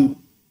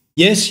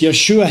 yes,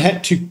 Yeshua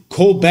had to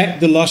call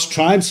back the lost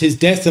tribes. His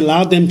death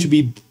allowed them to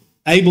be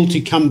able to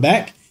come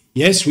back.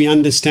 Yes, we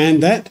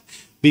understand that,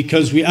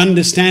 because we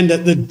understand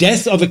that the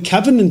death of a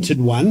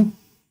covenanted one,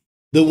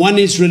 the one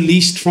is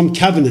released from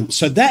covenant.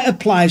 So that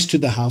applies to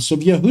the house of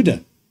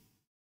Yehuda,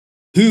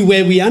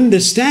 where we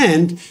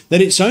understand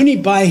that it's only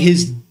by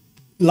his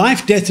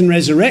life, death, and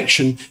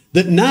resurrection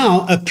that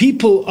now a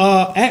people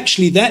are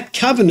actually, that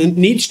covenant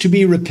needs to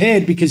be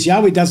repaired, because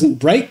Yahweh doesn't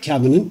break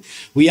covenant.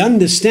 We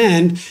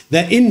understand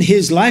that in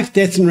his life,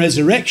 death, and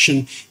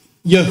resurrection,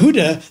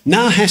 Yehuda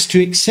now has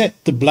to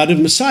accept the blood of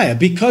Messiah,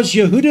 because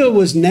Yehuda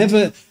was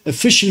never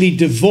officially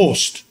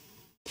divorced,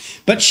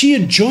 but she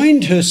had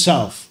joined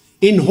herself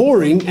in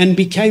whoring and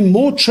became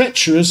more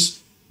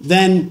treacherous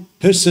than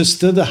her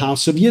sister, the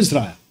house of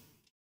Israel.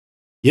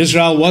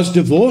 Israel was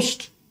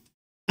divorced,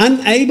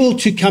 unable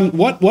to come.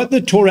 What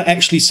the Torah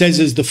actually says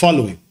is the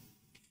following.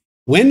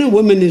 When a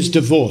woman is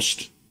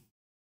divorced,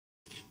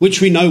 which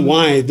we know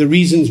why, the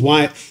reasons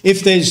why,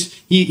 if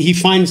he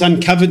finds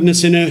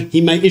uncoveredness in her,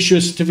 he may issue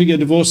a certificate of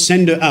divorce,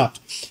 send her out.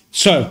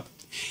 So,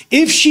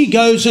 if she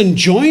goes and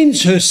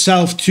joins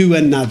herself to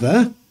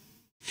another,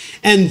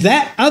 and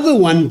that other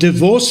one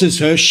divorces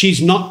her,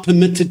 she's not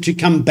permitted to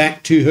come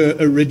back to her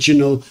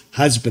original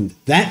husband.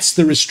 That's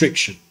the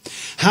restriction.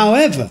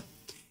 However,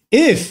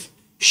 if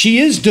she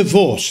is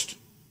divorced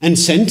and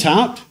sent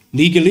out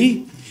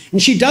legally,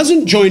 and she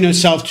doesn't join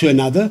herself to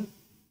another,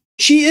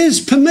 she is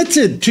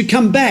permitted to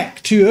come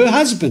back to her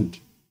husband.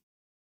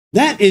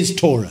 That is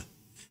Torah.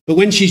 But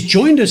when she's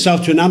joined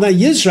herself to another,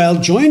 Israel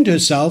joined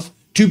herself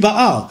to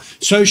Baal.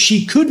 So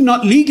she could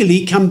not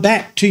legally come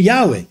back to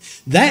Yahweh.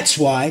 That's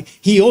why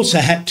he also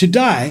had to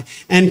die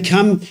and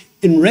come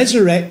and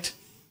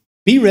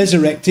be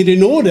resurrected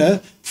in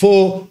order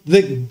for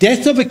the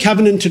death of a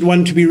covenanted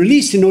one to be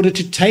released, in order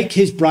to take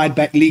his bride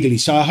back legally.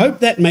 So I hope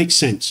that makes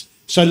sense.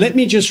 So let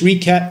me just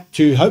recap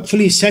to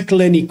hopefully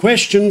settle any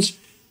questions.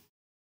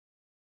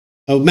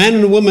 A man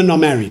and a woman are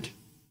married.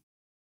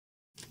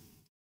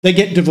 They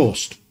get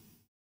divorced.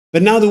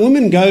 But now the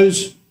woman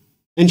goes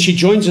and she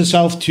joins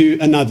herself to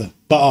another,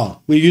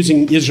 Baal. We're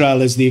using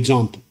Israel as the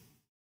example.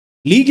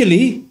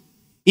 Legally,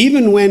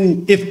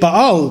 even if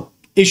Baal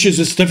issues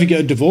a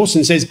certificate of divorce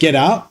and says, get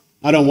out,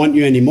 I don't want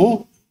you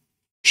anymore,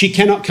 she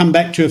cannot come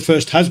back to her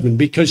first husband,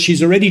 because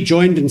she's already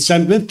joined and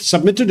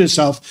submitted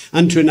herself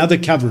unto another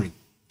covering.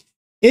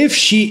 If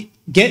she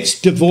gets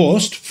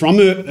divorced from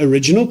her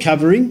original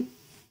covering,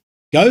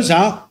 goes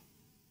out,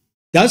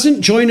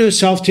 doesn't join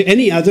herself to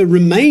any other,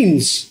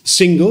 remains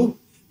single,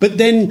 but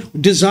then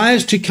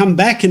desires to come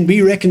back and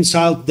be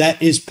reconciled,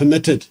 that is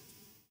permitted.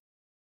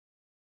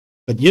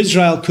 But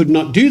Israel could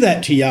not do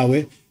that to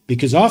Yahweh,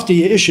 because after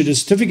he issued a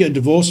certificate of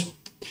divorce,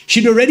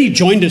 she'd already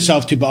joined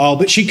herself to Baal,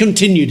 but she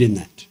continued in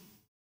that.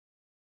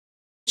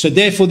 So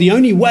therefore, the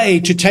only way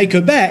to take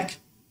her back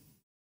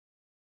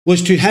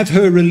was to have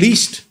her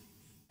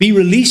be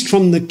released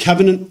from the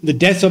covenant. The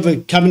death of a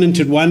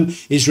covenanted one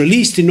is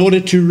released in order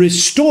to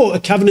restore a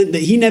covenant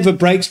that he never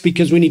breaks,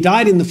 because when he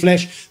died in the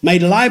flesh,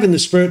 made alive in the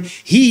spirit,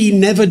 he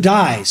never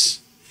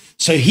dies.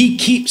 So he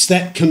keeps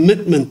that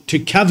commitment to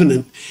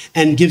covenant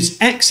and gives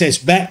access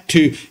back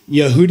to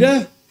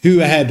Yehuda, who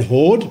had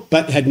whored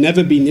but had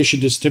never been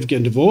issued a certificate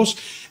of divorce,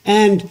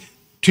 and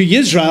to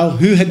Israel,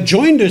 who had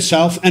joined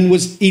herself and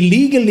was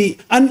illegally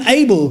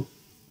unable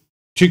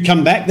to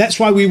come back. That's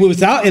why we were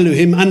without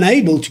Elohim,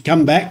 unable to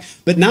come back.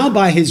 But now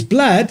by his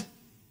blood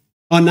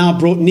are now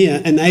brought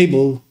near and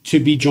able to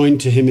be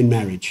joined to him in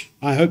marriage.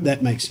 I hope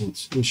that makes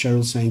sense. And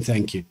Cheryl's saying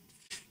thank you.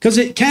 Because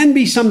it can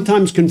be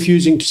sometimes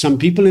confusing to some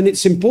people, and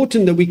it's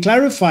important that we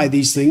clarify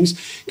these things,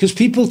 because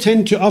people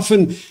tend to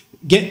often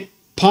get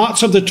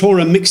parts of the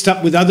Torah mixed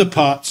up with other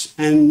parts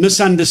and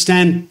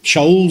misunderstand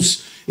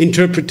Shaul's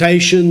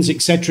interpretations,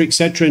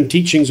 etc., and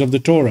teachings of the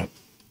Torah.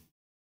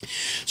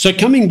 So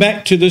coming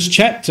back to this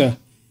chapter,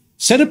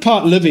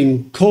 set-apart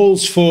living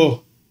calls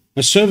for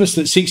a service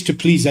that seeks to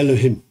please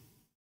Elohim.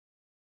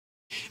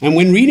 And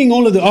when reading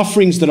all of the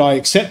offerings that are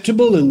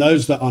acceptable and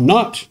those that are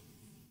not,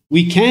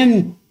 we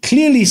can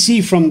clearly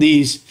see from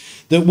these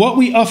that what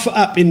we offer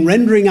up in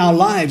rendering our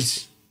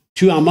lives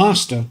to our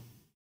Master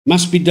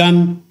must be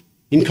done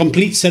in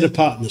complete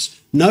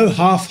set-apartness. No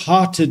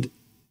half-hearted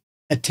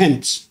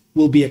attempts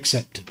will be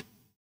accepted.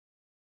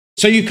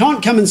 So you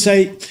can't come and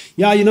say,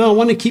 yeah, I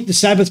want to keep the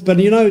Sabbath, but,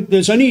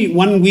 there's only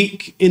 1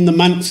 week in the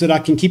month that I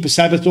can keep a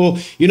Sabbath, or,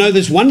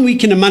 there's 1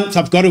 week in a month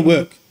I've got to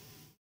work.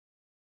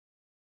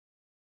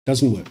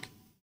 Doesn't work.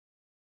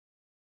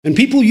 And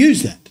people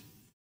use that.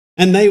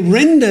 And they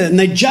render and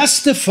they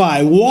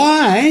justify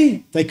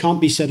why they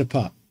can't be set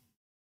apart.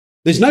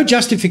 There's no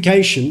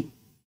justification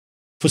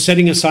for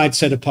setting aside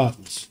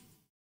set-apartness,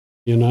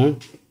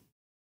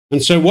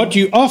 And so what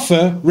you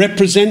offer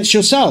represents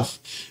yourself.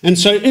 And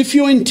so if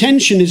your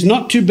intention is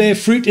not to bear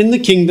fruit in the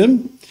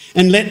kingdom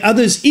and let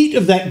others eat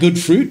of that good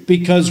fruit,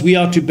 because we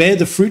are to bear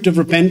the fruit of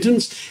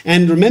repentance,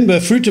 and remember,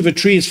 fruit of a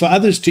tree is for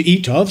others to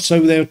eat of,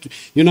 so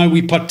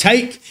we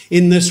partake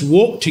in this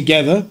walk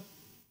together.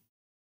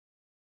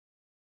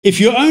 If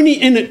you're only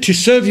in it to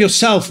serve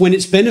yourself when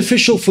it's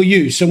beneficial for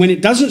you, so when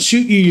it doesn't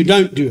suit you, you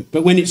don't do it,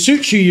 but when it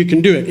suits you, you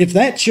can do it. If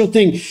that's your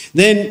thing,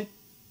 then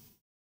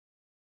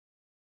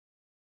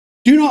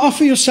do not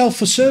offer yourself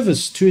for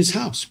service to his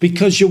house,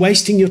 because you're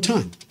wasting your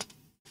time.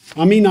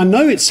 I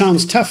know it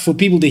sounds tough for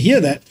people to hear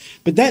that,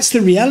 but that's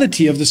the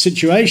reality of the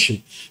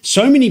situation.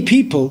 So many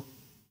people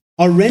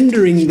are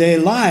rendering their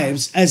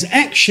lives as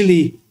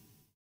actually,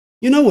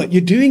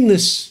 you're doing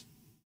this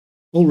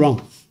all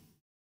wrong.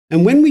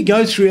 And when we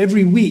go through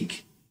every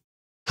week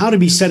how to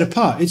be set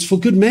apart, it's for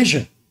good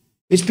measure.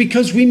 It's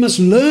because we must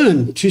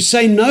learn to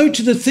say no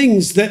to the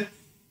things that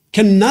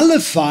can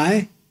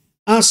nullify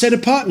our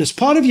set-apartness.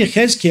 Part of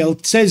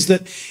Yechezkel says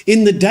that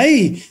in the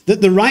day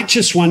that the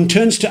righteous one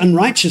turns to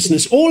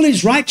unrighteousness, all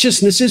his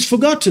righteousness is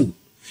forgotten.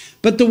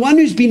 But the one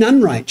who's been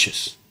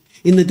unrighteous,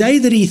 in the day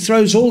that he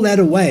throws all that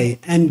away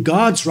and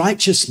guards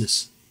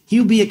righteousness,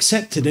 he'll be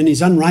accepted and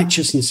his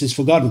unrighteousness is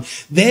forgotten.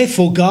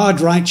 Therefore,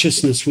 guard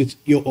righteousness with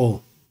your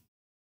all.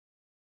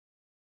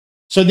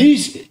 So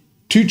these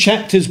 2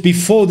 chapters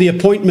before the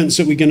appointments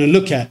that we're going to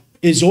look at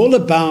is all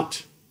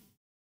about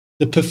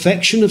the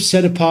perfection of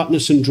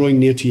set-apartness and drawing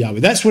near to Yahweh.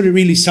 That's what it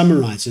really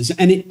summarizes.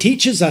 And it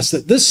teaches us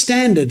that this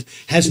standard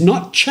has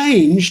not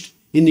changed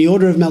in the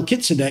order of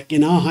Melchizedek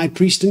in our high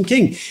priest and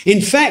king. In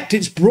fact,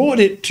 it's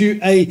brought it to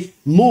a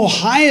more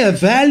higher,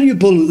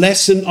 valuable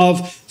lesson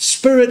of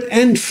spirit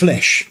and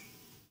flesh,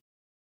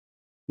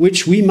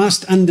 which we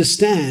must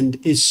understand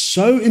is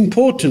so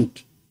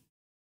important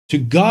to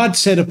guard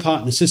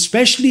set-apartness,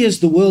 especially as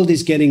the world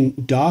is getting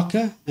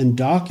darker and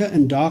darker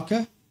and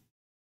darker.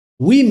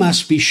 We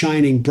must be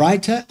shining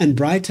brighter and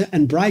brighter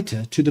and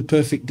brighter to the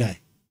perfect day.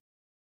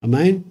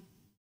 Amen?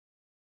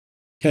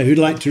 Okay, who'd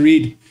like to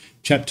read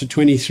chapter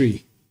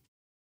 23?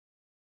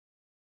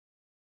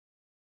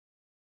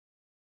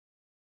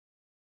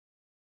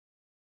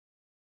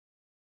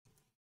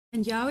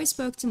 And Yahweh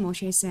spoke to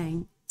Moshe,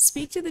 saying,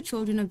 Speak to the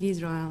children of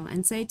Israel,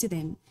 and say to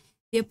them,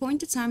 The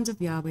appointed times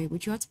of Yahweh,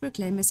 which you are to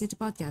proclaim as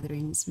set-apart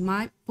gatherings,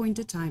 my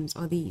appointed times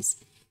are these.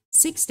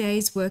 6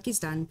 days work is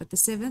done, but the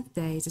 7th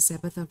day is a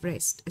Sabbath of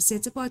rest, a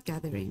set-apart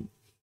gathering.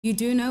 You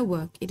do no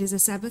work, it is a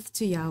Sabbath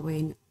to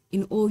Yahweh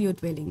in all your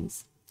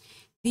dwellings.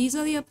 These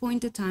are the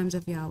appointed times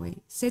of Yahweh,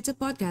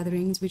 set-apart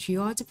gatherings which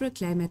you are to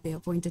proclaim at their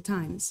appointed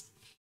times.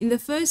 In the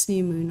first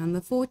new moon, on the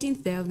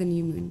 14th day of the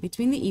new moon,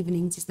 between the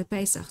evenings is the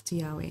Pesach to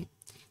Yahweh.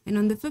 And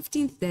on the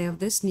 15th day of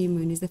this new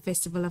moon is the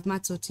festival of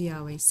Matzot to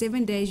Yahweh.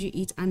 7 days you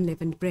eat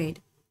unleavened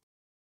bread.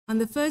 On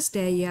the first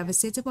day you have a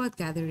set-apart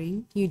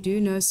gathering, you do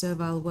no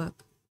servile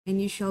work. And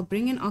you shall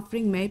bring an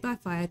offering made by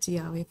fire to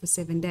Yahweh for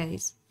 7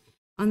 days.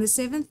 On the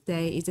 7th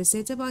day is a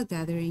set-apart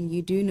gathering,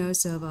 you do no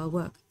servile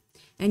work.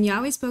 And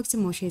Yahweh spoke to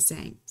Moshe,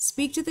 saying,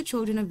 Speak to the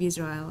children of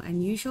Israel,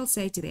 and you shall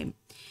say to them,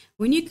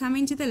 When you come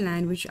into the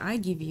land which I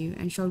give you,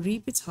 and shall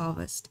reap its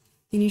harvest,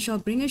 then you shall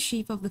bring a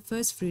sheaf of the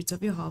first fruits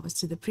of your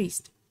harvest to the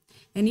priest.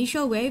 And he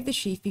shall wave the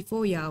sheaf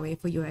before Yahweh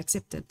for your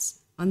acceptance.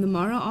 On the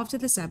morrow after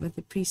the Sabbath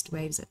the priest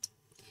waves it.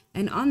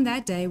 And on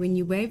that day when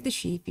you wave the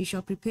sheaf, you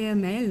shall prepare a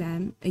male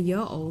lamb, a year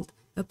old,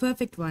 a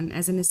perfect one,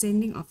 as an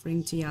ascending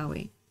offering to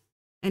Yahweh.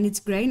 And its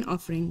grain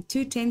offering,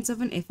 2/10 of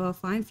an ephah of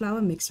fine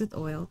flour mixed with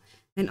oil,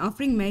 an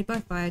offering made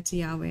by fire to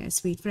Yahweh, a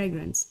sweet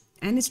fragrance.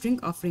 And its drink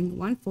offering,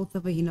 1/4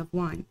 of a hin of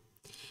wine.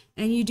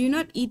 And you do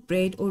not eat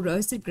bread or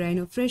roasted grain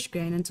or fresh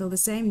grain until the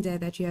same day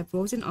that you have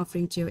brought an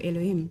offering to your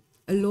Elohim,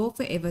 a law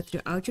forever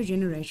throughout your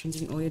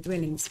generations in all your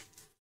dwellings.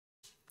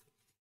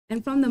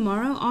 And from the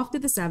morrow after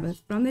the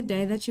Sabbath, from the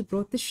day that you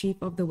brought the sheaf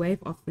of the wave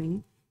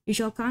offering, you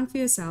shall count for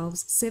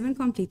yourselves 7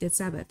 completed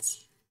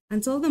Sabbaths.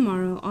 Until the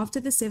morrow after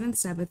the 7th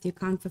Sabbath you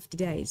count 50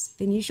 days.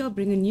 Then you shall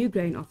bring a new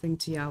grain offering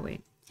to Yahweh.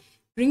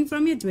 Bring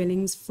from your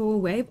dwellings for a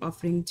wave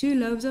offering 2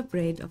 loaves of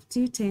bread of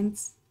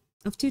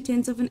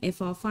 2/10 of an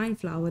ephah fine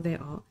flour they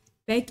are,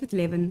 baked with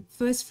leaven,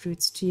 first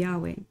fruits to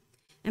Yahweh.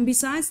 And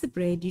besides the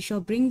bread you shall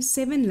bring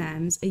 7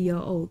 lambs a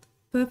year old,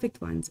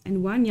 perfect ones,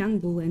 and 1 young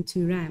bull and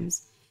 2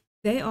 rams.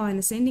 They are an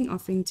ascending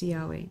offering to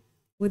Yahweh,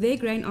 with their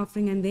grain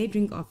offering and their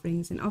drink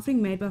offerings, an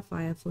offering made by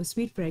fire for a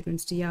sweet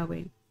fragrance to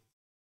Yahweh.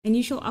 And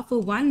you shall offer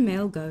 1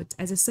 male goat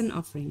as a sin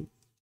offering,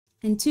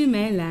 and 2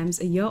 male lambs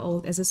a year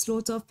old as a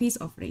slaughter of peace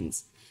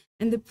offerings.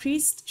 And the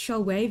priest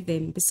shall wave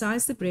them,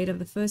 besides the bread of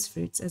the first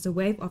fruits, as a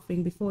wave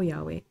offering before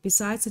Yahweh,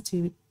 besides the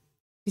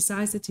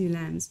two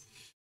lambs.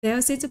 They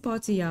are set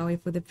apart to Yahweh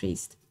for the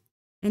priest.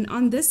 And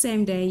on this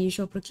same day you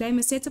shall proclaim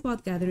a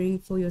set-apart gathering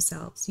for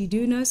yourselves. You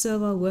do no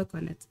servile work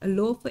on it, a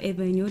law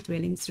forever in your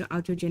dwellings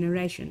throughout your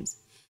generations.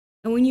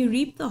 And when you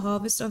reap the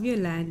harvest of your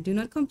land, do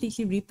not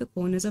completely reap the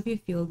corners of your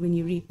field when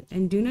you reap,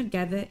 and do not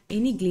gather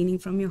any gleaning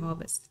from your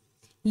harvest.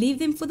 Leave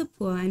them for the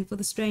poor and for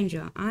the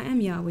stranger. I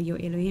am Yahweh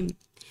your Elohim.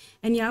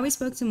 And Yahweh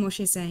spoke to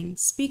Moshe, saying,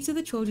 Speak to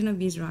the children of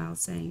Israel,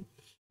 saying,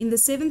 In the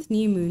 7th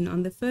new moon,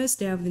 on the 1st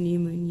day of the new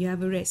moon, you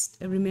have a rest,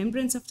 a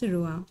remembrance of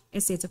Teruah,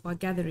 a set-apart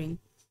gathering.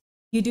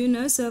 You do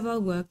no servile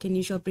work, and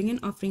you shall bring an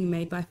offering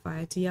made by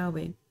fire to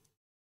Yahweh.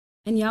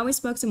 And Yahweh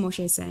spoke to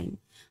Moshe, saying,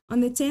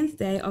 On the 10th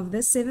day of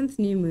this 7th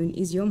new moon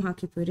is Yom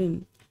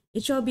HaKippurim.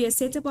 It shall be a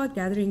set-apart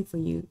gathering for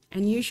you,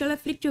 and you shall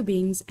afflict your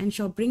beings, and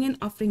shall bring an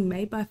offering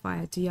made by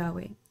fire to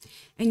Yahweh.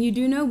 And you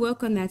do no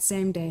work on that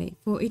same day,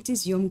 for it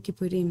is Yom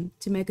Kippurim,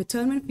 to make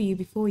atonement for you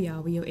before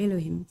Yahweh your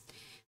Elohim.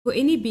 For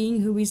any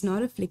being who is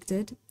not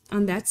afflicted,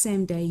 on that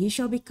same day he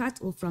shall be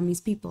cut off from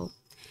his people.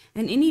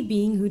 And any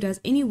being who does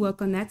any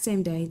work on that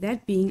same day,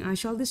 that being I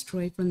shall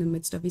destroy from the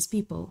midst of his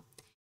people.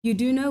 You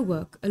do no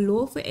work, a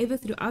law forever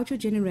throughout your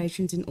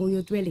generations in all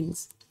your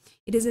dwellings.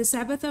 It is a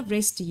Sabbath of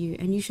rest to you,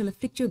 and you shall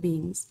afflict your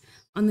beings.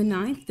 On the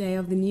 9th day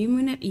of the new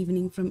moon at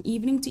evening, from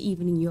evening to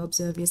evening you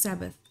observe your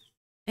Sabbath.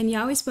 And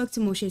Yahweh spoke to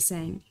Moshe,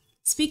 saying,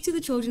 Speak to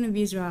the children of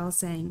Israel,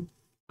 saying,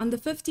 On the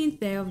 15th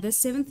day of this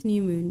 7th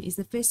new moon is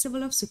the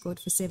festival of Sukkot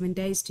for 7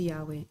 days to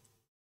Yahweh.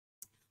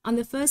 On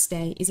the first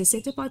day is a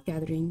set-apart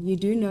gathering. You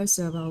do no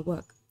servile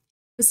work.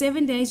 For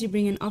 7 days you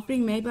bring an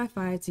offering made by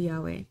fire to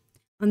Yahweh.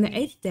 On the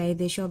 8th day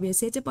there shall be a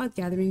set-apart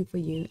gathering for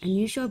you, and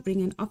you shall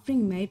bring an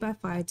offering made by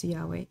fire to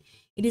Yahweh.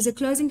 It is a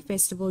closing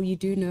festival. You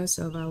do no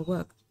servile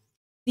work.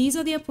 These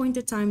are the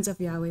appointed times of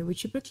Yahweh,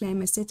 which you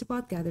proclaim as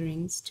set-apart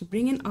gatherings, to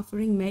bring an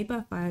offering made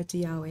by fire to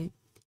Yahweh,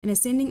 an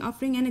ascending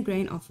offering and a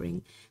grain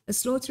offering, a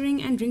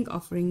slaughtering and drink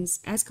offerings,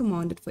 as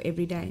commanded for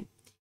every day.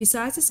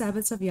 Besides the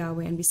Sabbaths of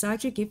Yahweh, and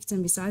besides your gifts,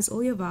 and besides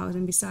all your vows,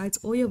 and besides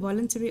all your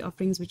voluntary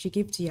offerings which you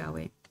give to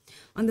Yahweh.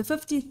 On the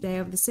 15th day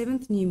of the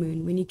 7th new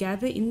moon, when you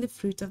gather in the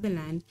fruit of the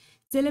land,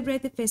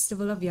 celebrate the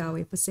festival of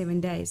Yahweh for 7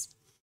 days.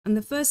 On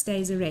the first day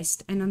is a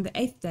rest, and on the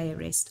 8th day a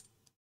rest.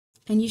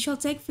 And you shall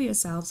take for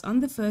yourselves on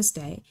the first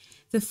day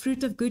the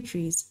fruit of good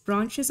trees,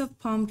 branches of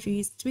palm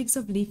trees, twigs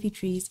of leafy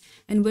trees,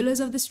 and willows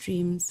of the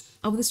stream,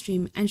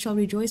 and shall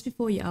rejoice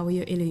before Yahweh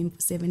your Elohim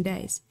for 7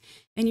 days.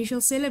 And you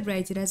shall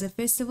celebrate it as a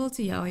festival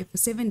to Yahweh for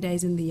 7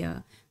 days in the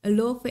year, a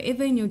law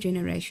forever in your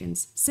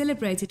generations.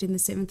 Celebrate it in the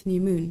 7th new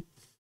moon.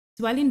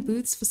 Dwell in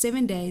booths for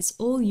 7 days,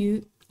 all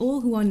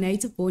who are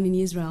native born in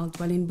Israel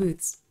dwell in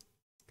booths,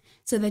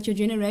 so that your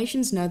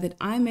generations know that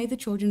I made the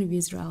children of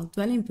Israel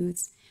dwell in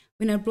booths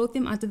when I brought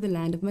them out of the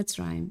land of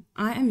Mitzrayim.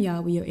 I am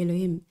Yahweh your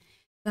Elohim.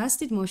 Thus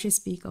did Moshe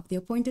speak of the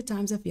appointed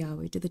times of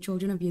Yahweh to the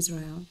children of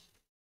Israel.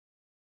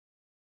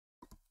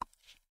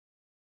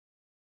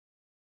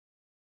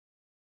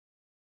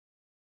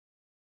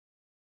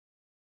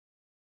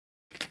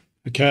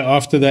 Okay,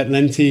 after that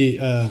lengthy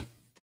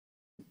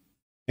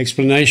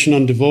explanation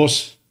on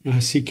divorce, I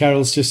see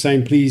Carol's just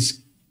saying, please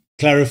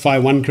clarify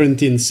 1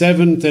 Corinthians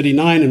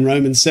 7:39 and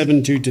Romans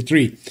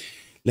 7:2-3.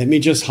 Let me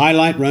just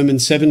highlight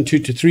Romans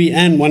 7:2-3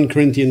 and 1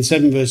 Corinthians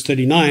 7 verse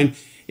 39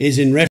 is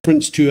in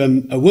reference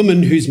to a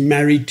woman who's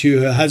married to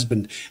her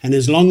husband. And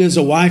as long as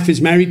a wife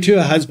is married to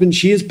her husband,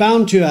 she is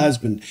bound to her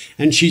husband.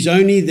 And she's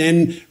only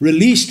then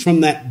released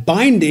from that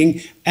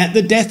binding at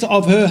the death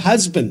of her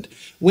husband.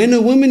 When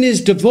a woman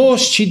is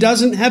divorced, she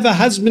doesn't have a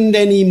husband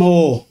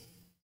anymore.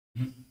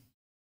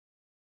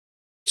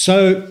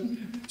 So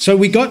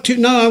we got to,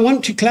 no, I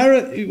want to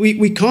clarify,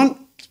 we can't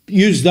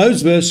use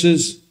those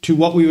verses to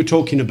what we were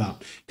talking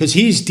about, because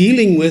he's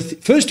dealing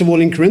with, first of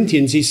all, in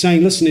Corinthians, he's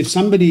saying, listen, if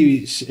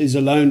somebody is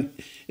alone,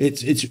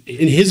 it's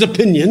in his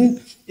opinion,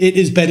 it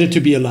is better to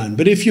be alone.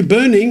 But if you're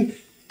burning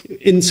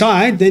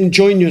inside, then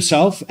join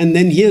yourself. And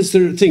then here's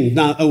the thing.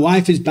 Now, a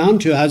wife is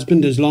bound to her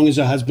husband as long as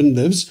her husband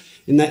lives.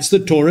 And that's the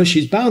Torah.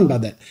 She's bound by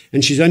that.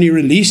 And she's only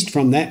released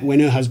from that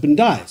when her husband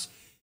dies.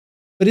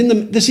 But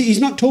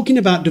he's not talking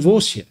about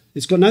divorce here.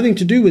 It's got nothing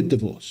to do with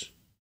divorce.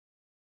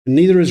 And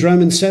neither is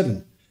Romans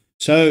 7.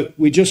 So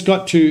we just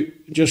got to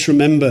just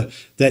remember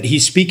that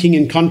he's speaking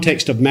in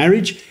context of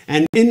marriage.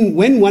 And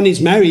when one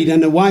is married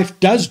and a wife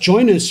does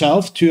join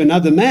herself to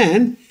another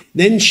man,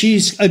 then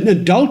she's an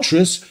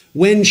adulteress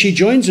when she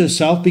joins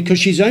herself, because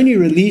she's only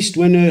released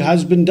when her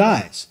husband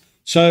dies.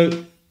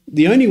 So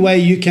the only way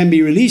you can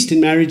be released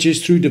in marriage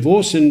is through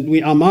divorce,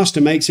 and our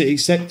master makes it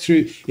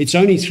it's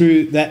only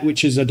through that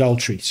which is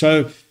adultery.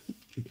 So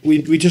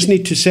we just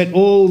need to set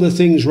all the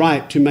things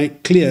right to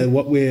make clear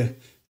what we're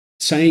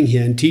saying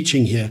here and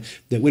teaching here,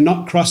 that we're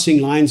not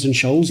crossing lines and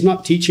shoals,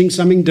 not teaching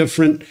something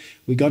different.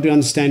 We got to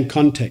understand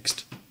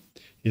context,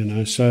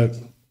 so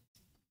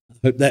I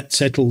hope that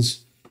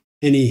settles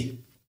any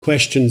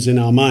questions in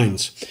our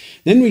minds.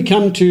 Then we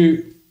come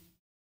to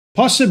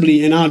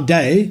possibly in our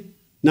day.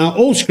 Now,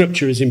 all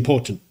scripture is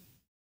important,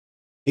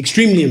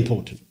 extremely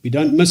important. We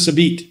don't miss a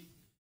beat.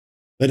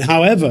 But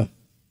however,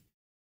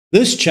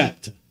 this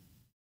chapter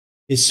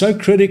is so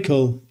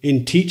critical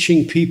in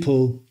teaching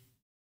people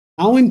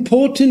how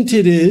important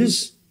it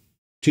is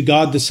to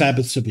guard the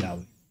Sabbaths of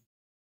Yahweh.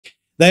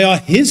 They are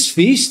his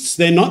feasts.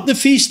 They're not the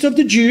feast of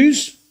the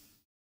Jews.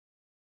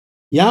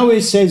 Yahweh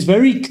says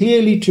very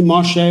clearly to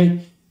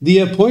Moshe, the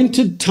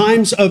appointed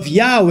times of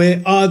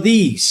Yahweh are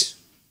these.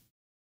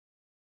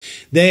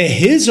 They're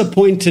his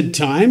appointed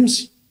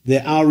times.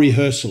 They're our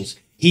rehearsals.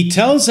 He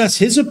tells us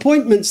his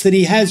appointments that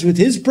he has with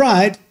his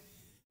bride,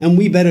 and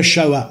we better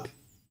show up.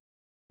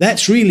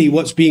 That's really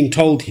what's being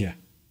told here.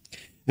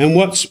 And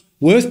what's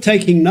worth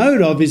taking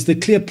note of is the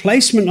clear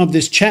placement of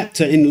this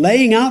chapter in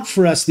laying out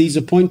for us these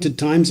appointed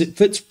times. It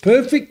fits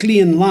perfectly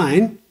in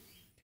line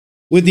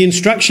with the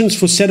instructions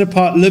for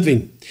set-apart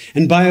living.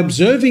 And by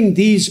observing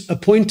these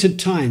appointed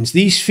times,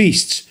 these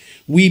feasts,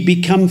 we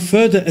become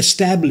further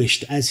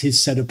established as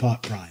his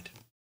set-apart bride.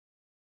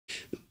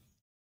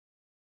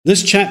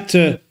 This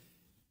chapter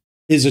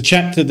is a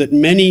chapter that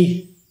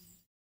many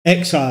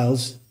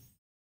exiles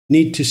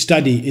need to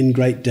study in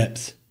great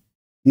depth.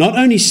 Not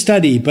only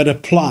study, but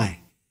apply.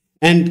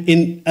 And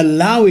in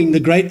allowing the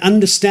great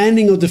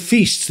understanding of the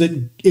feasts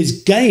that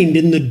is gained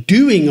in the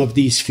doing of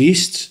these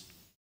feasts,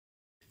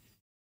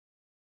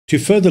 to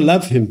further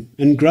love him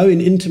and grow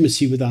in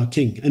intimacy with our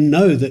King and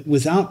know that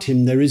without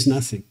him there is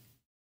nothing.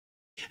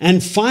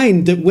 And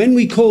find that when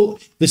we call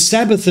the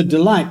Sabbath a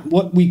delight,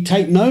 what we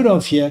take note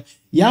of here,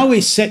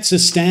 Yahweh sets a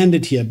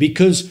standard here,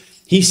 because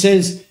he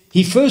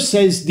first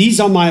says,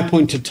 these are my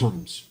appointed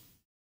times.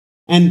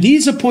 And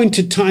these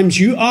appointed times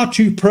you are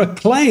to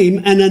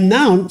proclaim and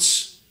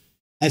announce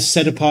as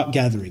set-apart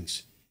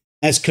gatherings.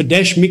 As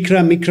Kodesh,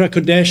 Mikra, Mikra,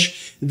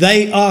 Kodesh,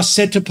 they are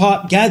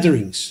set-apart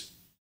gatherings.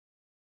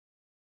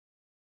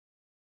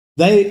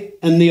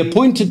 And the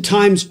appointed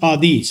times are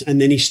these. And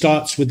then he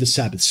starts with the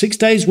Sabbath. 6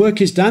 days work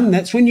is done.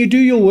 That's when you do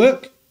your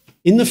work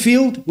in the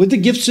field with the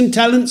gifts and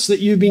talents that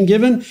you've been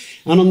given.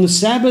 And on the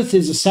Sabbath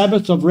is a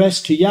Sabbath of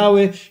rest to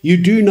Yahweh. You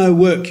do no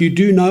work. You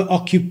do no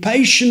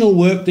occupational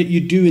work that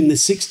you do in the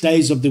 6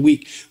 days of the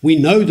week. We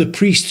know the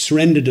priests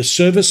rendered a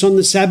service on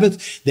the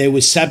Sabbath. There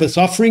were Sabbath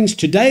offerings.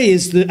 Today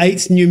is the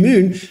 8th new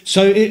moon.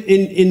 So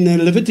in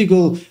the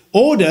Levitical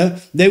order,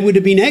 there would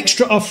have been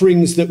extra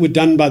offerings that were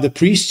done by the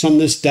priests on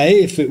this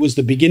day if it was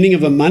the beginning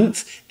of a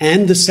month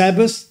and the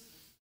Sabbath.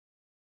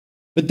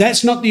 But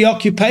that's not the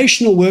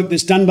occupational work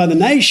that's done by the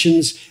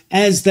nations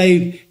as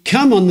they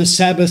come on the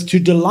Sabbath to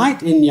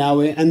delight in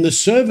Yahweh and the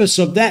service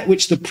of that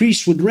which the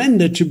priest would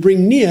render to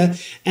bring near,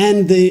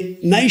 and the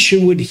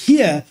nation would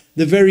hear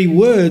the very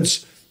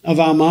words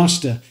of our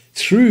Master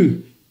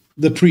through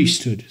the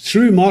priesthood,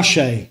 through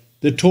Moshe,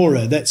 the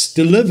Torah that's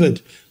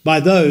delivered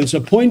by those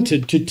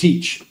appointed to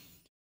teach.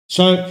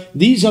 So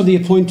these are the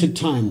appointed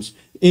times.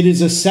 It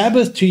is a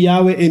Sabbath to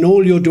Yahweh in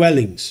all your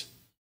dwellings.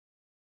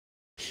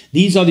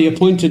 These are the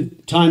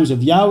appointed times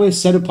of Yahweh,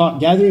 set-apart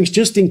gatherings.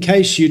 Just in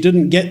case you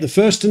didn't get the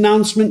first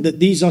announcement that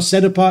these are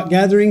set-apart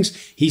gatherings,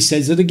 he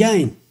says it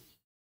again.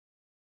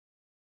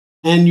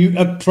 And you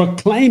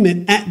proclaim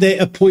it at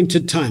their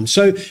appointed time.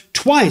 So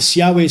twice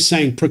Yahweh is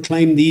saying,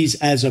 proclaim these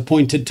as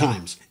appointed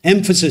times.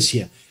 Emphasis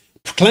here.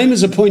 Proclaim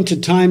as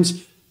appointed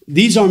times.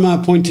 These are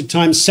my appointed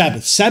times,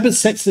 Sabbath. Sabbath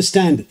sets the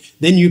standard.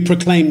 Then you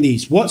proclaim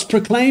these. What's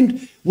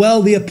proclaimed?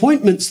 Well, the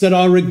appointments that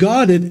are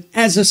regarded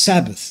as a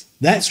Sabbath.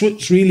 That's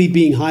what's really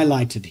being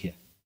highlighted here.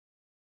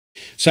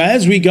 So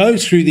as we go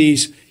through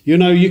these, you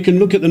can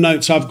look at the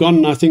notes. I've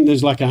gone, I think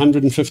there's like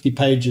 150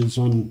 pages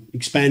on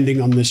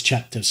expanding on this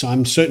chapter. So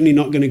I'm certainly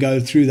not going to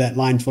go through that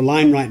line for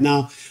line right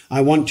now.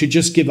 I want to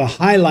just give a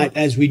highlight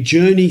as we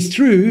journey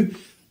through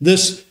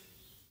this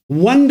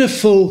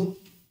wonderful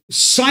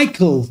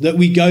cycle that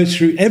we go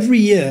through every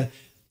year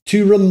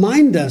to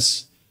remind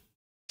us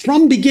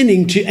from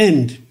beginning to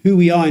end who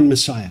we are in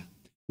Messiah.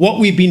 What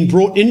we've been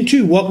brought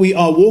into, what we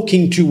are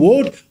walking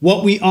toward,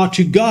 what we are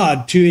to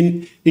guard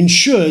to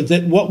ensure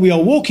that what we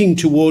are walking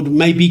toward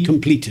may be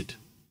completed.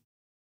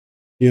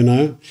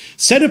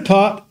 Set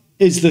apart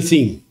is the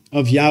theme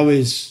of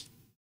Yahweh's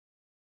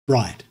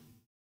bride,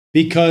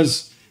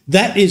 because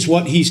that is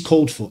what he's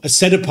called for, a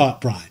set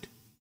apart bride.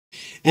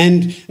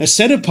 And a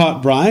set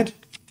apart bride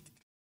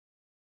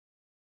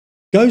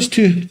goes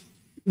to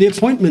the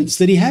appointments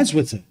that he has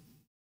with her.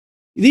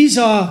 These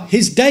are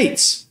his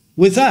dates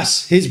with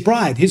us, his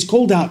bride, his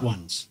called out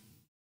ones.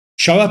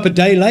 Show up a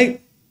day late,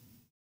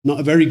 not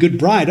a very good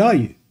bride, are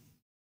you?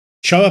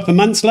 Show up a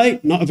month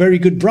late, not a very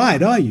good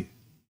bride, are you?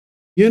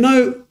 You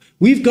know,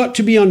 we've got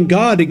to be on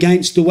guard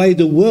against the way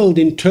the world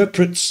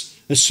interprets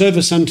a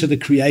service unto the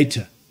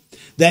Creator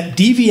that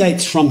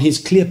deviates from his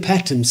clear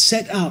pattern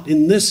set out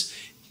in this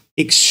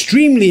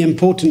extremely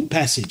important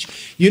passage.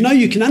 You know,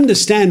 you can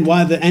understand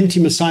why the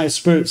anti-Messiah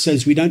spirit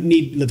says we don't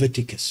need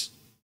Leviticus.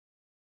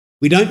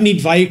 We don't need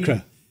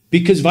Wayyiqra,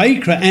 because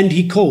Wayyiqra and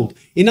he called.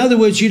 In other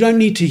words, you don't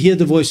need to hear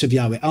the voice of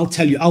Yahweh. I'll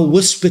tell you, I'll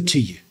whisper to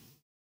you.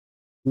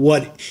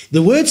 What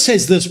the word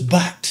says this,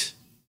 but.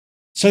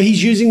 So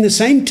he's using the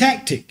same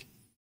tactic.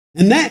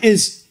 And that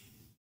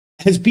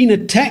has been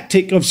a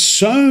tactic of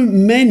so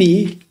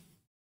many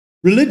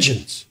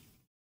religions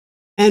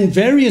and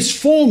various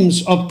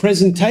forms of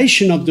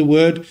presentation of the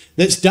word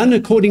that's done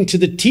according to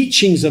the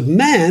teachings of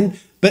man,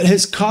 but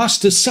has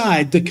cast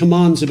aside the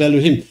commands of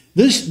Elohim.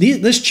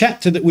 This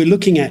chapter that we're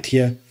looking at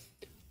here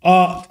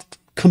are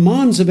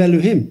commands of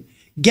Elohim,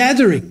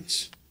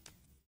 gatherings,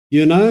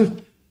 you know.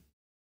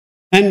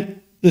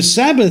 And the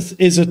Sabbath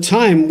is a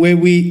time where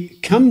we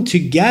come to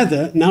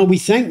gather. Now we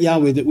thank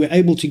Yahweh that we're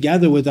able to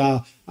gather with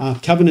our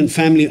covenant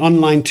family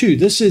online too.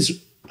 This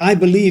is, I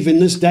believe, in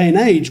this day and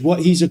age,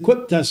 what he's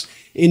equipped us,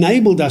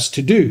 enabled us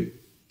to do.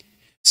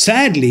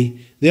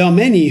 Sadly, there are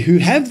many who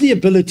have the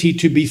ability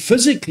to be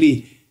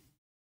physically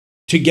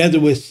together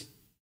with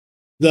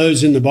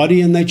those in the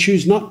body, and they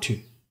choose not to.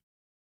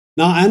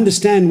 Now, I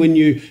understand when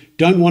you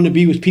don't want to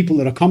be with people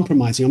that are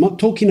compromising. I'm not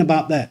talking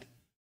about that,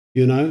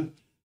 you know.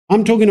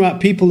 I'm talking about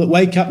people that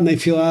wake up and they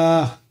feel,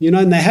 you know,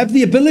 and they have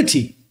the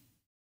ability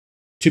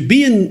to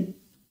be in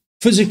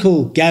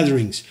physical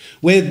gatherings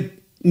where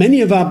many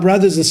of our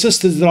brothers and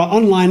sisters that are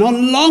online are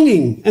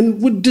longing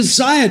and would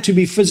desire to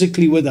be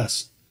physically with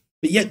us.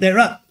 But yet they're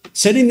up,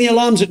 setting the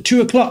alarms at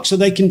 2 o'clock so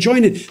they can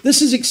join it.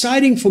 This is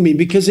exciting for me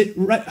because it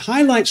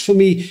highlights for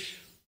me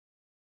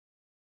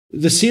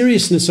the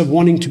seriousness of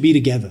wanting to be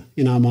together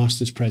in our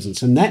Master's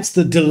presence. And that's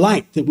the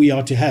delight that we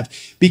are to have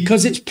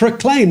because it's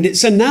proclaimed,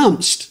 it's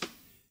announced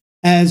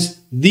as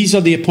these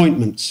are the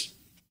appointments,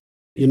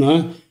 you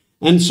know.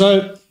 And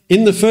so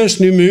in the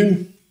first new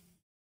moon,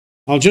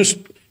 I'll just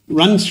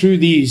run through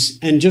these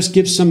and just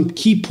give some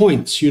key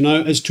points, you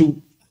know, as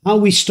to how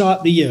we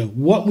start the year,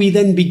 what we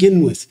then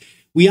begin with.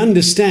 We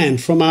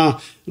understand from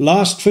our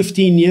last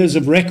 15 years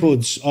of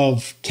records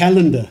of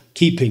calendar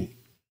keeping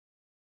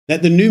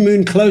that the new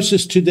moon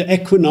closest to the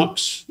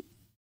equinox,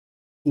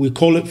 we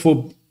call it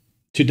for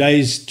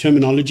today's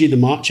terminology, the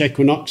March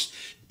equinox,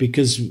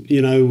 because,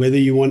 you know, whether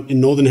you want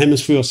in northern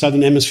hemisphere or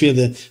southern hemisphere,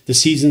 the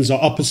seasons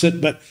are opposite.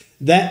 But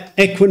that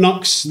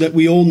equinox that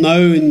we all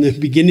know in the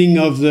beginning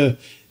of the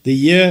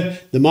year,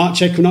 the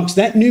March equinox,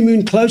 that new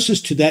moon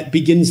closest to that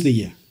begins the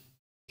year.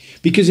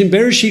 Because in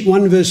Bereshit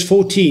 1 verse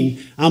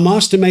 14, our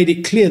Master made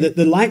it clear that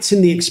the lights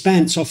in the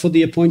expanse are for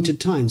the appointed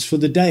times, for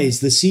the days,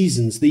 the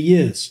seasons, the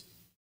years.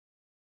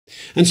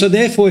 And so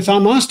therefore, if our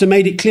Master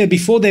made it clear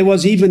before there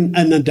was even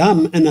an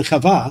Adam and a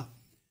Chava,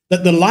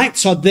 that the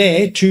lights are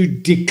there to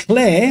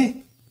declare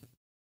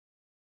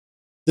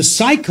the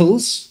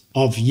cycles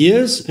of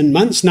years and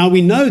months. Now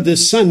we know the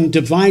sun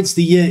divides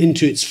the year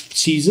into its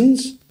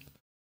seasons,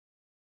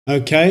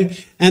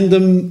 okay? And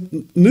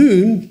the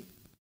moon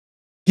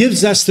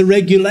gives us the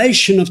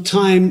regulation of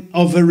time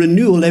of a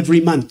renewal every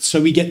month. So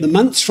we get the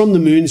months from the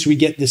moons, we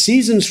get the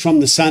seasons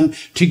from the sun.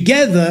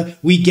 Together,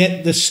 we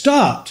get the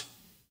start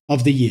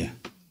of the year.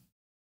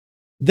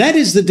 That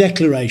is the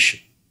declaration.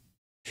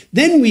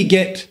 Then we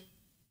get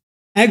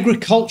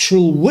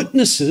agricultural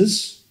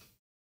witnesses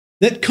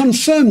that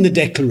confirm the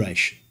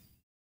declaration.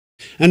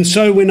 And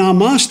so when our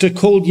Master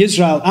called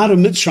Israel out of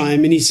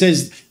Mitzrayim and he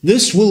says,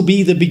 this will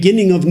be the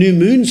beginning of new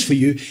moons for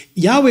you,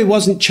 Yahweh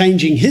wasn't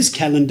changing his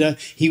calendar.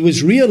 He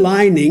was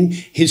realigning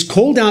his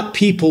called out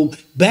people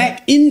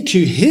back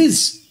into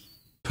his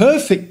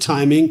perfect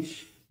timing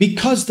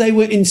because they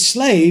were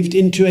enslaved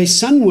into a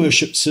sun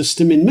worship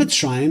system in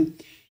Mitzrayim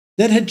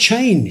that had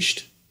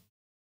changed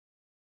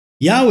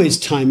Yahweh's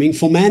timing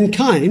for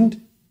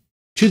mankind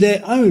to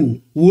their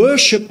own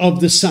worship of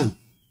the sun.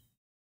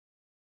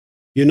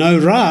 You know,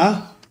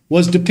 Ra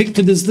was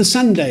depicted as the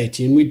sun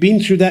deity, and we've been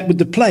through that with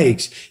the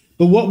plagues.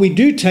 But what we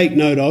do take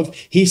note of,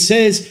 he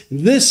says,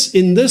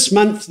 in this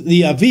month,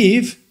 the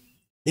Aviv,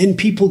 then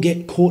people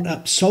get caught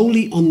up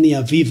solely on the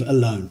Aviv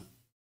alone.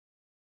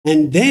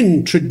 And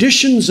then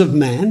traditions of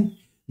man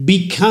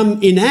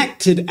become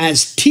enacted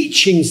as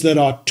teachings that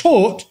are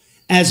taught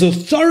as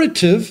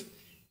authoritative,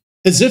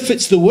 as if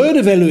it's the word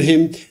of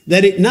Elohim,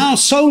 that it now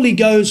solely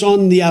goes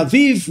on the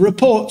Aviv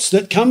reports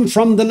that come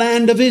from the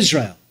land of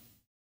Israel.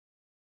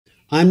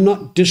 I'm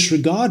not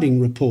disregarding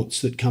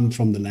reports that come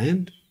from the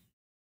land,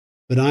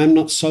 but I am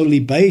not solely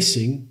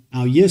basing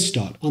our year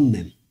start on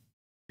them,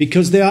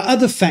 because there are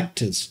other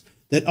factors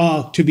that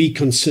are to be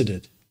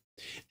considered.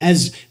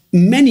 As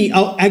many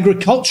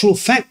agricultural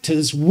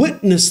factors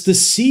witness the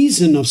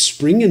season of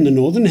spring in the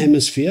northern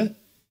hemisphere,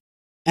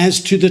 as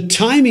to the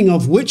timing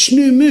of which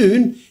new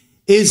moon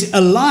is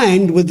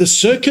aligned with the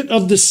circuit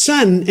of the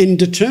sun in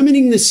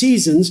determining the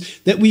seasons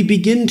that we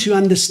begin to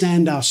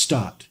understand our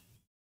start.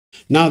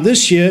 Now,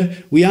 this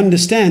year, we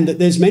understand that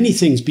there's many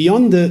things.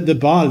 Beyond the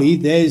barley,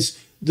 there's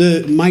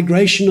the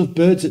migration of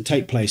birds that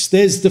take place.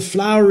 There's the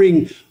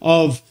flowering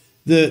of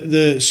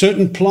the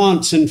certain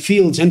plants and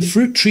fields and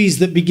fruit trees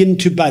that begin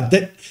to bud.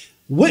 That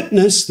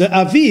witness, the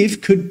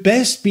Aviv, could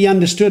best be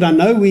understood. I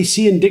know we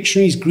see in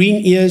dictionaries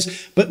green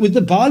ears, but with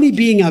the barley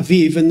being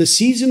Aviv and the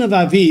season of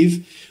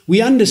Aviv,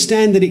 we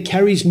understand that it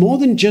carries more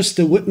than just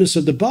the witness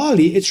of the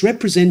barley. It's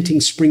representing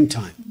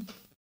springtime,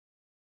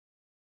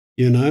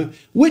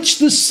 which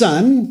the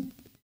sun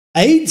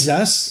aids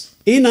us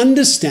in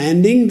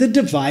understanding the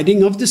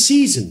dividing of the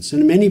seasons.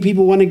 And many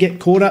people want to get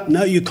caught up.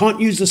 No, you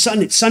can't use the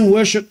sun. It's sun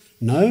worship.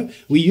 No,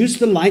 we use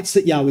the lights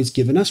that Yahweh's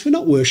given us. We're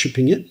not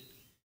worshiping it.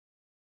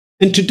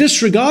 And to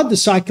disregard the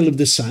cycle of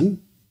the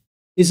sun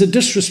is a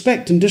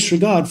disrespect and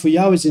disregard for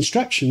Yahweh's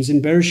instructions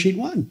in Bereshit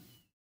 1.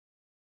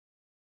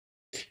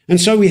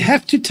 And so we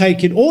have to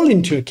take it all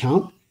into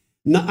account.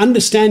 Now,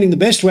 understanding the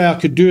best way I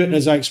could do it,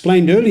 as I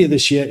explained earlier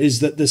this year, is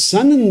that the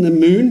sun and the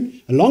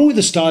moon, along with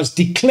the stars,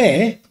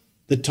 declare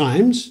the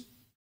times.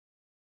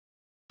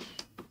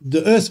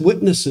 The earth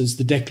witnesses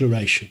the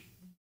declaration.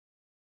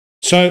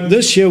 So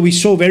this year we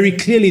saw very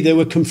clearly there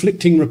were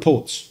conflicting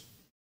reports.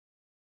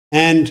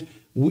 And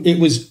it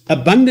was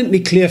abundantly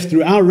clear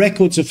through our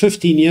records of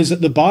 15 years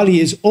that the barley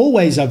is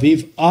always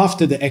Aviv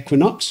after the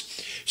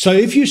equinox. So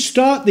if you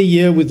start the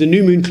year with the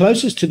new moon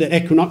closest to the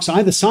equinox,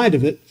 either side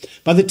of it,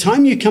 by the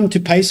time you come to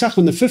Pesach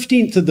on the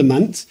 15th of the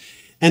month,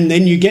 and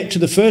then you get to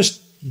the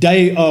first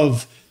day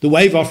of the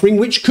wave offering,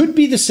 which could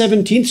be the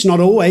 17th, it's not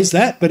always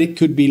that, but it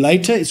could be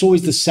later. It's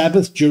always the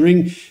Sabbath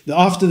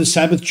after the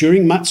Sabbath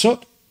during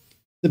Matzot.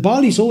 The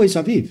barley's always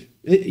Aviv.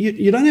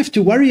 You don't have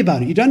to worry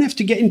about it. You don't have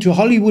to get into a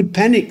Hollywood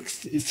panic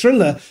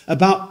thriller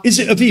about, is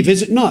it Aviv,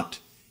 is it not?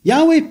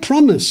 Yahweh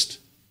promised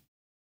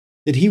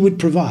that he would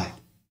provide,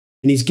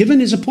 and he's given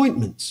his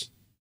appointments.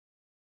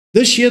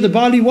 This year, the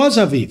barley was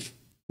Aviv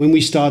when we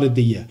started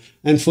the year,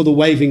 and for the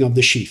waving of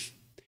the sheaf.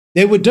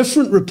 There were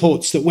different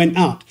reports that went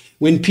out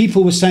when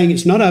people were saying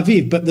it's not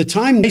Aviv, but the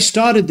time they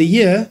started the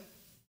year,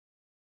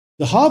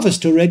 the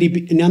harvest already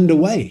been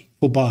underway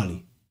for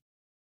barley,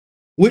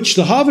 which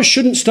the harvest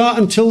shouldn't start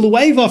until the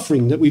wave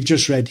offering that we've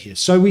just read here.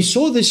 So we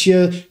saw this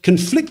year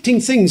conflicting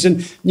things.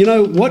 And,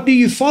 what do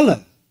you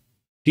follow?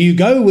 Do you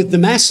go with the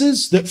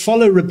masses that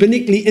follow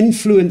rabbinically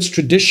influenced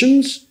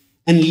traditions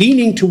and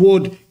leaning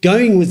toward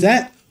going with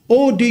that?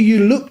 Or do you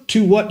look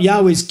to what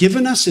Yahweh's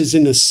given us as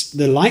in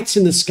the lights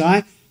in the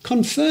sky,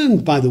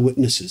 confirmed by the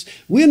witnesses?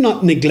 We're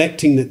not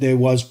neglecting that there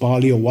was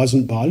barley or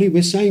wasn't barley.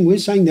 We're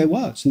saying there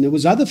was. And there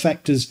was other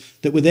factors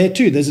that were there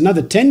too. There's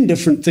another 10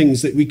 different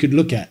things that we could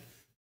look at.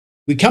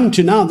 We come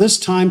to now, this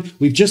time,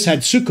 we've just had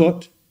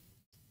Sukkot,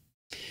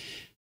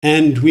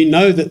 and we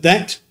know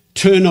that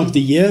turn of the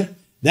year,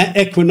 that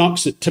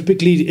equinox that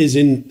typically is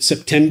in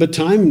September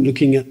time,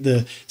 looking at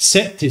the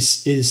set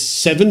is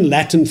 7,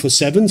 Latin for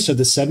 7, so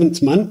the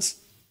 7th month.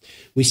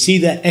 We see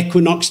that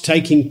equinox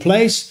taking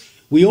place.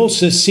 We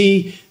also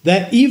see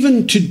that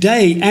even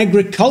today,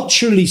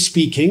 agriculturally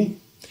speaking,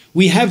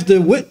 we have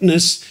the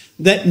witness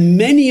that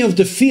many of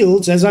the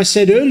fields, as I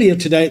said earlier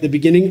today at the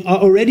beginning, are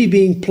already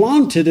being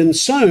planted and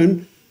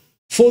sown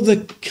for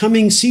the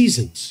coming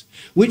seasons,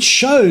 which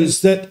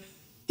shows that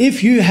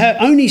if you have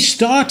only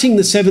starting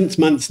the 7th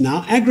month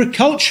now,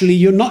 agriculturally,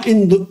 you're not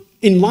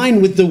in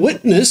line with the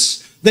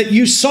witness that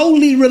you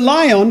solely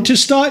rely on to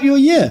start your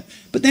year.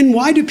 But then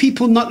why do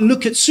people not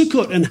look at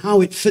Sukkot and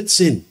how it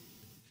fits in?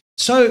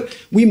 So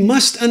we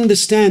must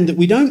understand that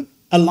we don't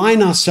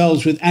align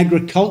ourselves with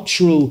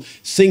agricultural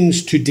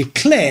things to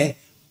declare.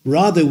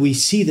 Rather, we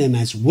see them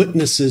as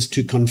witnesses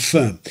to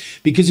confirm.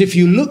 Because if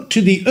you look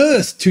to the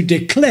earth to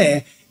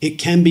declare, it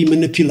can be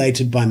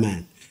manipulated by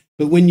man.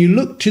 But when you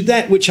look to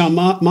that which our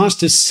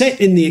master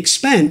set in the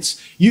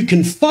expanse, you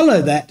can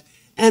follow that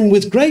and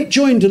with great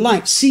joy and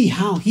delight see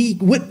how he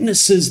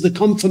witnesses the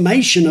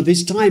confirmation of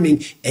his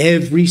timing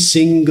every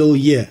single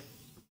year.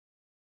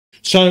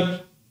 So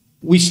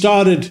we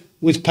started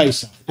with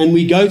Pesach, and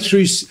we go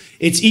through,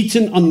 it's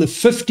eaten on the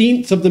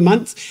 15th of the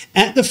month.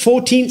 At the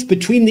 14th,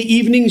 between the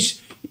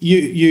evenings,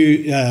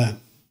 you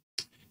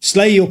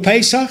slay your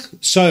Pesach.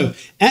 So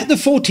at the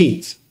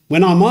 14th,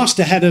 when our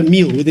master had a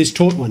meal with his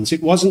taught ones,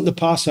 it wasn't the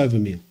Passover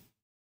meal.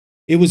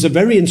 It was a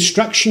very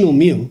instructional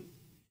meal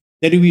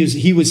that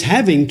he was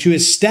having to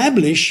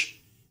establish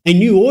a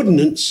new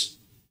ordinance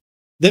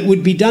that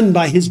would be done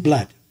by his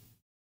blood.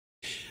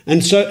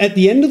 And so at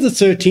the end of the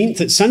 13th,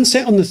 at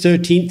sunset on the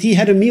 13th, he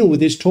had a meal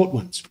with his taught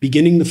ones,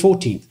 beginning the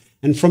 14th.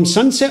 And from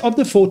sunset of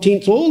the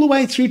 14th all the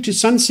way through to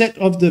sunset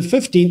of the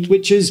 15th,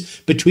 which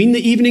is between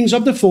the evenings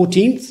of the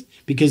 14th,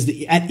 because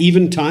at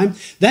even time,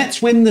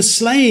 that's when the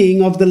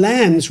slaying of the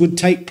lambs would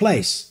take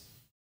place.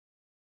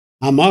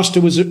 Our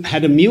master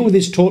had a meal with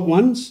his taught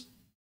ones,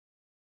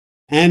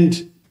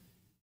 and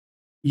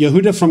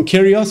Yehuda from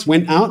Kirioth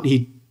went out.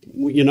 He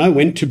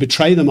went to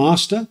betray the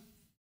master.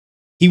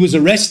 He was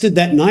arrested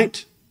that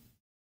night.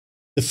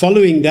 The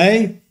following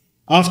day,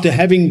 after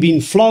having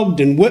been flogged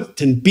and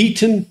whipped and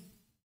beaten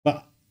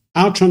for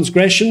our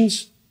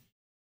transgressions,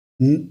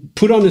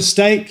 put on a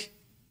stake,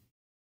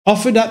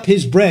 offered up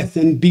his breath,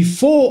 and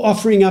before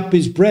offering up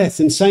his breath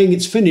and saying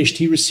it's finished,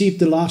 he received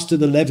the last of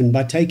the leaven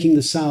by taking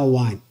the sour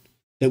wine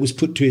that was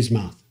put to his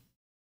mouth.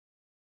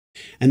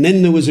 And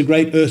then there was a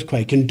great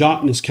earthquake, and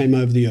darkness came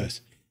over the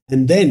earth.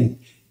 And then,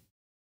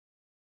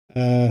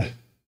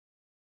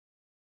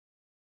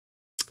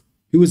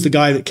 who was the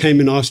guy that came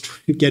and asked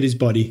to get his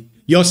body?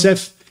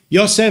 Yosef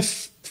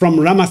from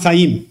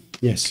Ramathaim,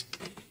 yes,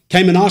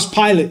 came and asked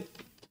Pilate,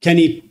 can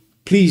he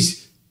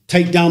please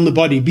take down the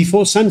body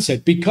before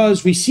sunset?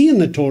 Because we see in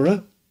the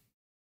Torah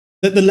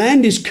that the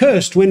land is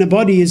cursed when a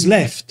body is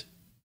left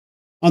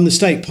on the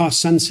stake past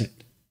sunset.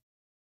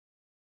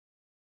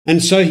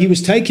 And so he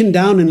was taken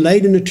down and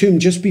laid in a tomb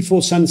just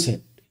before sunset.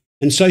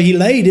 And so he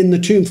laid in the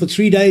tomb for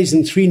 3 days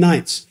and 3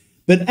 nights.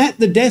 But at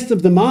the death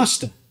of the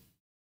master,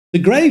 the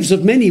graves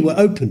of many were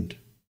opened.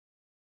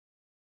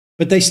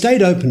 But they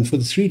stayed open for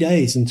the 3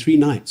 days and 3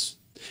 nights.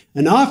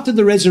 And after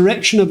the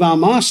resurrection of our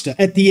master,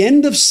 at the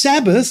end of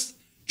Sabbath,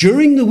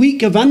 during the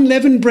week of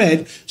unleavened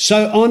bread,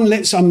 so on, I'm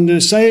going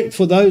to say it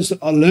for those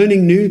that are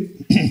learning new,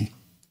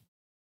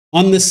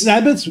 on the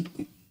Sabbath,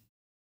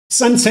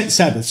 sunset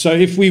Sabbath. So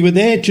if we were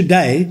there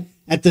today,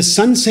 at the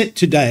sunset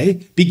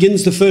today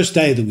begins the first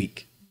day of the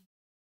week.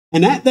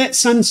 And at that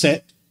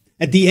sunset,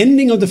 at the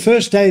ending of the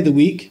first day of the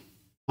week,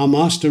 our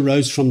master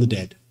rose from the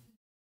dead.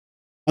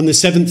 On the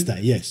 7th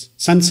day, yes,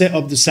 sunset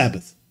of the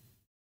Sabbath.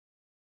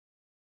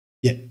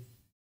 Yeah.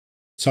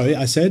 Sorry,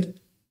 I said?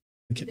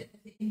 Okay.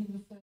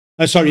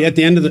 Oh, sorry, at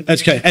the end of the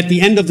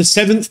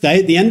 7th day,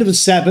 at the end of the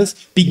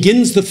Sabbath,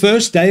 begins the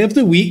first day of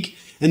the week,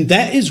 and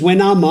that is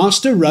when our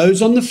master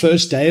rose on the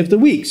first day of the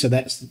week. So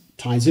that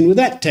ties in with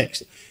that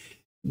text.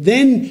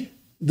 Then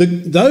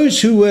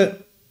those who were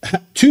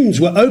tombs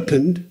were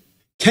opened,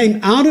 came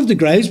out of the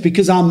graves,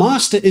 because our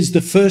master is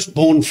the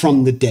firstborn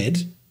from the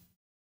dead.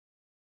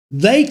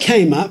 They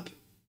came up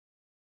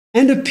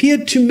and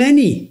appeared to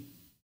many.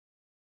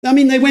 I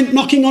mean, they went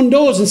knocking on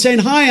doors and saying,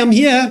 "Hi, I'm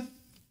here."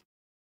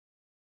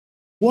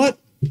 What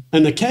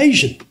an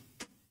occasion.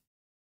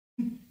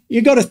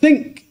 You got to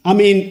think, I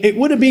mean, it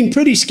would have been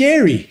pretty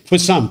scary for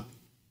some.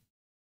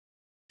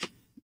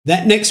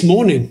 That next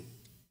morning,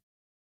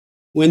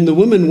 when the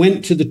women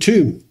went to the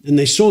tomb and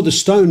they saw the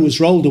stone was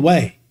rolled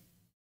away,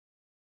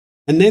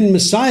 and then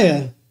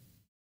Messiah,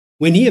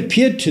 when he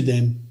appeared to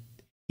them,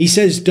 he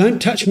says,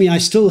 "Don't touch me, I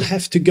still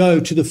have to go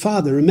to the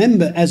Father."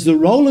 Remember, as the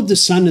role of the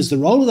Son, as the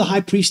role of the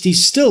high priest,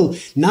 he's still,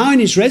 now in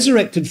his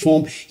resurrected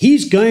form,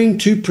 he's going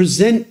to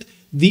present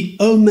the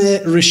Omer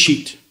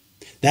Reshit.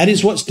 That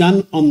is what's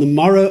done on the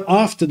morrow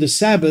after the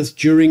Sabbath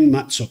during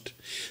Matzot,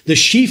 the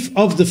sheaf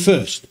of the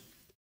first.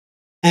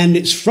 And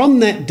it's from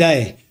that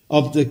day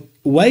of the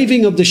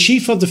waving of the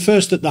sheaf of the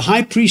first that the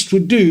high priest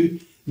would do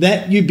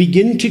that you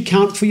begin to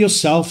count for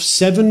yourself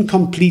 7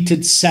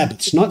 completed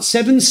Sabbaths, not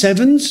 7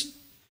 sevens,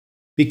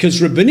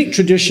 because rabbinic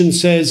tradition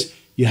says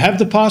you have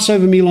the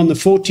Passover meal on the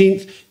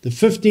 14th, the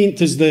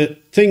 15th is the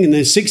thing, and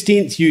the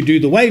 16th you do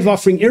the wave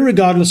offering,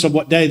 irregardless of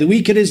what day of the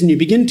week it is, and you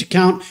begin to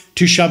count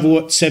to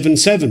Shavuot 7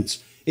 sevens.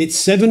 It's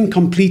 7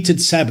 completed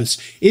Sabbaths.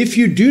 If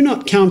you do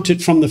not count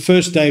it from the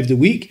first day of the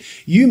week,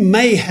 you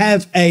may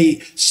have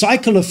a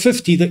cycle of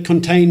 50 that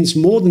contains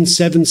more than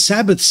 7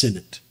 Sabbaths in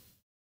it,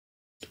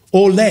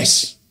 or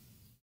less.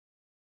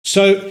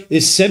 So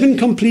there's 7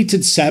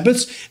 completed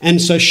Sabbaths,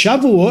 and so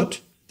Shavuot,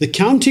 the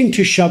counting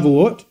to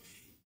Shavuot,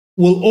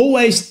 will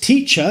always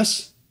teach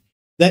us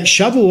that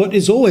Shavuot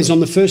is always on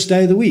the first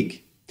day of the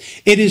week.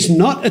 It is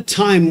not a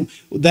time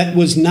that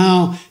was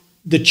now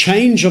the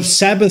change of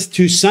Sabbath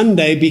to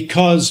Sunday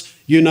because,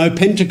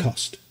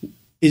 Pentecost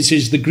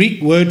is the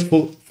Greek word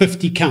for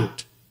 50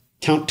 count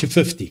to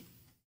 50.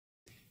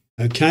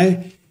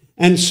 Okay?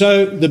 And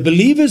so the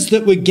believers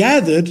that were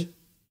gathered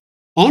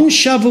on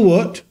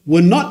Shavuot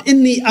were not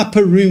in the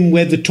upper room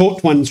where the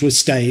taught ones were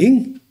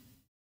staying,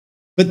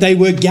 but they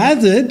were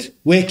gathered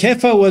where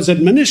Kepha was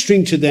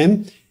administering to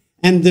them,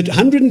 and the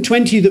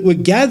 120 that were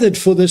gathered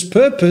for this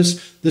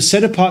purpose, the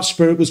set-apart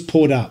Spirit was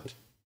poured out.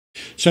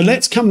 So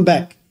let's come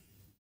back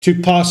to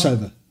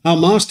Passover. Our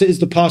master is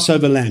the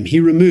Passover lamb. He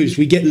removes.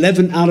 We get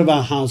leaven out of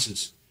our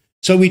houses.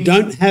 So we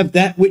don't have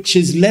that which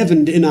is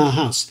leavened in our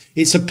house.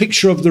 It's a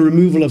picture of the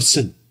removal of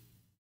sin.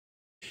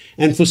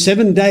 And for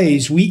 7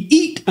 days, we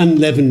eat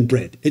unleavened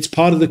bread. It's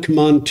part of the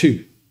command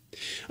too.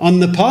 On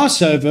the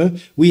Passover,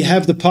 we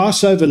have the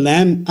Passover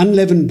lamb,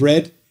 unleavened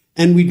bread,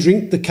 and we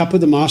drink the cup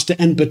of the master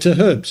and bitter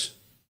herbs.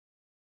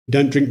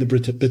 Don't drink the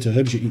bitter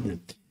herbs, you eat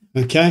them.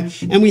 Okay?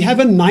 And we have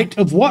a night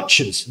of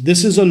watches.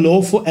 This is a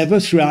law forever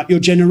throughout your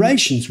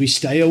generations. We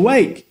stay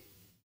awake.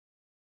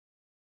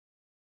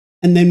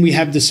 And then we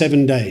have the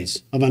 7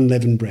 days of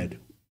unleavened bread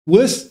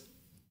with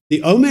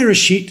the Omer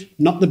Reshit,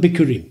 not the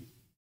Bikurim.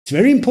 It's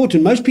very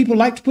important. Most people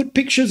like to put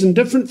pictures and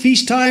different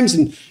feast times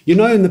and,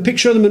 in the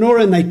picture of the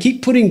menorah, and they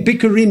keep putting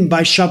Bikurim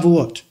by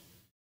Shavuot.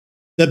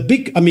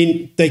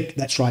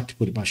 That's right to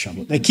put it by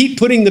Shavuot. They keep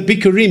putting the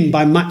Bikurim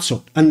by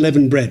Matzot,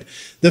 unleavened bread.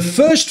 The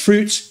first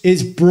fruits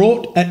is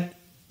brought at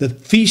the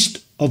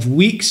Feast of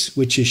Weeks,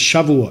 which is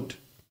Shavuot.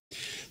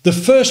 The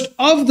first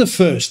of the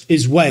first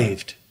is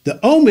waved, the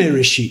Omer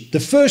Reshit, the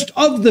first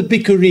of the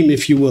Bikurim,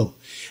 if you will.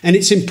 And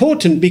it's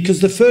important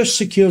because the first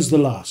secures the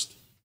last.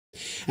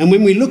 And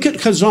when we look at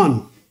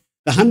Chazon,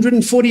 the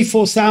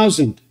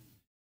 144,000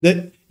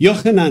 that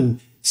Yochanan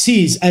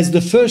sees as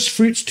the first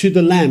fruits to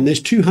the Lamb,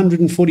 there's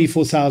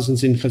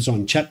 244,000 in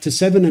Chazon, chapter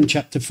 7 and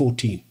chapter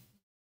 14.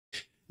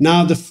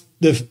 Now,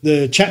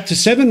 the chapter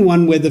 7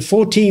 one, where the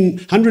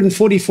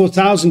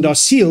 144,000 are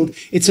sealed,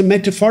 it's a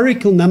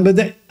metaphorical number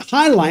that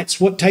highlights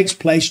what takes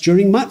place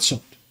during Matzot.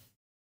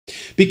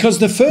 Because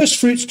the first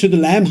fruits to the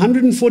Lamb,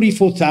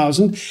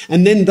 144,000,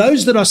 and then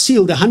those that are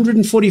sealed,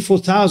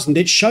 144,000,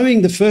 it's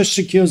showing the first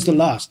secures the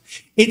last.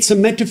 It's a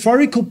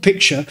metaphorical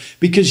picture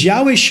because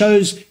Yahweh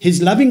shows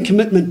his loving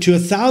commitment to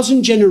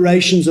 1,000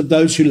 generations of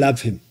those who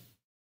love him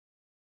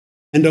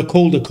and are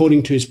called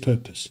according to his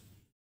purpose.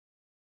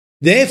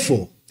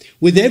 Therefore,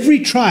 with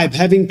every tribe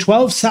having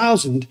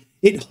 12,000,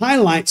 it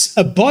highlights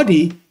a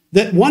body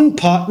that one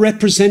part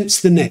represents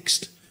the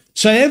next.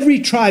 So every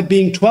tribe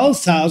being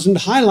 12,000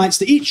 highlights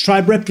that each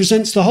tribe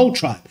represents the whole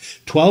tribe.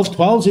 12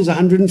 12s is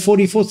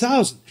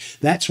 144,000.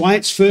 That's why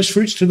it's first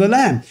fruits to the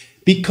Lamb.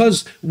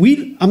 Because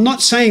I'm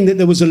not saying that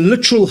there was a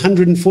literal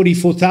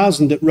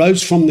 144,000 that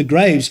rose from the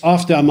graves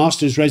after our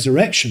Master's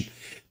resurrection,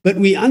 but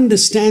we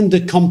understand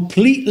the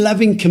complete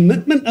loving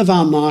commitment of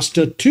our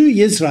Master to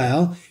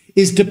Israel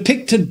is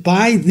depicted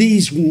by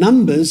these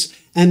numbers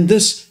and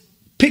this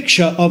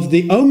picture of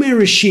the Omer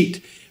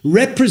Reshit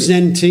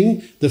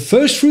representing the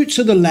first fruits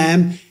of the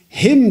Lamb,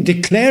 him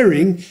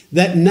declaring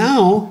that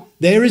now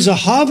there is a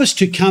harvest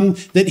to come,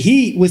 that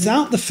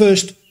without the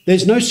first,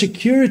 there's no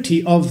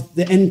security of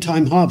the end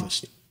time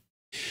harvest.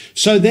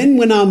 So then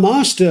when our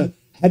Master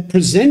had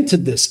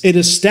presented this, it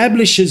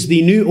establishes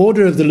the new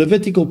order of the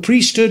Levitical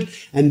priesthood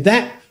and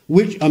that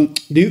which,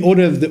 the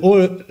order of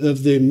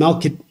the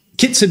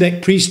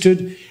Melchizedek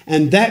priesthood,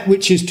 and that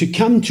which is to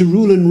come to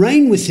rule and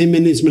reign with him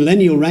in his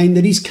millennial reign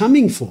that he's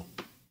coming for.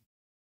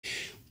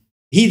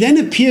 He then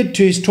appeared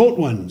to his taught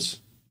ones.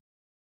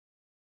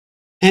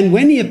 And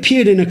when he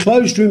appeared in a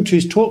closed room to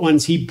his taught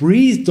ones, he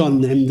breathed on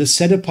them the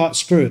set-apart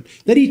spirit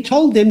that he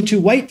told them to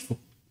wait for.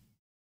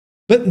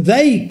 But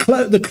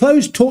the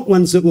closed taught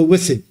ones that were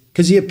with him,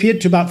 because he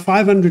appeared to about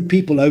 500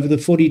 people over the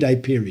 40-day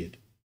period.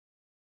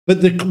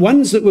 But the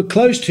ones that were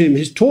close to him,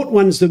 his taught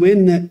ones that were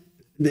in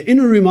the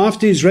inner room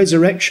after his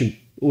resurrection,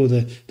 or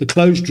the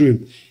closed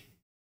room,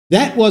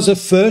 that was a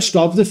first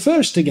of the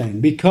first again,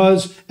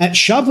 because at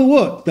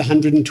Shavuot, the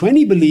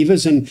 120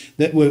 believers and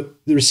that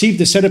received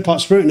the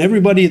set-apart spirit, and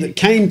everybody that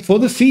came for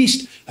the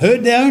feast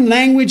heard their own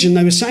language, and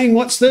they were saying,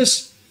 "What's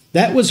this?"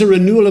 That was a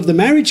renewal of the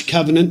marriage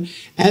covenant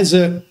as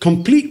a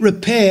complete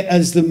repair,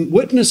 as the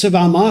witness of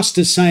our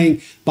Master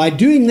saying, by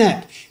doing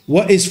that,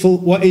 what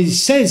he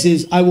says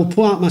is, "I will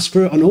pour out my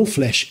spirit on all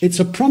flesh."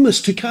 It's a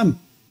promise to come.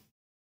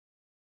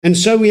 And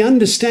so we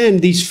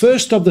understand these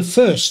first of the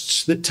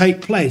firsts that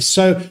take place.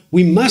 So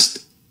we must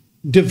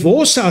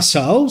divorce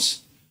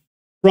ourselves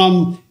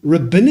from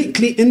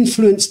rabbinically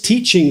influenced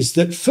teachings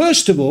that,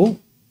 first of all,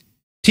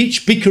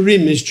 teach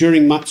Bikurim is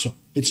during Matzot.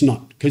 It's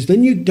not, because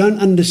then you don't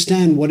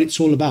understand what it's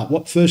all about,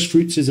 what first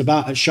fruits is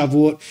about at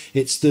Shavuot.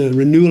 It's the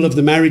renewal of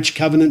the marriage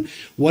covenant.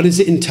 What does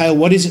it entail?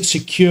 What does it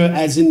secure,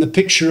 as in the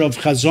picture of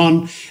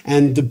Chazon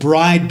and the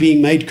bride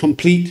being made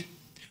complete?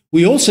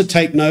 We also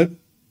take note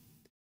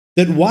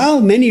that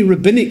while many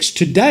rabbinics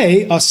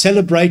today are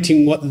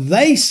celebrating what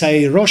they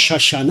say Rosh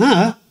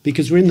Hashanah,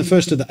 because we're in the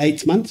first of the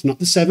 8th month, not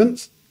the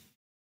 7th,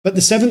 but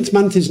the 7th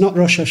month is not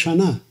Rosh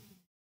Hashanah.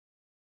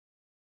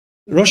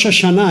 Rosh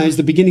Hashanah is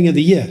the beginning of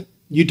the year.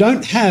 You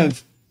don't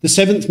have the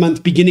 7th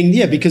month beginning the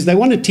year because they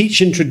want to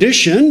teach in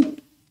tradition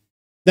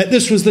that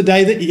this was the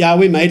day that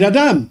Yahweh made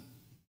Adam.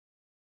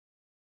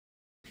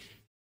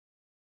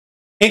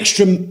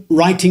 Extra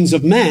writings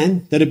of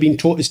man that have been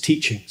taught as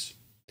teachings.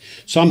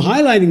 So I'm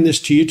highlighting this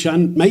to you to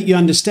make you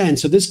understand.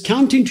 So this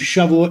counting to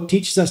Shavuot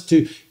teaches us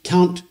to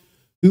count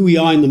who we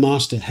are in the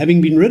Master.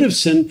 Having been rid of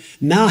sin,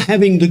 now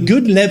having the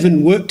good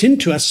leaven worked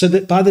into us so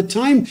that by the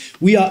time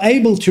we are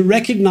able to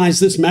recognize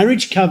this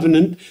marriage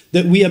covenant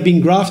that we are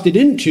being grafted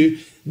into,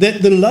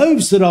 that the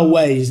loaves that are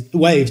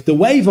waved, the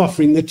wave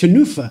offering, the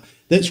tenufa,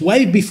 that's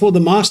waved before the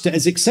Master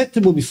as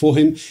acceptable before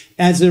him,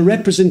 as a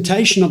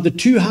representation of the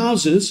two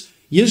houses,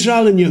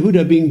 Israel and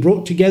Yehuda, being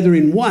brought together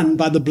in one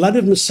by the blood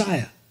of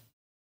Messiah,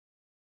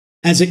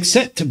 as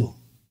acceptable.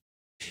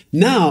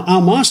 Now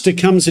our Master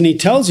comes and he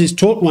tells his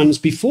taught ones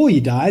before he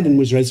died and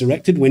was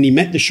resurrected, when he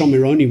met the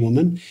Shomeroni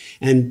woman,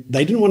 and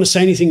they didn't want to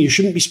say anything, you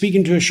shouldn't be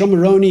speaking to a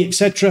Shomeroni,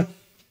 etc.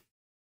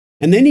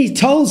 And then he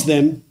tells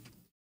them,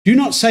 do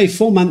not say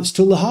 4 months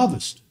till the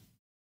harvest.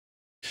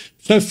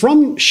 So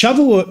from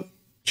Shavuot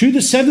to the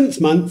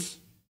 7th month,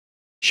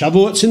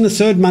 Shavuot's in the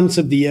 3rd month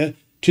of the year,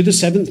 to the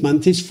 7th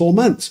month is 4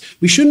 months.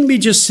 We shouldn't be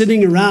just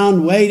sitting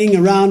around, waiting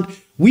around.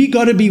 We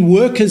got to be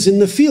workers in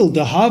the field.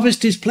 The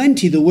harvest is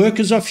plenty. The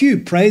workers are few.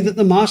 Pray that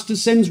the Master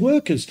sends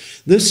workers.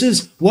 This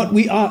is what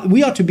we are.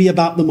 We are to be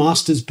about the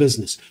Master's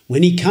business.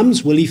 When he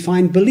comes, will he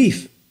find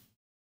belief?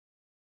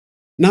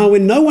 Now,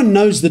 when no one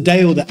knows the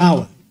day or the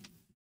hour,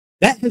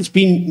 that has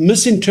been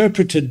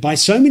misinterpreted by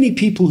so many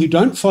people who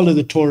don't follow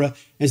the Torah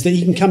as that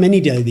he can come any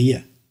day of the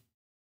year.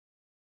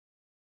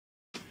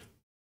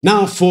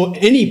 Now, for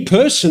any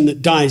person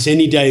that dies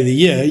any day of the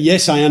year,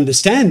 yes, I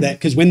understand that,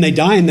 because when they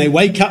die and they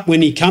wake up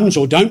when he comes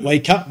or don't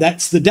wake up,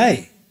 that's the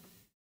day.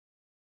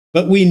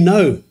 But we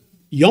know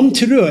Yom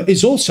Teruah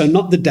is also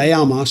not the day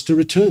our Master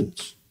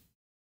returns,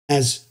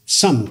 as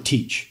some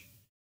teach.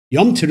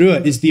 Yom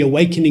Teruah is the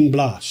awakening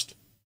blast.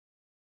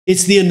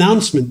 It's the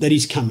announcement that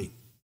he's coming.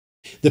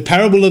 The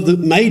parable of the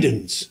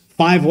maidens,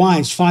 5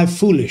 wise, 5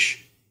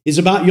 foolish, is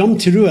about Yom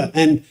Teruah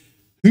and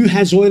who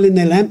has oil in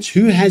their lamps,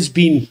 who has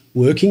been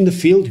working the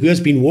field, who has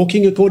been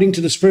walking according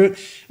to the Spirit,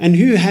 and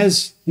who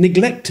has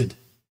neglected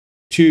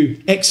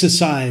to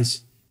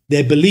exercise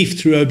their belief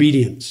through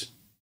obedience.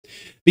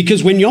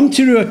 Because when Yom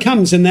Teruah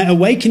comes and that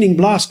awakening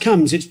blast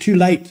comes, it's too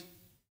late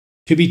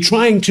to be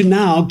trying to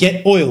now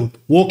get oil,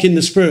 walk in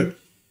the Spirit.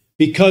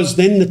 Because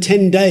then the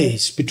 10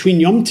 days between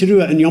Yom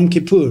Teruah and Yom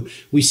Kippur,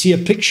 we see a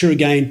picture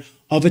again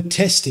of a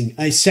testing,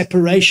 a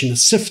separation, a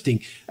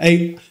sifting,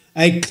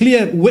 a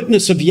clear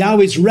witness of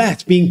Yahweh's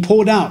wrath being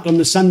poured out on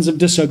the sons of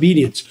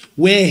disobedience,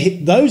 where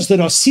those that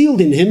are sealed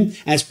in him,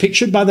 as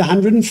pictured by the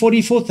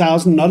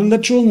 144,000, not a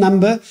literal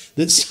number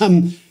that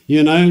some,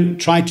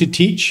 try to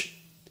teach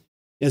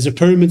as a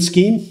pyramid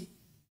scheme.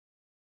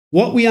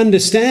 What we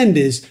understand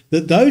is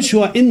that those who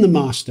are in the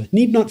Master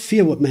need not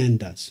fear what man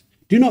does.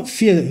 Do not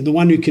fear the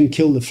one who can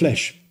kill the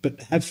flesh, but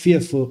have fear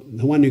for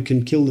the one who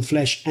can kill the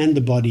flesh and the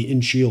body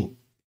in Sheol.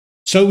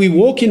 So we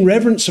walk in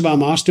reverence of our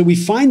Master. We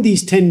find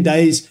these 10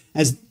 days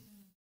as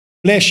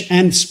flesh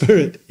and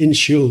spirit in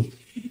Sheol.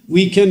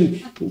 We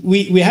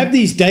have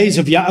these days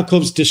of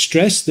Yaakov's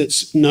distress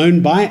that's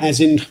known by,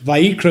 as in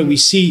Wayyiqra, we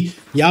see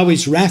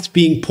Yahweh's wrath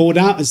being poured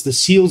out as the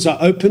seals are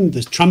opened,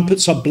 the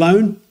trumpets are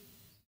blown.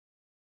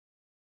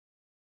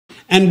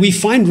 And we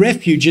find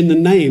refuge in the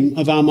name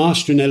of our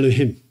Master and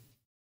Elohim.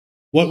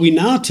 What we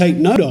now take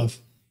note of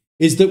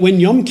is that when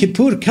Yom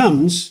Kippur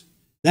comes,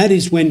 that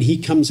is when he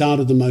comes out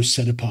of the most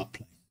set-apart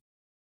place.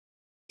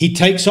 He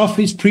takes off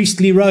his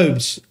priestly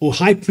robes or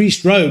high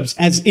priest robes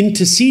as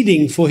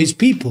interceding for his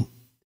people.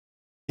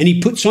 And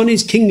he puts on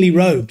his kingly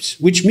robes,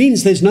 which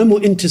means there's no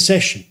more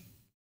intercession.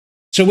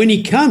 So when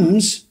he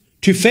comes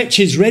to fetch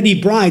his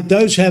ready bride,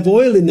 those who have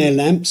oil in their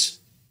lamps,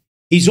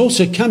 he's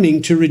also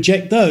coming to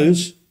reject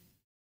those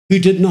who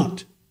did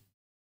not.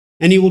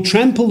 And he will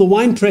trample the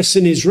winepress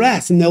in his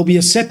wrath, and there'll be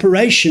a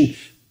separation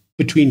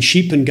between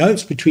sheep and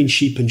goats, between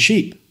sheep and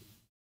sheep.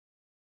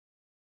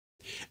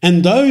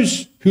 And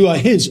those who are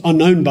his are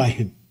known by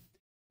him.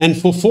 And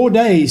for 4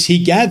 days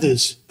he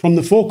gathers from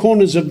the 4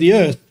 corners of the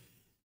earth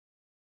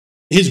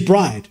his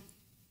bride,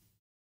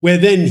 where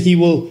then he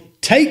will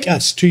take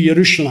us to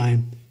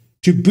Jerusalem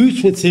to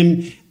booth with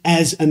him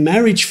as a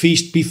marriage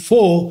feast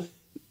before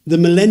the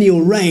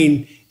millennial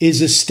reign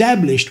is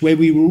established, where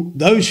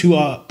those who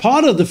are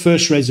part of the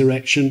first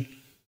resurrection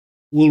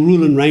will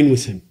rule and reign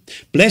with him.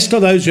 Blessed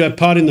are those who have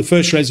part in the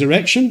first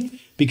resurrection,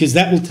 because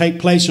that will take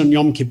place on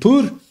Yom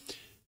Kippur.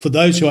 For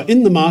those who are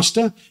in the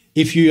Master,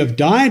 if you have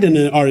died and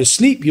are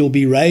asleep, you'll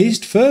be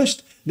raised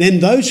first.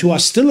 Then those who are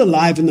still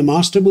alive in the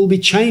Master will be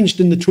changed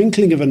in the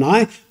twinkling of an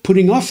eye,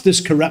 putting off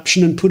this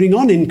corruption and putting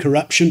on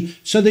incorruption,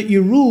 so that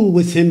you rule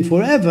with him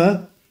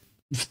forever,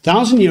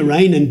 1,000-year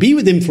reign, and be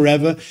with him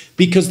forever,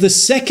 because the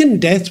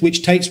second death,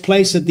 which takes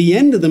place at the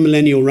end of the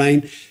millennial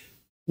reign,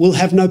 will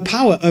have no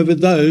power over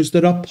those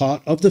that are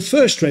part of the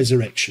first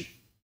resurrection.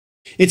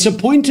 It's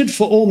appointed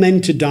for all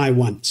men to die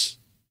once.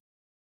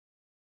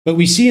 But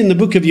we see in the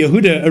book of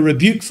Yehuda a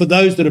rebuke for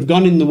those that have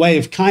gone in the way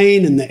of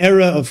Cain and the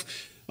error of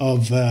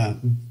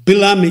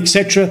Bilam,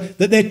 etc.,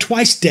 that they're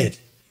twice dead,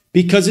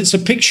 because it's a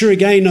picture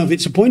again of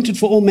it's appointed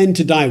for all men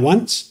to die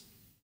once.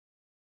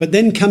 But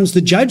then comes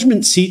the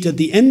judgment seat at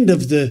the end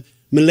of the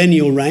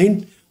millennial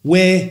reign,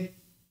 where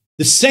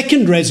the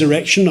second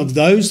resurrection of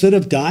those that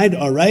have died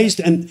are raised,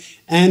 and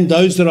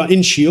those that are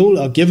in Sheol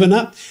are given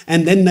up,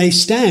 and then they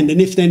stand. And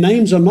if their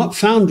names are not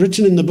found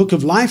written in the book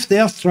of life, they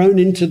are thrown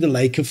into the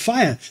lake of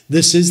fire.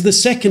 This is the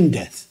second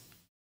death,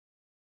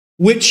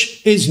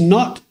 which is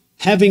not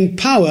having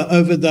power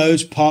over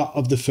those part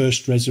of the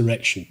first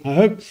resurrection. I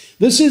hope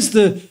this is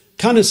the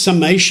kind of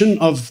summation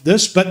of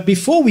this. But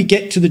before we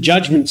get to the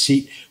judgment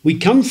seat, we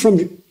come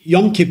from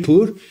Yom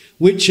Kippur,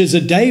 which is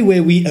a day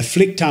where we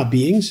afflict our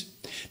beings.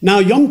 Now,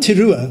 Yom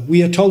Teruah,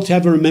 we are told to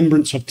have a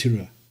remembrance of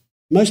Teruah.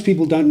 Most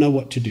people don't know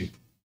what to do,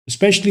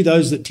 especially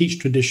those that teach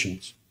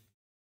traditions.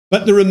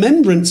 But the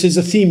remembrance is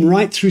a theme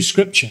right through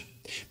Scripture,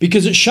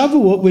 because at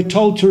Shavuot we're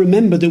told to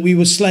remember that we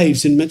were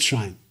slaves in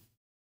Mitzrayim,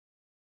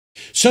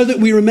 so that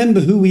we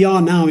remember who we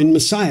are now in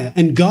Messiah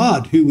and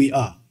guard who we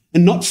are,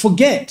 and not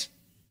forget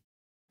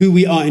who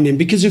we are in him,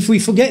 because if we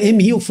forget him,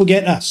 he'll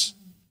forget us.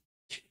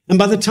 And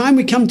by the time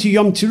we come to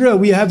Yom Teruah,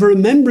 we have a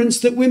remembrance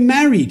that we're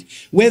married,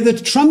 where the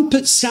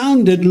trumpet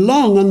sounded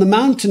long on the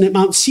mountain at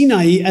Mount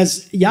Sinai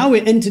as Yahweh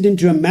entered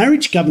into a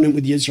marriage covenant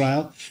with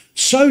Israel.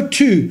 So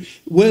too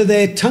were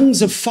there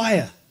tongues of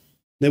fire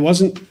There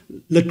wasn't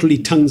literally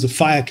tongues of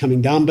fire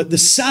coming down, but the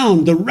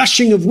sound, the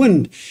rushing of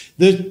wind,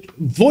 the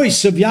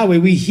voice of Yahweh.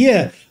 We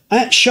hear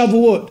at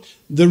Shavuot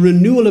the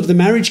renewal of the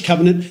marriage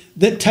covenant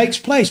that takes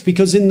place,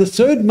 because in the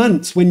 3rd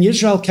month, when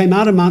Israel came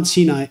out of Mount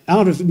Sinai,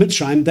 out of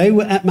Mitzrayim, they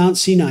were at Mount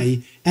Sinai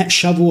at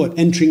Shavuot,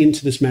 entering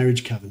into this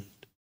marriage covenant.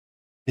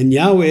 And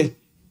Yahweh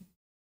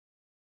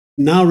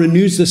now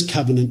renews this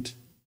covenant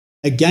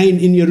again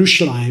in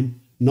Jerusalem,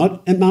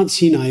 not at Mount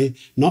Sinai,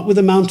 not with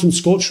a mountain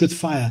scorched with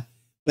fire,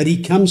 but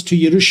he comes to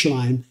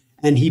Jerusalem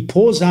and he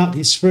pours out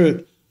his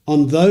Spirit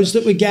on those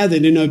that were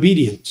gathered in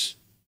obedience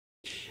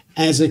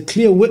as a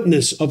clear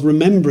witness of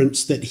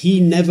remembrance that he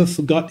never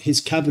forgot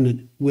his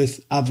covenant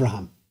with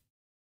Abraham.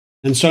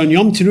 And so in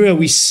Yom Teruah,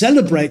 we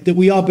celebrate that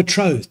we are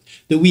betrothed,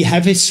 that we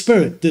have his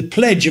Spirit, the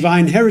pledge of our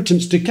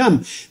inheritance to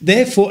come,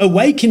 therefore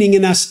awakening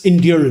in us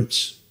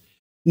endurance,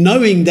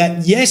 knowing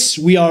that, yes,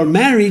 we are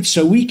married,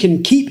 so we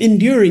can keep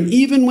enduring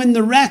even when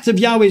the wrath of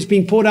Yahweh is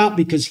being poured out,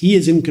 because he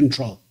is in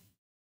control.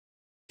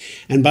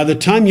 And by the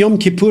time Yom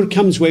Kippur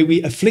comes, where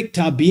we afflict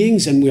our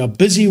beings and we are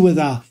busy with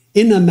our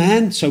inner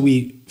man, so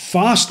we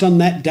fast on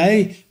that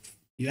day,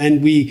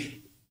 and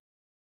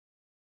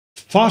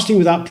fasting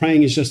without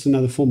praying is just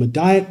another form of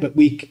diet, but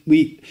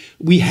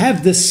we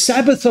have the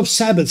Sabbath of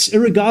Sabbaths,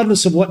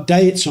 irregardless of what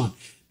day it's on,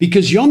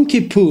 because Yom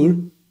Kippur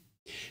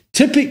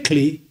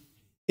typically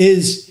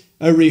is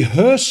a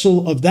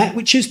rehearsal of that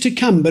which is to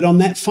come. But on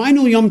that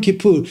final Yom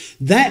Kippur,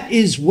 that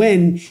is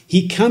when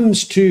he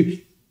comes to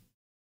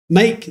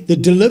make the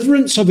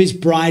deliverance of his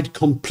bride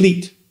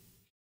complete.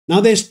 Now,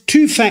 there's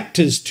 2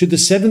 factors to the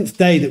 7th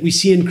day that we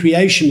see in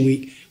Creation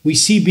Week, we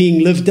see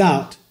being lived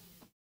out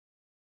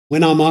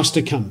when our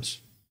Master comes.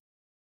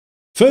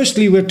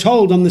 Firstly, we're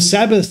told on the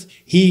Sabbath,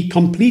 he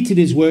completed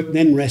his work,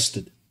 then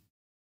rested.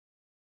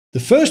 The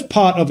first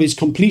part of his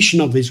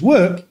completion of his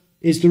work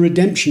is the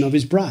redemption of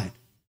his bride,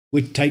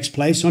 which takes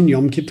place on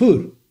Yom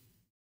Kippur.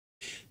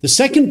 The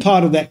second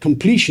part of that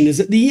completion is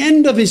at the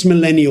end of his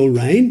millennial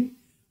reign,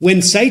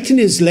 when Satan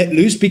is let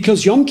loose,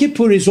 because Yom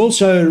Kippur is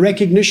also a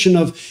recognition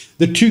of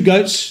the 2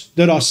 goats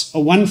that are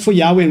one for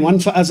Yahweh and one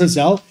for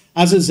Azazel.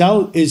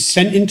 Azazel is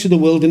sent into the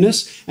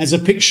wilderness as a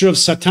picture of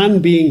Satan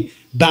being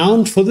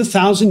bound for the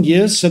 1,000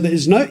 years, so there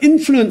is no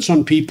influence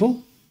on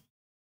people,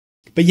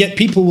 but yet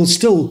people will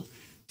still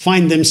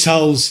find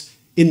themselves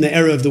in the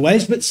error of the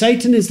ways. But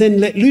Satan is then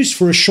let loose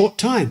for a short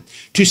time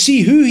to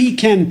see who he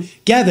can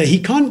gather.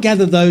 He can't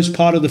gather those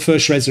part of the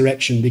first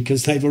resurrection,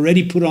 because they've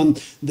already put on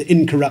the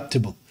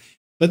incorruptible.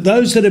 But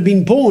those that have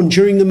been born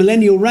during the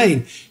millennial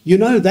reign,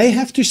 they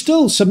have to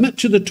still submit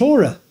to the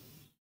Torah.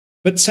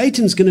 But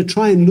Satan's going to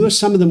try and lure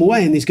some of them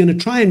away, and he's going to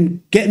try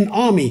and get an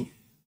army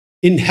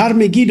in Har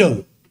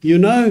Megiddo,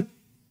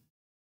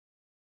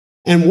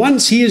 And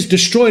once he is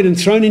destroyed and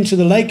thrown into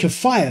the lake of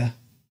fire,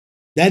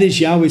 that is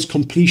Yahweh's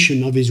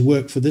completion of his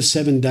work for this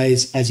 7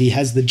 days, as he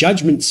has the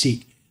judgment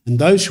seat. And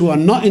those who are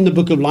not in the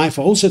book of life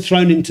are also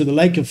thrown into the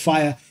lake of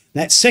fire.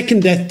 That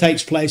second death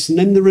takes place, and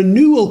then the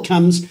renewal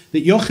comes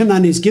that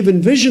Yochanan is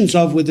given visions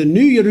of, with the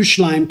new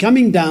Jerusalem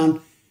coming down,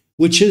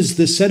 which is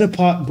the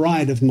set-apart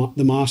bride of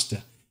the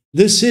Master.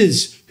 This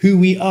is who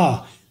we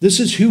are. This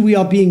is who we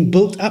are being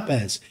built up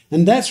as.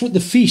 And that's what the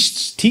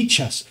feasts teach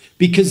us.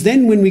 Because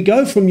then when we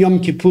go from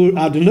Yom Kippur,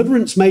 our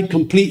deliverance made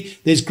complete,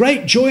 there's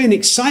great joy and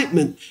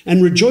excitement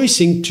and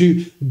rejoicing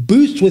to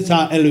booth with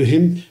our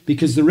Elohim,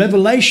 because the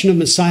revelation of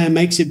Messiah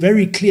makes it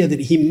very clear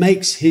that he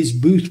makes his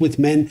booth with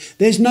men.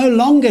 There's no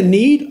longer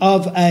need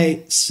of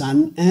a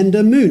sun and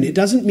a moon. It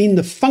doesn't mean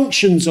the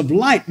functions of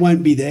light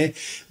won't be there,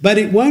 but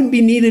it won't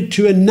be needed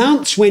to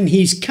announce when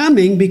he's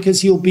coming,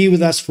 because he'll be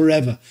with us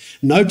forever.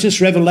 Notice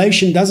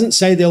Revelation doesn't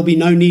say there'll be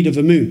no need of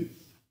a moon.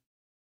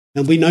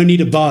 There'll be no need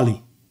of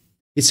barley.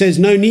 It says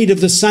no need of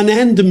the sun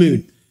and the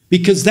moon,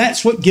 because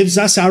that's what gives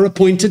us our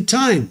appointed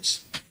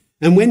times.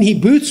 And when he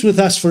booths with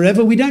us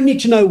forever, we don't need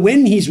to know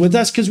when he's with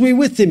us, because we're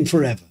with him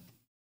forever.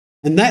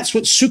 And that's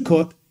what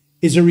Sukkot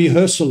is a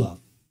rehearsal of.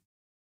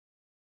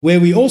 Where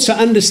we also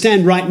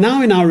understand right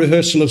now in our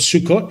rehearsal of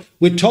Sukkot,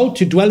 we're told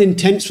to dwell in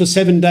tents for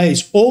 7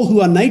 days, all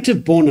who are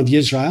native born of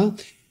Israel.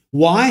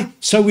 Why?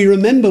 So we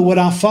remember what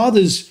our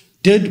fathers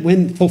did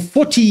when for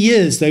 40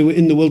 years they were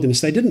in the wilderness.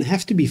 They didn't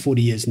have to be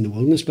 40 years in the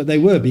wilderness, but they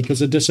were, because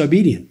of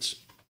disobedience,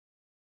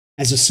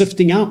 as a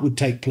sifting out would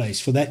take place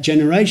for that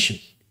generation.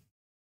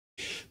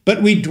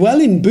 But we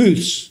dwell in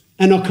booths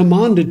and are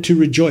commanded to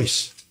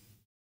rejoice.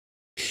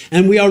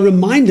 And we are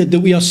reminded that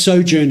we are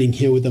sojourning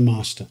here with the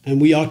Master, and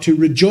we are to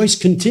rejoice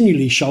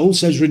continually. Shaul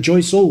says,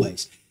 rejoice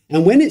always.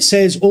 And when it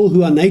says all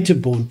who are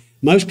native born,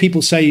 most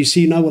people say,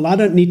 I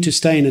don't need to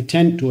stay in a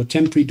tent or a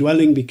temporary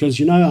dwelling, because,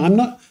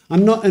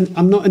 I'm not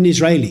an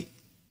Israeli.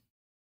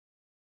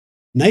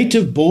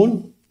 Native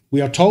born,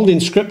 we are told in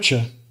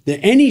Scripture that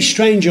any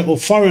stranger or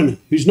foreigner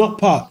who's not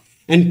part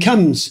and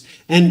comes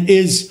and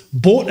is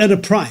bought at a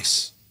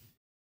price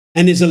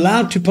and is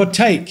allowed to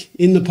partake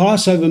in the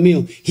Passover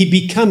meal, he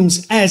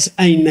becomes as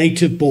a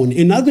native born.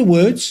 In other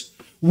words,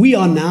 we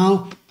are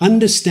now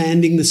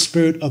understanding the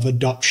spirit of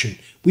adoption.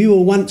 We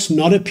were once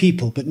not a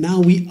people, but now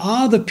we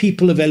are the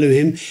people of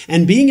Elohim.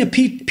 And being a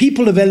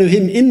people of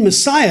Elohim in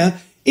Messiah,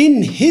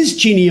 in his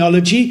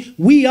genealogy,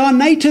 we are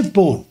native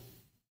born.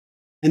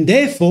 And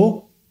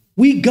therefore,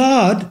 we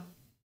guard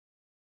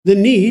the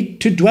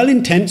need to dwell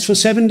in tents for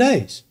 7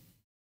 days.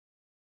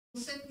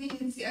 Certainly,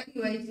 it's the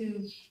only way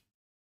to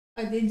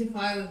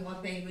identify with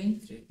what they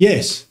went through.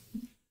 Yes.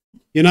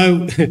 You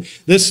know,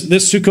 this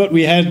Sukkot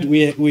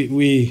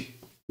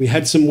we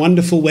had some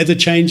wonderful weather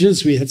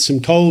changes. We had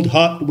some cold,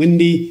 hot,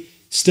 windy,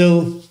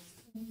 still,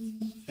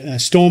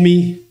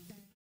 stormy,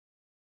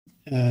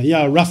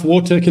 rough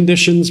water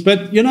conditions.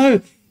 But, you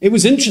know, it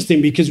was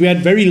interesting because we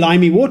had very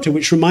limey water,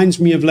 which reminds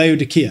me of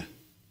Laodicea,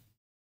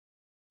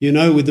 you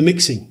know, with the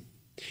mixing.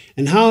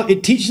 And how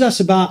it teaches us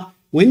about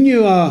when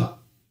you are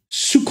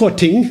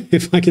Sukkoting,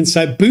 if I can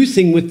say,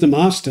 boothing with the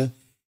Master,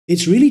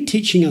 it's really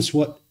teaching us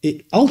what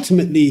it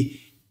ultimately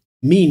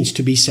means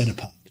to be set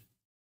apart.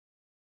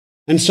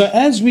 And so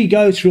as we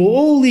go through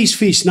all these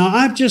feasts, now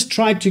I've just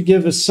tried to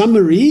give a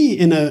summary,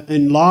 in an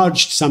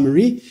enlarged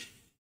summary.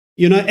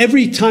 You know,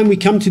 every time we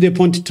come to the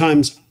appointed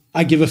times,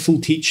 I give a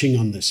full teaching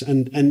on this,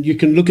 and you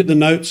can look at the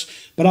notes.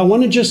 But I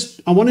wanted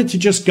to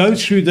just go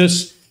through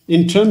this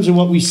in terms of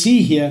what we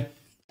see here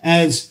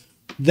as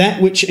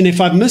that which, and if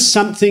I've missed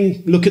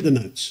something, look at the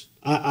notes.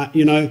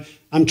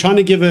 I'm trying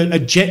to give a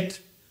jet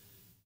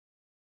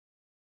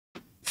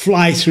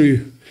fly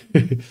through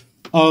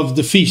of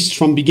the feast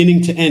from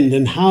beginning to end,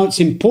 and how it's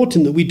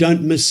important that we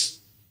don't miss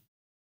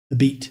a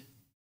beat.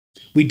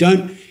 We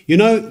don't, you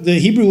know, the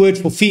Hebrew word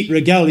for feet,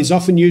 regal, is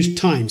often used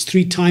times,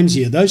 3 times a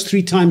year. Those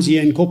 3 times a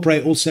year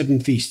incorporate all 7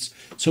 feasts.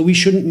 So we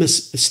shouldn't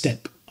miss a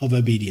step of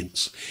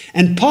obedience.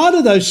 And part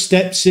of those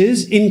steps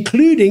is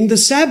including the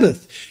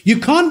Sabbath. You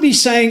can't be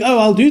saying, oh,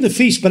 I'll do the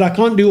feast, but I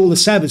can't do all the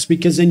Sabbaths,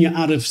 because then you're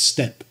out of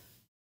step.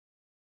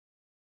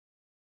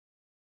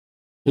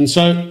 And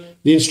so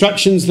the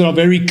instructions that are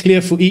very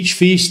clear for each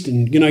feast,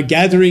 and, you know,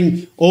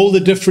 gathering all the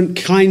different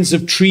kinds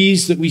of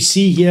trees that we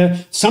see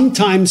here.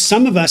 Sometimes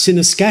some of us in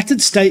a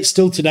scattered state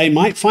still today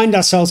might find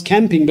ourselves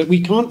camping, but we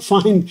can't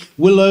find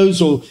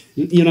willows or,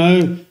 you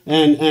know,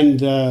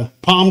 and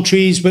palm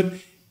trees. But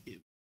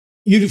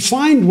you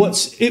find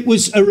it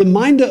was a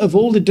reminder of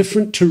all the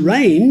different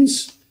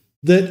terrains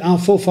that our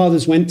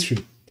forefathers went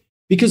through.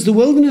 Because the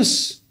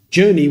wilderness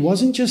journey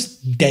wasn't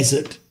just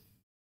desert.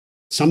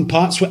 Some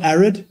parts were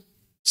arid,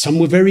 some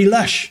were very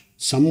lush,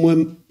 some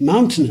were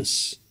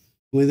mountainous,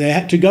 where they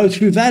had to go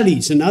through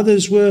valleys, and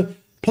others were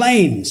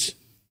plains.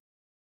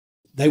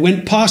 They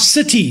went past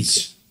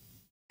cities,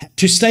 had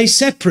to stay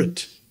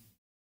separate.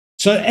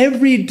 So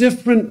every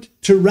different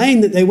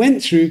terrain that they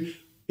went through,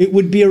 it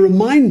would be a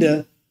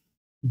reminder,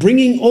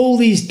 bringing all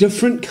these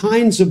different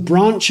kinds of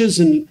branches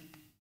and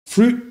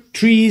fruit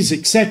trees,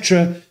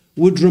 etc.,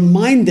 would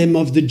remind them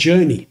of the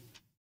journey.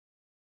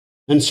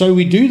 And so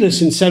we do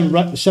this in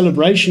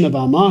celebration of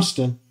our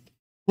Master,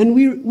 and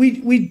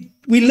we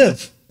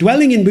live.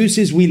 Dwelling in booths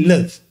is we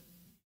live.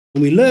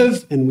 And we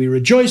live and we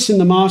rejoice in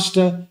the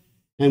Master,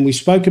 and we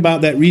spoke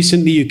about that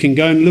recently. You can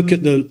go and look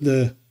at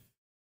the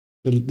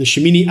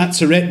Shemini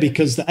Atzeret,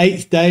 because the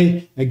 8th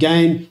day,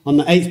 again, on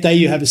the 8th day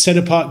you have a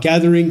set-apart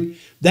gathering.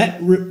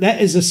 That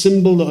is a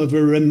symbol of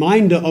a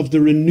reminder of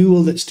the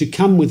renewal that's to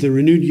come with the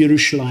renewed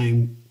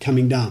Yerushalayim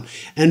coming down,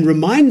 and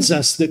reminds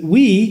us that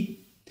we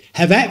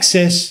have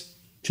access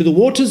to the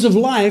waters of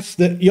life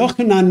that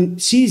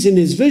Yochanan sees in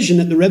his vision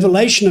at the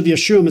revelation of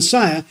Yeshua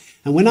Messiah.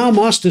 And when our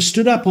Master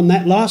stood up on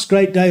that last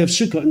great day of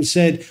Sukkot and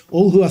said,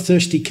 all who are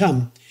thirsty,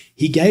 come,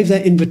 he gave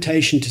that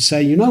invitation to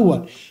say, you know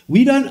what,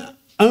 we don't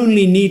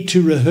only need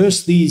to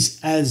rehearse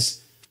these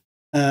as,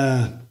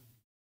 how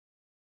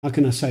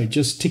can I say,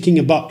 just ticking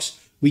a box.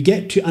 We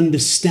get to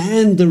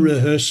understand the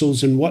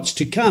rehearsals and what's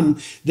to come,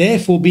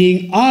 therefore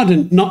being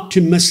ardent not to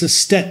miss a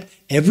step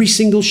every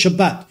single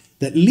Shabbat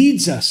that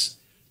leads us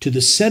to the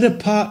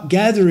set-apart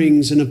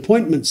gatherings and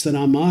appointments that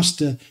our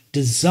Master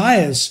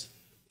desires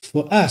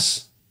for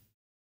us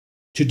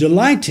to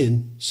delight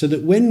in, so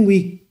that when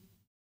we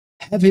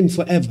have him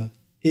forever,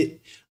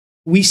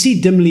 we see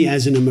dimly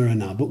as in a mirror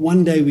now, but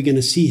one day we're going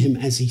to see him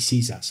as he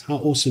sees us. How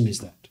awesome is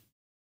that?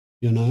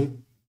 You know?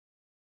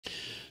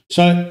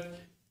 So,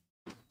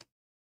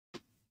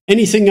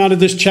 anything out of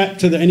this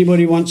chapter that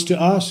anybody wants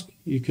to ask,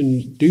 you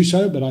can do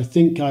so, but I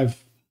think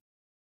I've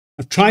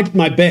tried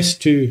my best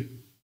to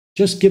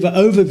just give an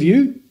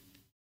overview,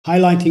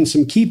 highlighting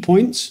some key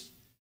points.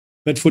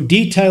 But for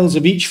details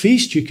of each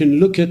feast, you can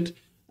look at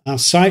our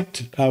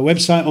site, our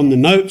website on the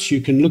notes.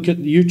 You can look at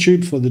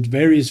YouTube for the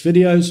various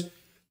videos.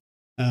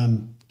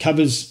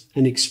 Covers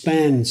and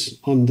expands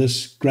on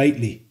this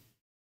greatly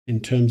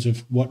in terms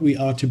of what we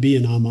are to be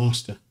in our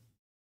Master.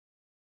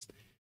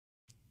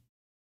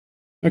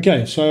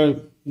 Okay,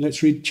 so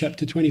let's read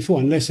chapter 24,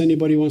 unless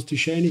anybody wants to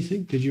share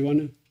anything. Did you want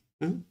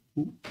to?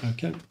 No?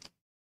 Okay.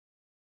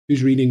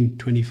 Who's reading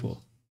 24?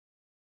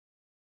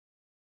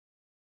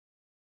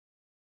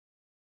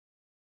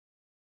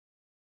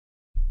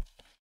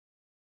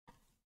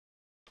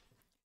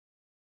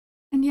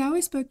 And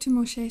Yahweh spoke to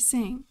Moshe,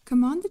 saying,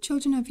 Command the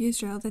children of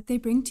Israel that they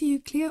bring to you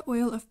clear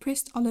oil of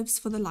pressed olives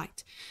for the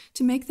light,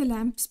 to make the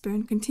lamps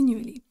burn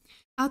continually.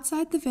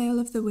 Outside the veil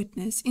of the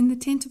witness, in the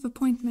tent of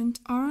appointment,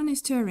 Aaron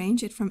is to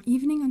arrange it from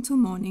evening until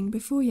morning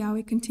before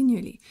Yahweh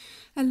continually,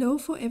 a law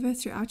forever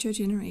throughout your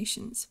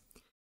generations.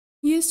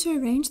 He is to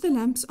arrange the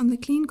lamps on the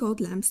clean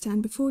gold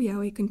lampstand before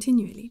Yahweh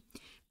continually.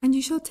 And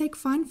you shall take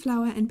fine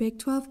flour and bake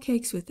 12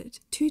 cakes with it,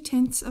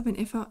 2/10 of an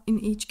ephah in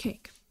each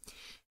cake.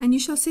 And you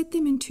shall set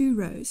them in 2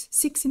 rows,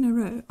 6 in a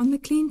row, on the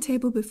clean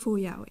table before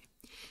Yahweh.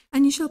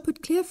 And you shall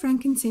put clear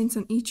frankincense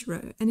on each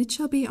row, and it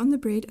shall be on the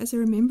bread as a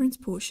remembrance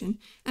portion,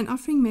 an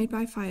offering made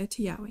by fire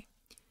to Yahweh.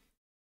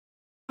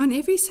 On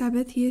every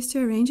Sabbath he is to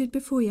arrange it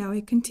before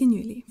Yahweh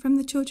continually, from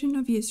the children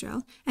of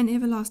Israel, an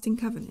everlasting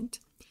covenant.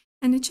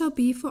 And it shall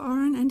be for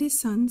Aaron and his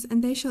sons,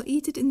 and they shall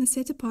eat it in the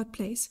set-apart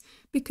place,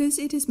 because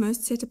it is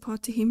most set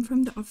apart to him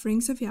from the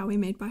offerings of Yahweh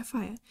made by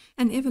fire,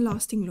 an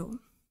everlasting law.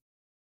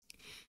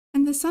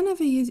 And the son of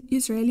a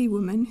Israeli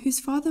woman, whose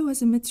father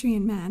was a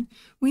Mitzrayim man,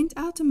 went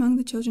out among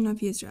the children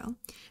of Israel.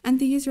 And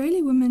the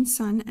Israeli woman's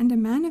son and a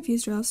man of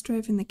Israel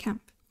strove in the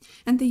camp.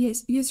 And the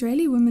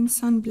Israeli woman's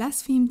son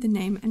blasphemed the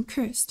name and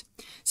cursed.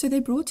 So they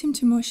brought him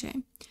to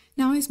Moshe.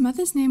 Now his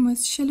mother's name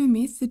was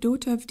Shelomith, the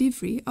daughter of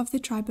Divri, of the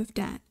tribe of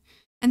Dan.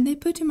 And they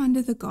put him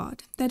under the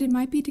guard, that it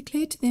might be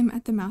declared to them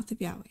at the mouth of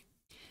Yahweh.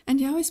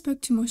 And Yahweh spoke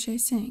to Moshe,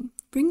 saying,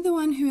 Bring the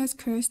one who has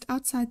cursed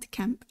outside the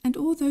camp, and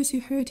all those who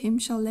heard him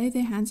shall lay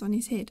their hands on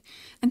his head,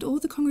 and all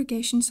the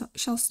congregation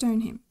shall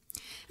stone him.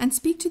 And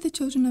speak to the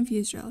children of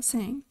Israel,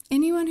 saying,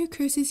 Anyone who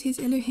curses his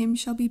Elohim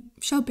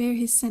shall bear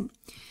his sin.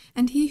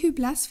 And he who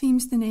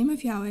blasphemes the name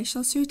of Yahweh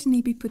shall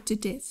certainly be put to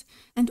death,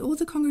 and all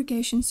the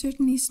congregation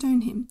certainly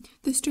stone him,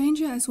 the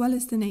stranger as well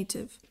as the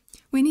native.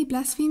 When he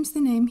blasphemes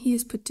the name, he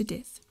is put to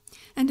death.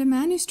 And a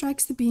man who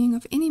strikes the being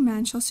of any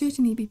man shall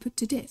certainly be put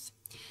to death.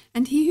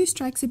 And he who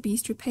strikes a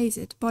beast repays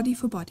it, body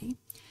for body.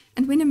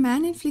 And when a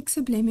man inflicts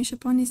a blemish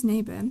upon his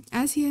neighbor,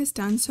 as he has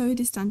done, so it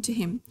is done to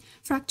him.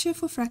 Fracture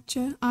for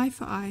fracture, eye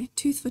for eye,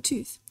 tooth for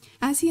tooth.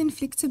 As he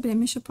inflicts a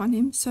blemish upon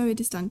him, so it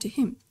is done to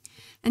him.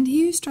 And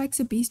he who strikes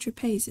a beast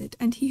repays it,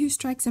 and he who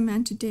strikes a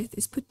man to death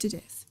is put to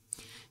death.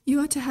 You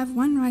are to have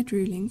one right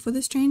ruling, for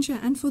the stranger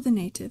and for the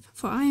native,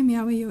 for I am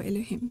Yahweh your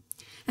Elohim.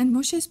 And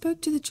Moshe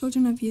spoke to the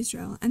children of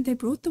Israel, and they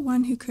brought the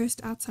one who cursed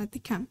outside the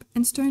camp,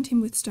 and stoned him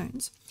with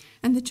stones.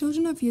 And the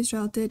children of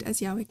Israel did as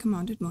Yahweh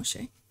commanded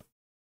Moshe.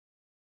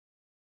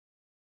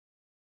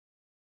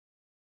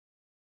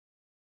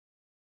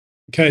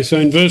 Okay, so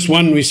in verse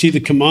 1 we see the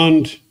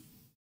command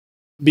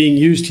being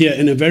used here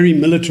in a very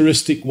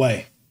militaristic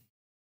way.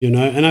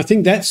 And I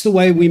think that's the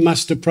way we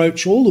must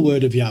approach all the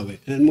word of Yahweh.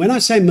 And when I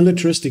say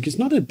militaristic, it's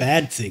not a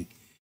bad thing.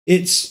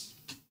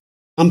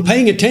 I'm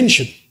paying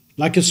attention,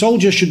 like a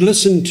soldier should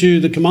listen to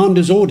the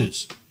commander's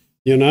orders,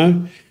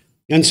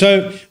 And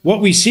so what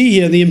we see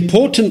here, the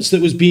importance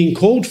that was being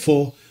called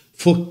for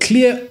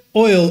clear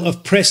oil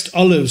of pressed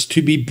olives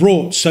to be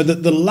brought so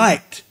that the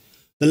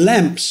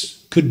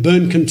lamps could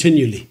burn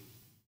continually.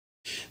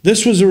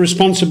 This was a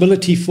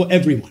responsibility for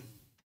everyone.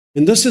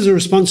 And this is a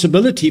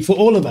responsibility for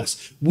all of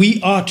us. We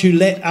are to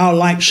let our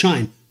light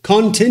shine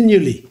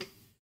continually.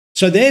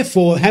 So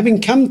therefore,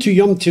 having come to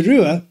Yom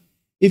Teruah,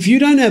 if you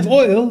don't have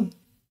oil,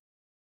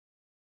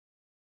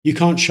 you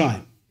can't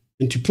shine.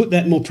 And to put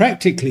that more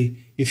practically,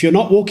 if you're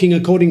not walking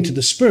according to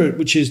the Spirit,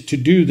 which is to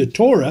do the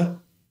Torah,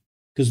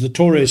 because the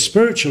Torah is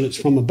spiritual,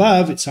 it's from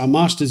above, it's our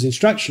master's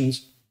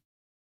instructions,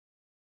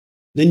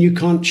 then you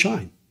can't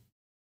shine.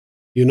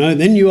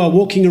 Then you are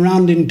walking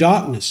around in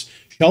darkness.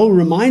 Joel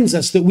reminds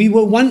us that we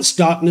were once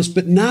darkness,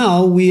 but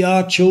now we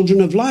are children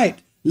of light.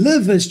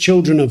 Live as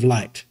children of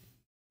light.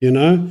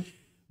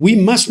 We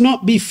must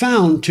not be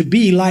found to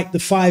be like the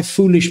 5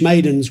 foolish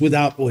maidens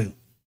without oil.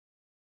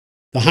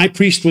 The high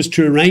priest was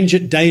to arrange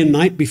it day and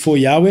night before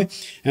Yahweh,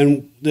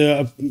 and there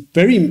are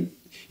very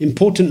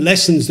important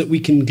lessons that we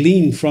can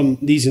glean from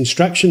these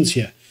instructions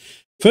here.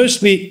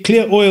 Firstly,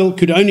 clear oil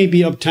could only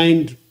be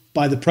obtained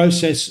by the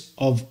process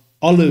of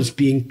olives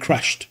being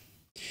crushed,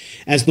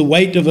 as the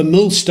weight of a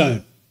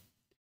millstone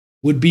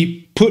would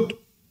be put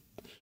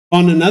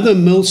on another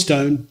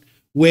millstone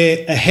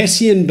where a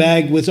Hessian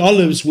bag with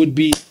olives would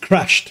be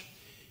crushed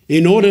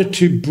in order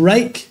to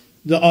break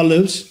the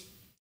olives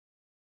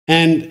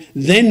and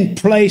then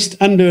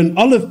placed under an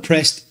olive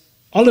press,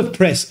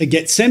 a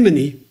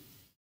Gethsemane,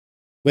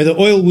 where the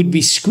oil would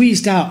be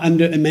squeezed out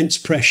under immense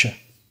pressure.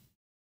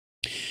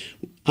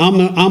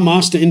 Our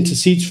Master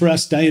intercedes for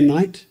us day and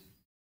night.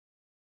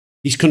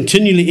 He's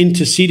continually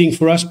interceding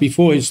for us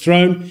before his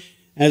throne.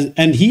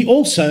 And he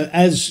also,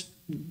 as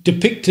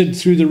depicted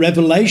through the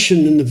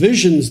revelation and the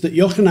visions that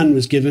Yochanan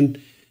was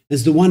given,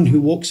 as the one who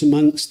walks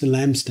amongst the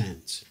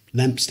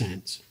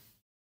lampstands.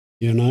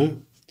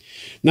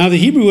 Now the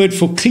Hebrew word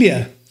for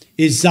clear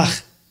is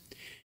zach.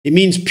 It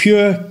means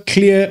pure,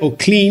 clear, or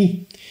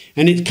clean.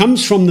 And it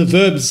comes from the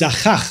verb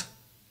zachach,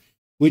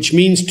 which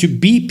means to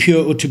be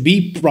pure or to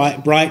be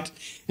bright.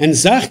 And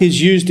zach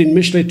is used in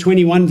Mishle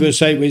 21 verse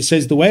 8, where it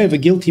says, the way of a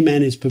guilty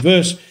man is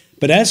perverse,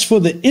 but as for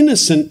the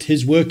innocent,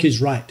 his work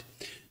is right.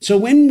 So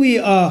when we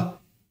are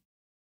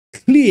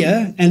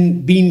clear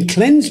and been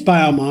cleansed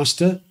by our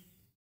master,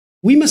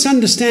 we must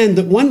understand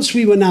that once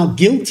we were now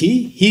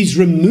guilty, he's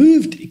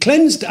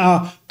cleansed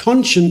our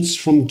conscience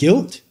from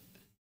guilt.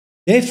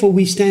 Therefore,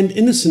 we stand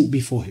innocent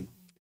before him.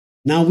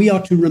 Now we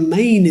are to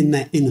remain in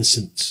that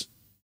innocence,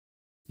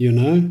 you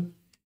know.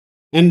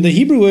 And the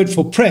Hebrew word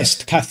for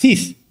pressed,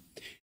 kathith,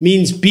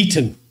 means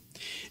beaten.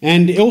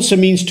 And it also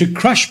means to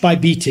crush by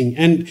beating.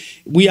 And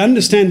we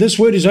understand this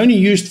word is only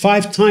used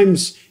 5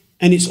 times,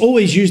 and it's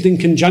always used in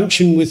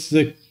conjunction with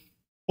the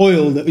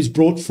oil that is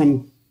brought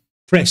from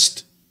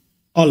pressed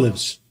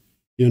olives,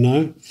 you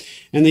know.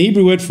 And the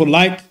Hebrew word for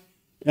light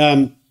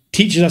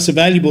teaches us a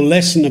valuable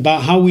lesson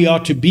about how we are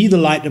to be the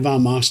light of our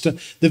master.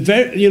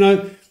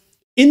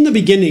 In the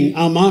beginning,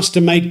 our master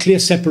made clear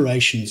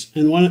separations.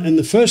 And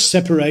the first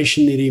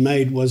separation that he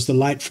made was the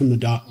light from the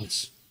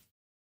darkness.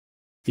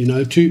 You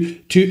know,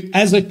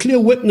 as a clear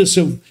witness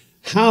of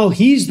how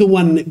he's the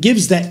one that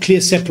gives that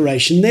clear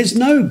separation. There's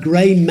no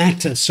gray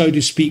matter, so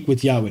to speak,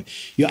 with Yahweh.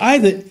 You're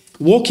either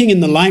walking in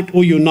the light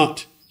or you're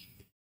not.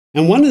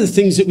 And one of the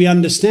things that we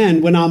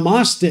understand when our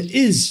master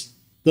is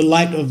the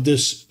light of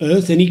this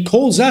earth, and he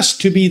calls us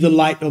to be the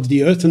light of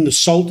the earth and the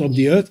salt of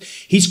the earth,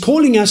 he's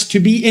calling us to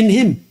be in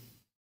him.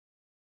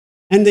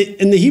 And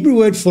the Hebrew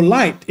word for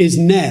light is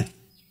ner.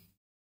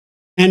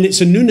 And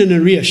it's a nun and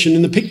a rish. And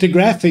in the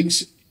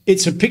pictographics,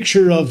 it's a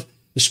picture of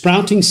the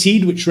sprouting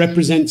seed, which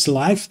represents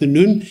life, the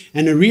nun,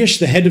 and a rish,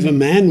 the head of a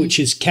man, which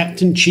is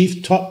captain,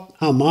 chief, top,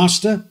 our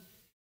master.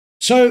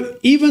 So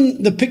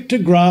even the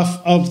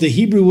pictograph of the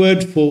Hebrew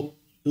word for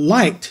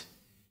light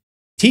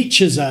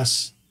teaches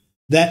us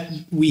that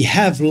we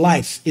have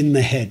life in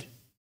the head.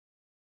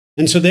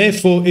 And so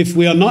therefore, if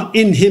we are not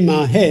in him,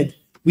 our head,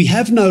 we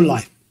have no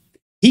life.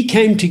 He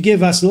came to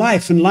give us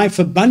life and life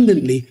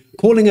abundantly,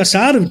 calling us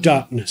out of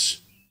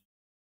darkness.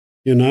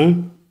 You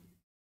know,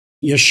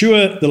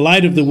 Yeshua, the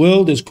light of the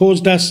world, has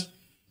caused us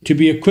to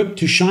be equipped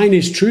to shine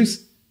his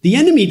truth. The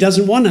enemy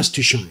doesn't want us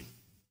to shine.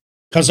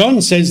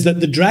 Chazon says that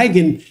the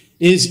dragon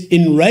is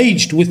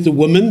enraged with the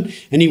woman,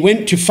 and he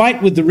went to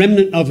fight with the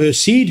remnant of her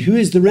seed. Who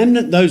is the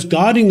remnant? Those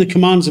guarding the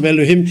commands of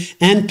Elohim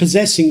and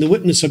possessing the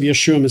witness of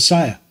Yeshua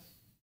Messiah.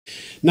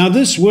 Now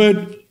this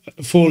word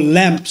for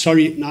lamp,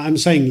 I'm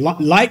saying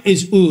light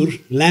is ur,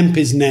 lamp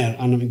is ner.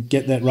 I'm going to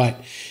get that right.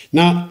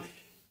 Now,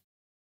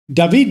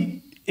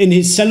 David, in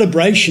his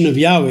celebration of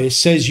Yahweh,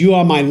 says, "You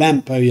are my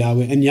lamp, O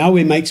Yahweh, and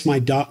Yahweh makes my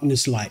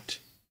darkness light."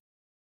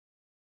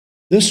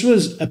 This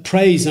was a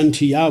praise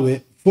unto Yahweh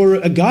for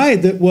a guy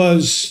that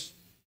was,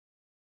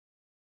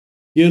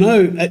 you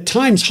know, at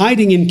times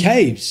hiding in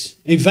caves,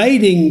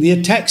 evading the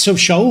attacks of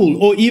Shaul,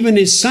 or even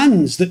his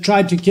sons that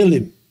tried to kill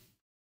him.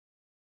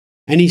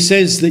 And he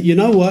says that, you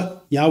know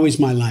what? Yahweh's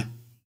my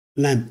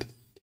lamp.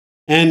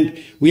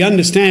 And we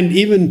understand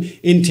even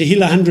in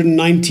Tehillah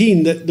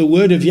 119 that the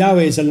word of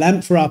Yahweh is a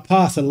lamp for our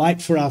path, a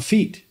light for our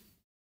feet.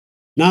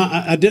 Now,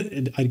 I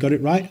got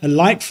it right? A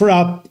light for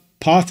our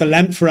path, a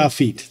lamp for our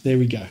feet. There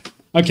we go.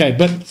 Okay,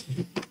 but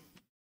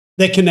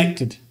they're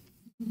connected.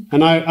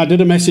 And I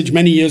did a message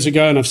many years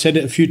ago, and I've said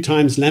it a few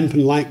times, lamp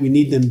and light, we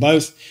need them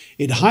both.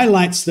 It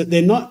highlights that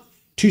they're not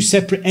two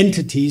separate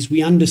entities.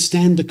 We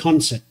understand the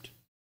concept.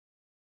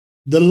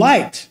 The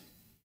light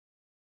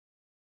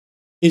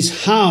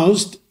is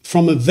housed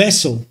from a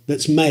vessel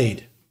that's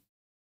made.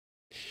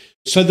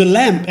 So the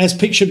lamp, as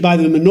pictured by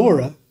the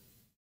menorah,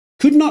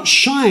 could not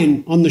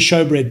shine on the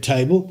showbread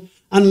table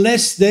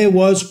unless there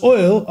was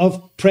oil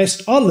of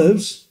pressed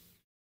olives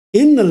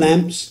in the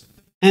lamps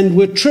and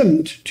were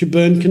trimmed to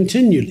burn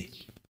continually.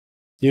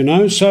 You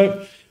know,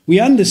 so we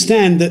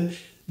understand that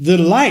the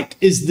light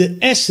is the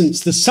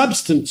essence, the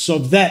substance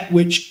of that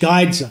which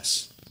guides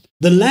us.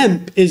 The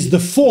lamp is the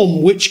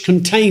form which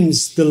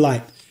contains the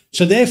light.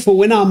 So therefore,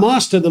 when our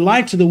master, the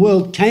light of the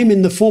world, came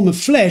in the form of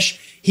flesh,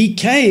 he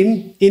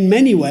came in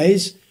many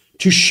ways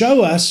to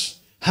show us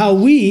how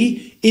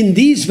we, in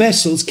these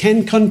vessels,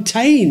 can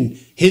contain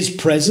his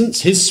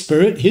presence, his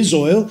spirit, his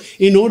oil,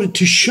 in order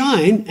to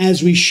shine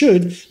as we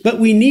should. But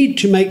we need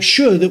to make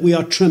sure that we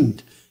are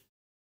trimmed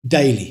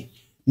daily,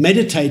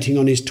 meditating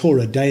on his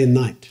Torah day and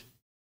night.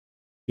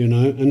 You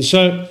know, and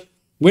so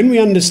when we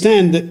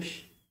understand that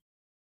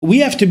we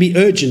have to be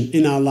urgent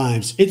in our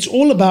lives, it's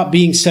all about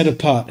being set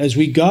apart as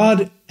we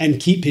guard and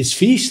keep his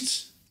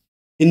feasts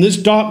in this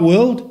dark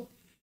world.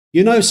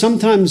 You know,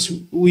 sometimes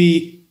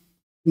we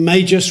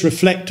may just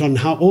reflect on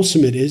how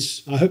awesome it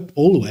is. I hope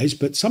always,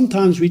 but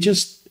sometimes we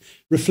just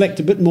reflect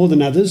a bit more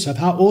than others of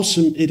how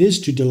awesome it is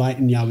to delight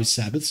in Yahweh's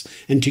Sabbaths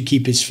and to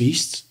keep his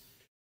feasts.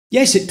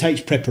 Yes, it takes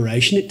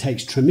preparation, it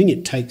takes trimming,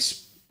 it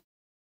takes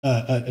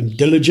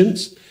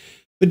diligence,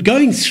 but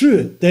going through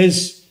it,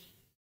 there's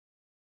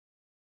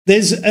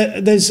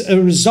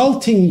a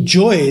resulting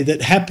joy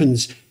that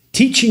happens,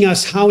 teaching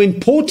us how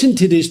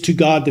important it is to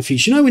guard the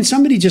feast. You know, when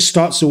somebody just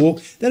starts to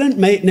walk, they don't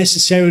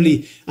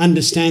necessarily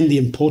understand the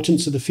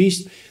importance of the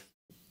feast.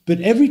 But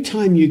every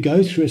time you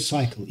go through a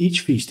cycle,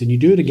 each feast, and you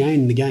do it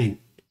again and again,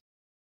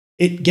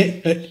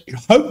 it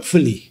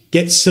hopefully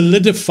gets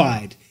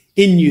solidified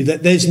in you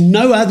that there's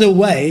no other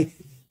way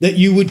that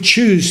you would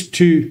choose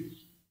to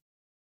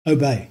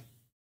obey.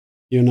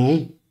 You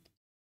know,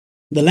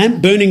 the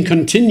lamp burning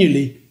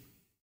continually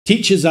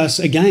teaches us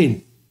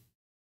again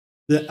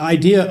the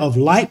idea of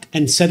light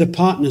and set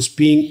apartness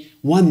being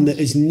one that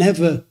is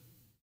never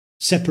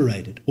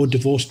separated or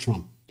divorced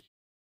from.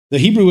 The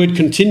Hebrew word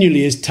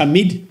continually is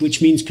tamid,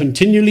 which means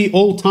continually,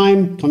 all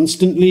time,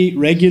 constantly,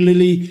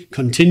 regularly,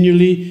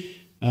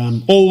 continually,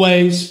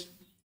 always.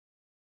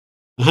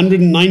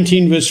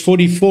 119 verse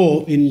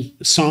 44 in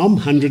Psalm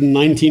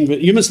 119.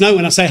 You must know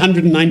when I say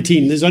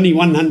 119, there's only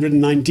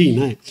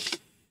 119. Eh?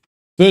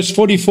 Verse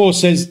 44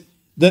 says,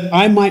 that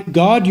I might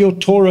guard your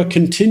Torah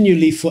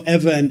continually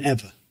forever and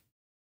ever.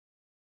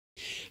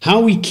 How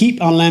we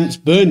keep our lamps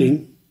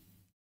burning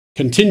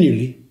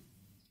continually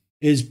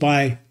is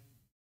by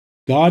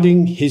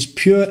guarding his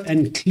pure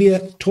and clear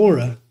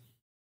Torah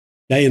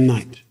day and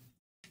night,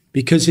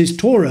 because his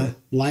Torah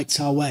lights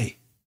our way.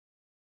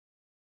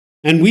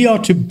 And we are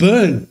to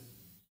burn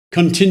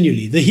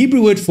continually. The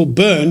Hebrew word for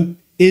burn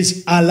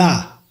is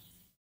Allah,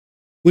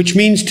 which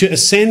means to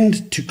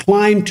ascend, to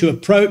climb, to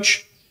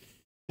approach.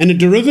 And a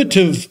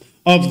derivative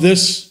of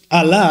this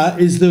Allah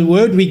is the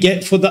word we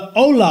get for the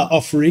Olah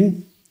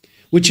offering,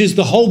 which is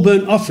the whole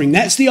burnt offering.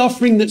 That's the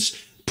offering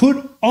that's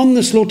put on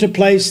the slaughter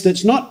place,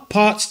 that's not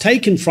parts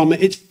taken from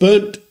it, it's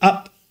burnt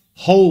up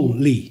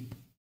wholly.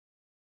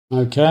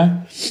 Okay?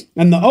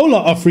 And the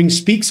Olah offering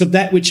speaks of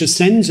that which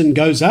ascends and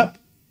goes up,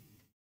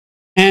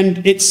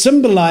 and it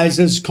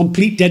symbolizes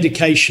complete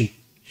dedication,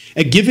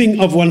 a giving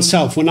of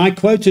oneself. When I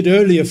quoted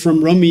earlier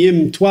from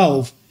Romans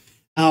 12,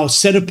 our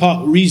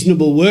set-apart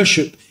reasonable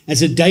worship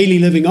as a daily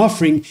living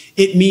offering,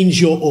 it means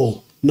your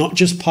all, not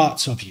just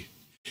parts of you.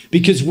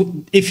 Because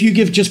if you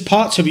give just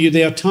parts of you,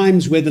 there are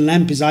times where the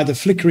lamp is either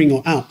flickering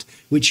or out,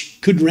 which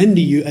could render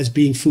you as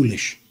being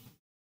foolish.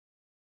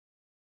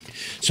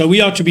 So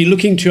we are to be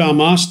looking to our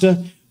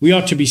Master. We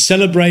are to be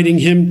celebrating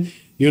him.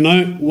 You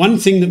know, one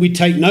thing that we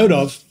take note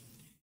of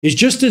is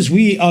just as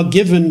we are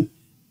given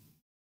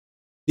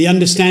the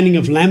understanding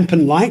of lamp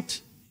and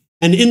light,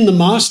 and in the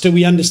Master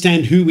we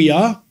understand who we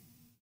are,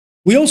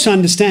 we also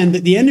understand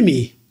that the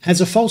enemy has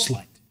a false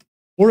light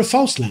or a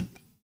false lamp.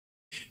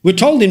 We're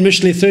told in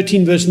Mishle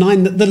 13 verse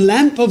 9 that the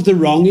lamp of the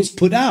wrong is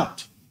put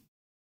out.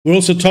 We're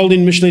also told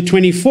in Mishle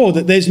 24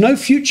 that there's no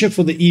future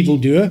for the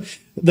evildoer.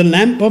 The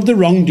lamp of the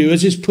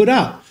wrongdoers is put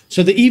out.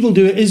 So the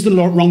evildoer is the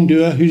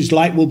wrongdoer whose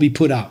light will be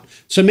put out.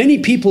 So many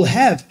people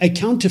have a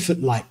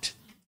counterfeit light.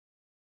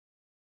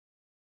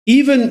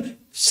 Even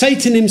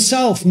Satan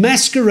himself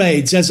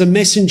masquerades as a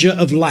messenger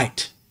of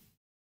light.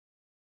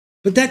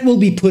 But that will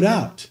be put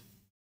out.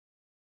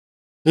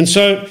 And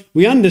so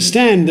we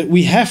understand that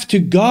we have to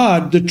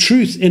guard the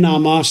truth in our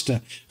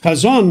Master.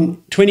 Chazon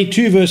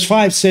 22 verse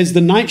 5 says,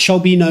 the night shall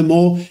be no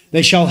more.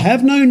 They shall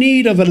have no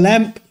need of a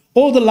lamp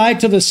or the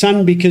light of a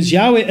sun, because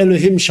Yahweh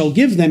Elohim shall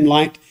give them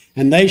light,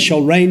 and they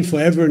shall reign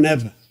forever and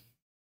ever.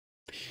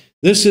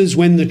 This is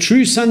when the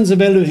true sons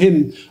of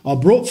Elohim are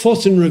brought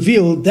forth and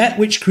revealed, that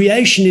which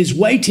creation is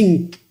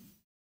waiting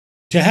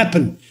to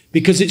happen,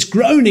 because it's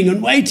groaning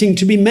and waiting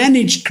to be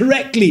managed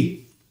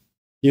correctly.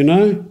 You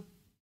know?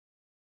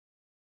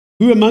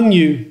 Who among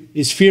you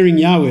is fearing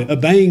Yahweh,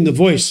 obeying the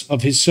voice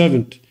of his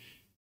servant,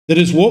 that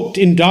has walked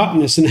in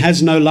darkness and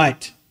has no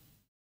light?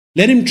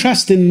 Let him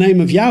trust in the name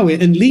of Yahweh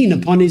and lean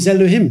upon his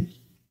Elohim.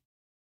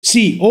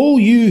 See, all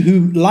you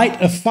who light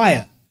a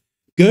fire,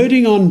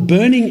 girding on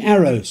burning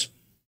arrows,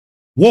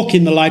 walk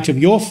in the light of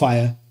your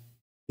fire,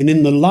 and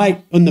in the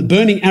light on the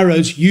burning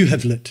arrows you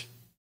have lit.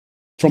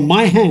 From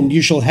my hand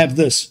you shall have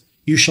this,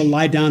 you shall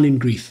lie down in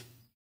grief.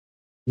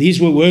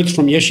 These were words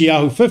from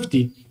Yeshayahu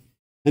 50.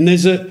 And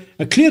there's a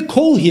clear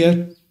call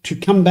here to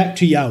come back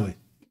to Yahweh,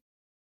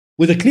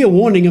 with a clear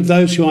warning of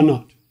those who are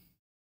not,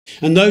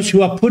 and those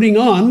who are putting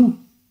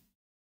on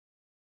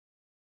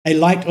a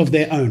light of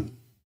their own.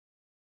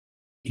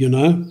 You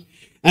know,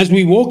 as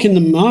we walk in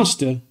the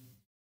Master,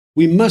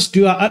 we must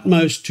do our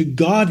utmost to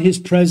guard his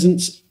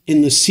presence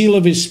in the seal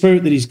of his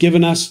Spirit that he's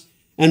given us,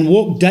 and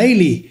walk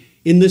daily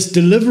in this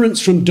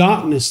deliverance from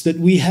darkness that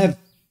we have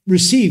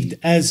received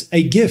as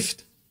a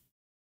gift.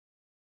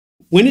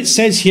 When it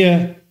says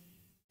here,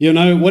 you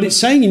know, what it's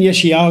saying in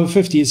Yeshayahu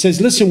 50, it says,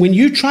 listen, when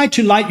you try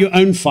to light your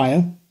own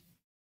fire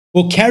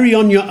or carry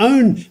on your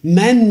own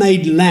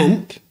man-made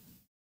lamp,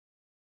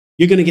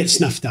 you're going to get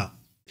snuffed out.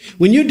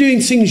 When you're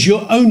doing things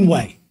your own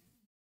way,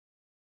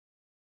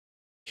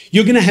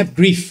 you're going to have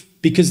grief,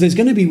 because there's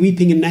going to be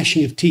weeping and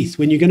gnashing of teeth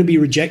when you're going to be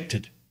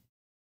rejected.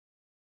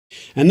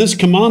 And this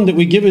command that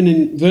we're given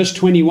in verse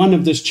 21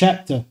 of this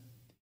chapter,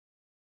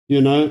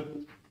 you know,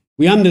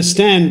 we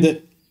understand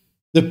that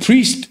the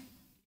priest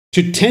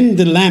to tend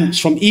the lamps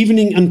from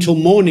evening until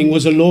morning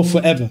was a law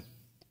forever.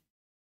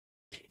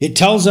 It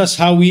tells us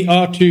how we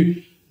are to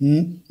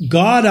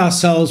guard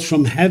ourselves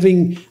from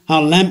having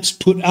our lamps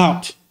put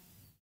out.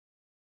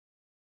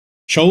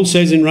 Shaul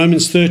says in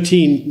Romans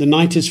 13, the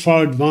night is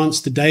far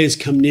advanced, the day has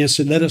come near,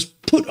 so let us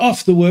put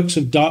off the works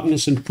of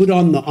darkness and put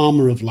on the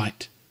armor of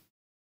light.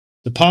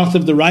 The path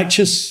of the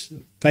righteous,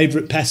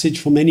 favorite passage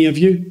for many of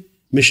you,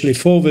 Mishle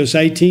 4 verse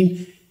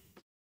 18,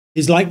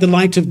 is like the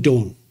light of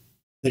dawn.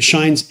 that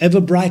shines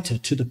ever brighter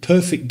to the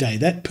perfect day.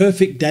 That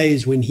perfect day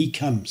is when he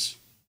comes.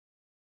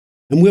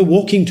 And we're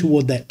walking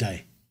toward that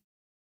day.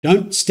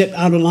 Don't step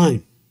out of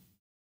line.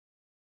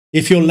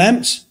 If your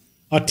lamps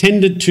are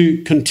tended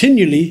to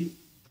continually,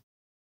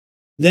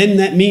 then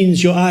that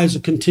means your eyes are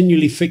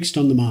continually fixed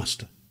on the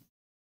Master.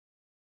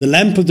 The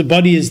lamp of the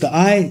body is the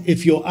eye.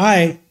 If your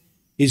eye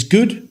is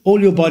good,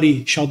 all your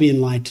body shall be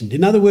enlightened.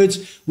 In other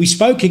words, we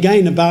spoke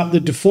again about the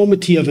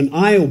deformity of an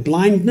eye or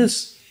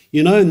blindness,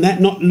 and that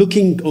not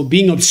looking or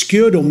being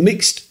obscured or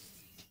mixed.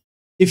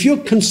 If you're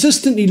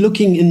consistently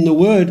looking in the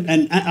Word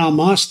and at our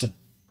Master,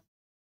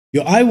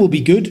 your eye will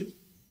be good,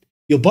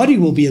 your body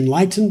will be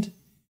enlightened,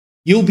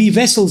 you'll be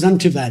vessels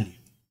unto value.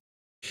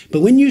 But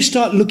when you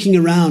start looking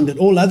around at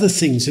all other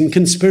things and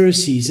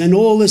conspiracies and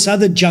all this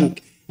other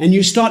junk, and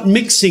you start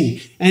mixing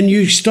and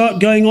you start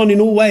going on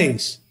in all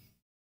ways,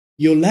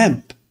 your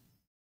lamp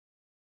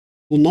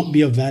will not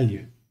be of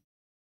value,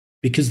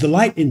 because the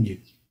light in you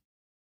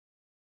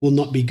will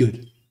not be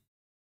good.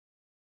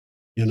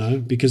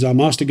 Because our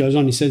Master goes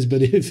on, he says,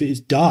 but if it's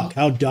dark,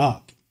 how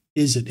dark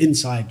is it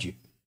inside you?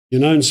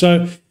 And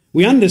so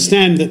we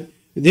understand that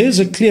there's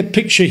a clear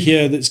picture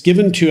here that's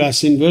given to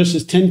us in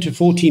verses 10 to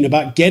 14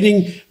 about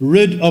getting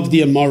rid of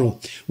the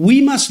immoral.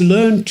 We must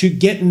learn to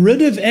get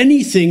rid of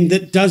anything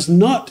that does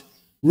not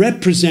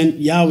represent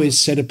Yahweh's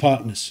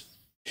set-apartness.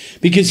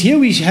 Because here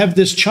we have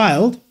this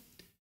child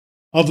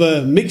of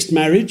a mixed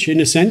marriage, in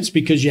a sense,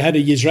 because you had a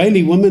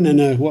Israeli woman and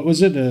a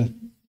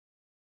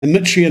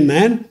Mitzrayim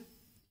man.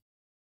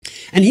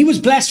 And he was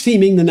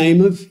blaspheming the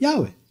name of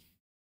Yahweh.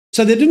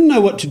 So they didn't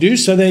know what to do,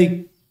 so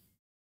they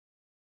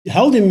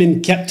held him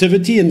in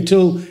captivity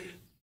until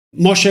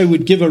Moshe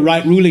would give a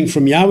right ruling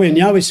from Yahweh. And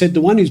Yahweh said,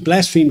 the one who's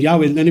blasphemed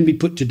Yahweh, let him be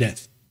put to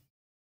death.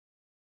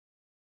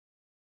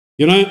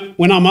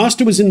 When our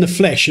Master was in the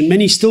flesh and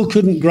many still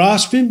couldn't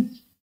grasp him,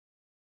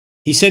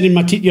 he said in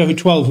Matityahu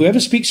 12, whoever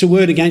speaks a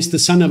word against the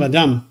son of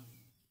Adam,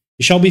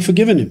 it shall be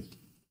forgiven him.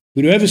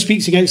 But whoever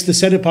speaks against the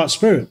set-apart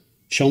spirit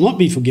shall not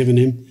be forgiven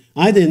him,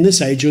 either in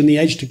this age or in the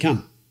age to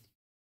come.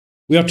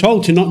 We are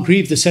told to not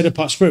grieve the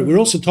set-apart spirit. We're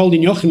also told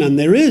in Yochanan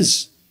there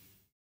is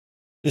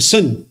a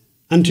sin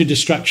unto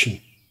destruction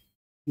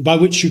by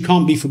which you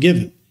can't be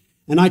forgiven.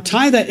 And I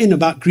tie that in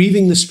about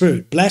grieving the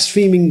Spirit,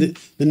 blaspheming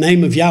the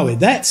name of Yahweh.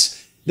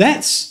 That's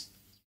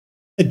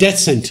a death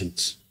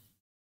sentence,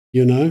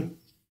 He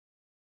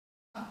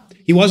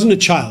wasn't a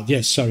child.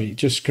 Yes, sorry,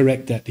 just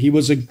correct that. He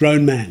was a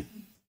grown man,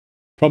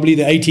 probably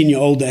the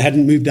 18-year-old that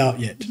hadn't moved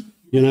out yet,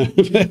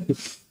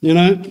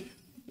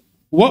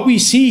 What we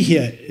see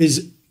here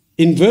is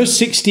in verse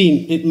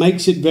 16, it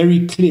makes it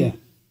very clear.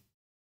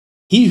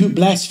 He who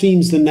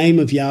blasphemes the name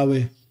of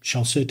Yahweh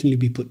shall certainly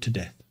be put to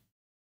death.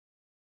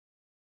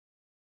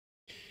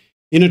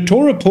 In a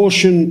Torah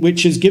portion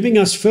which is giving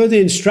us further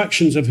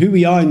instructions of who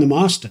we are in the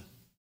Master,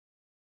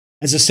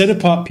 as a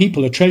set-apart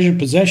people, a treasured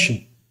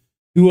possession,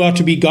 who are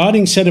to be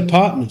guarding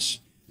set-apartness,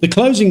 the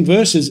closing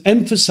verses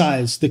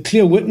emphasize the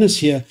clear witness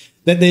here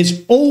that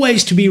there's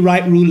always to be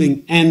right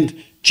ruling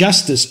and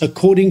justice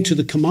according to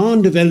the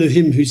command of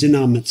Elohim who's in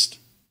our midst.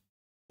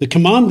 The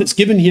command that's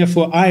given here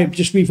for eye,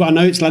 just before, I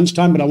know it's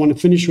lunchtime, but I want to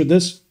finish with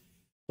this.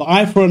 The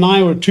eye for an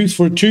eye or a tooth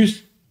for a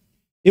tooth.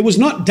 It was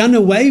not done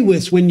away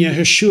with when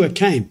Yeshua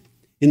came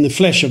in the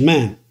flesh of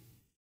man.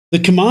 The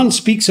command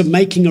speaks of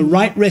making a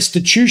right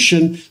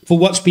restitution for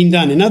what's been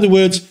done. In other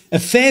words, a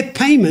fair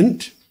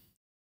payment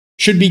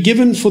should be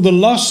given for the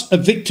loss a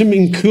victim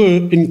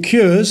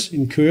incurs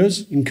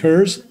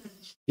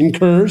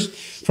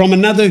from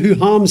another who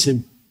harms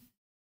him,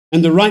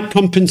 and the right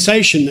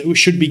compensation that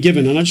should be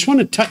given. And I just want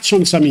to touch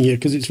on something here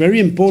because it's very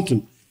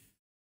important.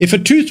 If a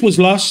tooth was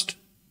lost,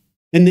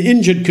 then the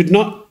injured could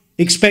not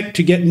expect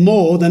to get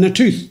more than a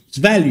tooth's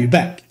value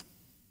back.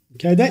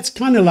 Okay, that's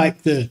kind of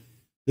like the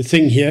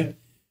thing here.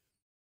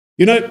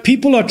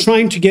 People are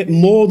trying to get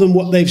more than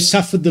what they've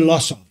suffered the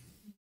loss of.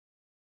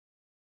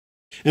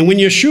 And when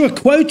Yeshua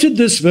quoted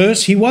this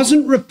verse, he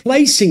wasn't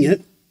replacing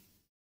it,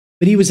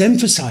 but he was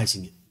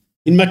emphasizing it.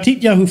 In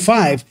Matityahu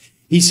 5,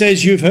 he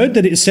says, you've heard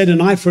that it is said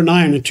an eye for an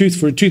eye and a tooth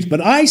for a tooth.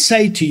 But I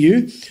say to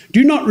you,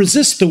 do not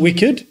resist the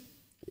wicked,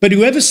 but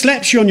whoever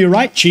slaps you on your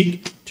right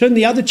cheek, turn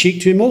the other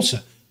cheek to him also.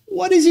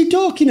 What is he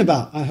talking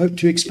about? I hope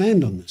to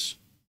expand on this.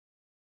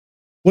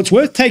 What's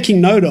worth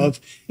taking note of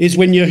is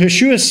when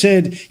Yeshua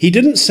said, he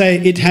didn't say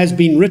it has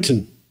been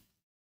written,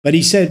 but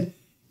he said,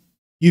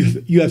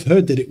 you have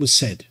heard that it was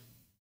said.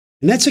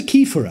 And that's a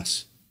key for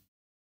us,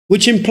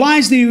 which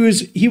implies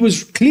that he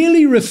was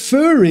clearly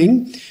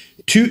referring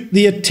to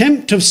the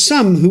attempt of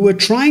some who were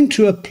trying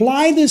to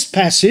apply this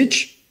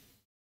passage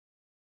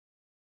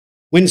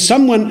when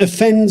someone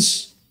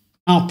offends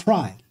our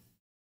pride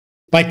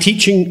by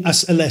teaching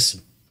us a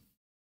lesson.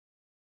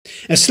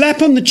 A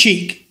slap on the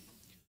cheek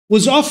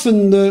was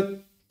often the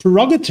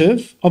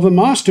prerogative of a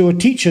master or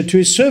teacher to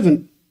his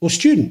servant or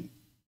student.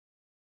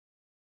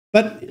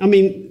 But,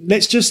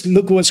 let's just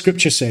look at what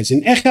Scripture says.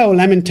 In Echa or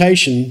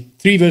Lamentation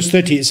 3 verse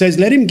 30, it says,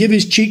 let him give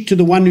his cheek to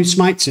the one who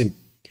smites him.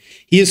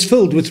 He is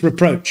filled with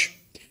reproach.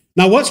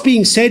 Now, what's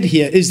being said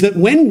here is that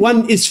when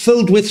one is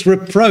filled with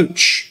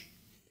reproach,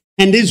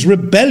 and is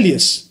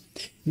rebellious,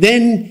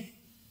 then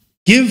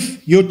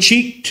give your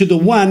cheek to the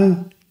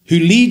one who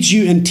leads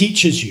you and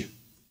teaches you.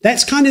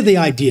 That's kind of the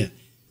idea,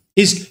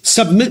 is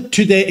submit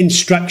to their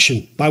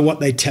instruction by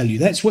what they tell you.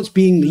 That's what's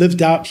being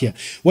lived out here.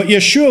 What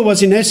Yeshua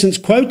was in essence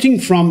quoting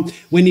from,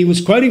 when he was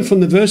quoting from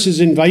the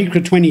verses in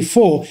Wayyiqra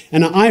 24,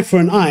 and an eye for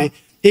an eye,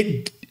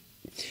 it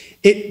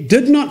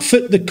did not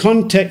fit the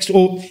context,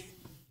 or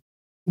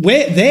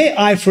where their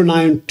eye for an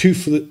eye and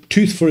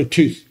tooth for a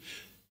tooth,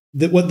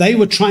 that what they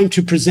were trying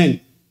to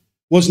present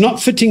was not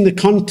fitting the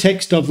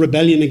context of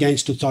rebellion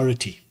against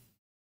authority.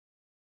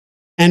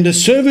 And a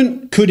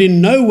servant could in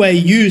no way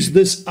use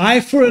this eye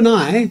for an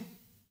eye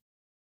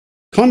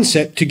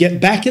concept to get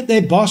back at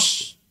their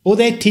boss or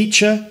their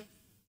teacher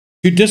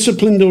who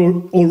disciplined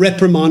or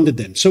reprimanded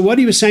them. So what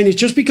he was saying is,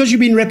 just because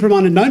you've been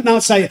reprimanded, don't now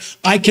say,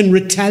 I can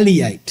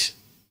retaliate.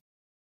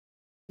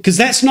 Because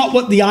that's not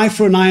what the eye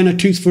for an eye and a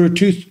tooth for a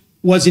tooth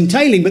was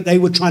entailing, but they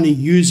were trying to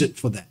use it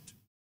for that.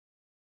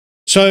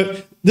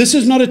 So this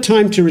is not a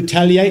time to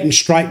retaliate and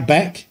strike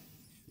back.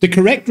 The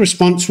correct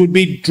response would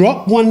be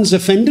drop one's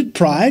offended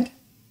pride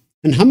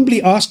and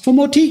humbly ask for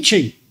more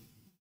teaching,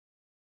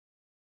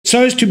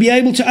 so as to be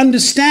able to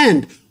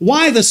understand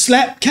why the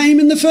slap came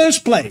in the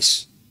first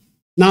place.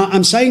 Now,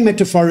 I'm saying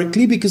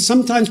metaphorically because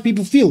sometimes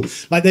people feel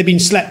like they've been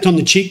slapped on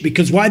the cheek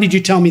because why did you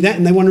tell me that?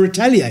 And they want to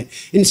retaliate.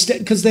 Instead,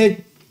 because they're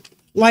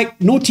like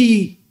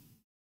naughty,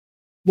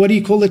 what do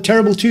you call the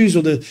terrible twos,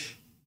 or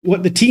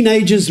the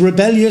teenagers,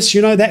 rebellious,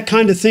 that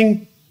kind of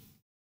thing.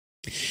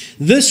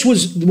 This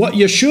was what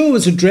Yeshua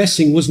was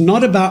addressing, was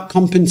not about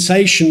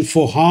compensation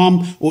for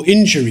harm or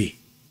injury.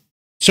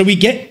 So we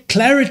get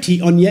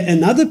clarity on yet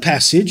another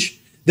passage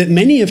that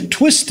many have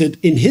twisted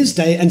in his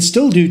day and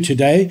still do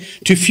today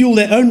to fuel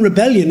their own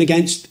rebellion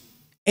against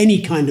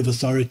any kind of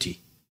authority.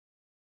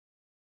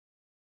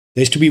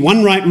 There's to be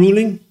one right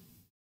ruling.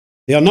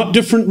 There are not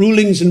different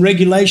rulings and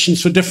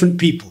regulations for different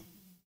people.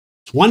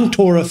 It's one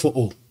Torah for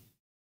all.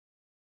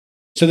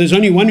 So there's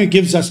only one who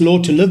gives us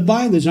law to live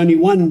by. There's only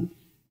one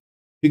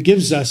who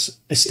gives us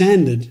a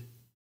standard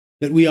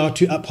that we are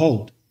to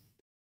uphold.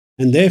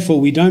 And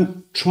therefore, we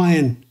don't try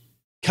and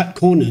cut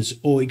corners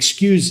or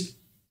excuse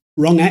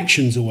wrong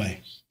actions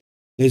away.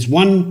 There's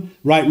one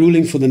right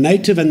ruling for the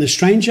native and the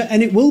stranger,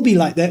 and it will be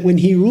like that when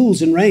he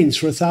rules and reigns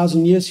for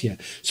 1,000 years here.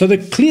 So the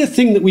clear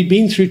thing that we've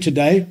been through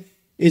today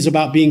is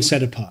about being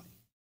set apart.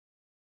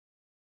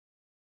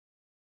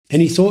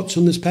 Any thoughts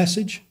on this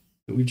passage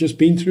that we've just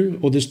been through,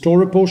 or this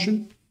Torah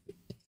portion?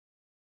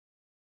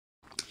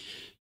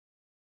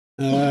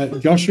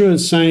 Joshua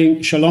is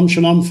saying, Shalom,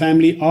 Shalom,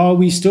 family. Are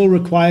we still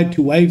required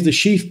to wave the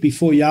sheaf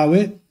before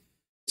Yahweh,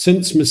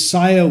 since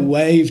Messiah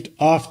waved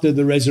after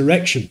the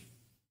resurrection?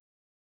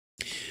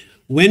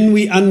 When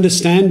we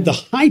understand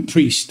the high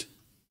priest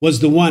was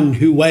the one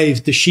who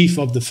waved the sheaf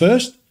of the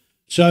first,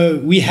 so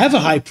we have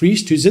a high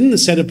priest who's in the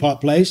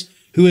set-apart place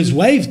who has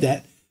waved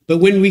that. But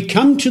when we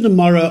come to the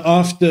morrow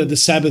after the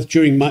Sabbath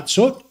during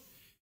Matzot,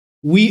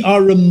 we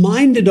are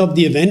reminded of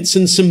the events,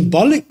 and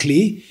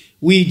symbolically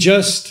we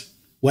just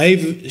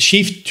wave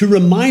sheaf to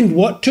remind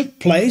what took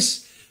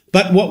place.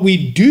 But what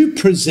we do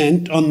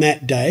present on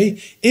that day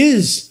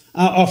is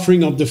our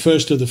offering of the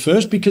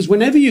first, because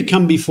whenever you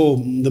come before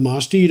the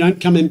Master, you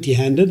don't come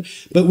empty-handed,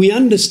 but we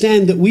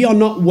understand that we are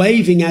not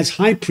waving as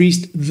high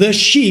priest the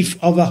sheaf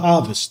of a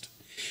harvest.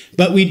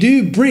 But we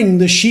do bring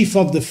the sheaf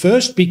of the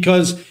first,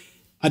 because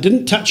I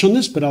didn't touch on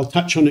this, but I'll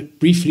touch on it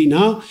briefly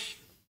now.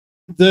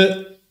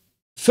 The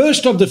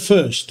first of the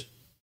first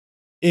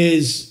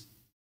is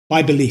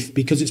by belief,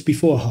 because it's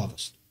before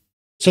harvest.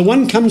 So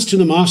one comes to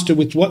the Master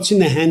with what's in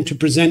their hand to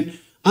present.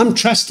 I'm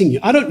trusting you.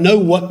 I don't know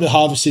what the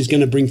harvest is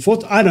going to bring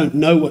forth. I don't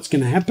know what's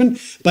going to happen.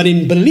 But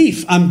in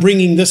belief, I'm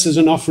bringing this as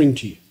an offering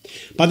to you.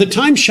 By the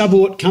time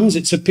Shavuot comes,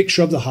 it's a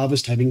picture of the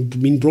harvest having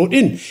been brought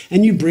in.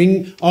 And you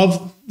bring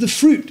of the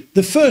fruit,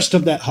 the first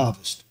of that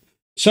harvest.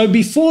 So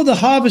before the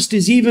harvest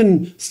is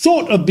even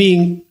thought of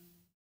being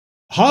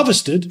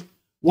harvested,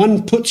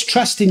 one puts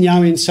trust in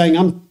Yahweh and saying,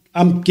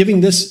 I'm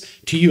giving this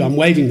to you. I'm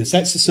waving this.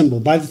 That's the symbol.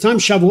 By the time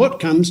Shavuot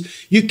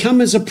comes, you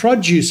come as a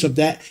produce of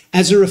that,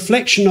 as a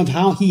reflection of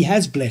how he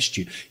has blessed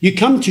you. You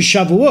come to to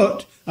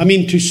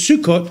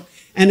Sukkot,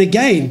 and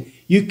again,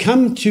 you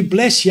come to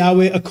bless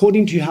Yahweh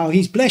according to how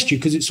he's blessed you,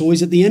 because it's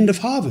always at the end of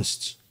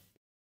harvests.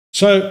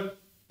 So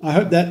I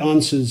hope that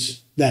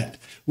answers that.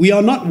 We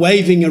are not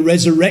waving a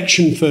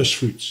resurrection first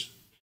fruits.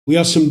 We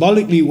are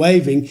symbolically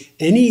waving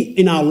any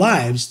in our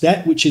lives,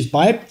 that which is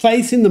by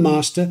faith in the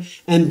Master,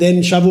 and then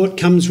Shavuot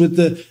comes with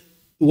the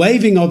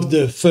waving of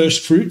the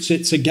first fruits.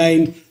 It's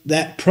again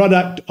that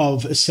product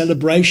of a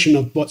celebration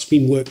of what's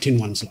been worked in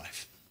one's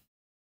life.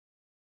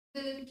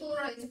 The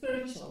Torah is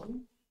spiritual,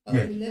 but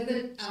we live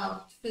it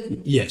out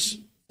physically. Yes.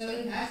 So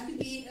it has to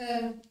be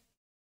a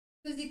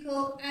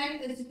physical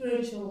and a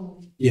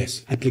spiritual.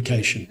 Yes,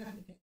 application.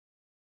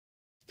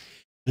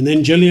 And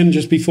then Gillian,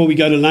 just before we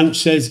go to lunch,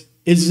 says,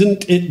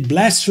 isn't it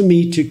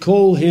blasphemy to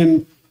call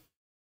him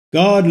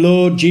God,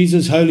 Lord,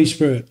 Jesus, Holy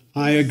Spirit?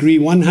 I agree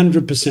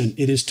 100%.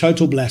 It is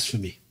total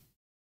blasphemy.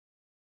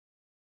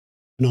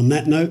 And on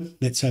that note,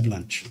 let's have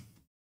lunch.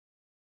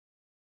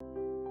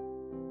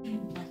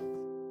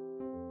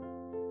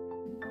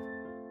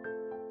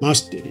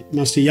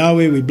 Master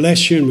Yahweh, we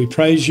bless you and we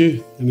praise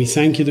you, and we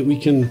thank you that we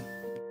can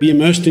be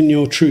immersed in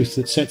your truth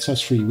that sets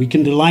us free. We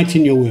can delight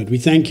in your word. We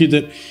thank you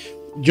that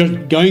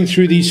just going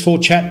through these 4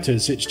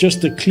 chapters, it's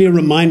just a clear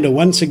reminder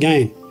once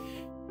again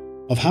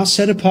of how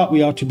set apart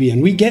we are to be.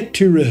 And we get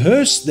to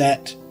rehearse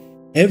that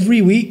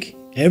every week,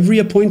 every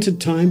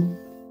appointed time,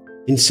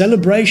 in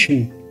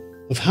celebration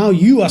of how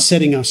you are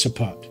setting us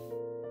apart.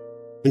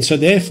 And so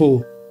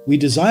therefore, we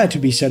desire to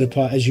be set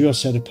apart as you are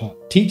set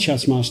apart. Teach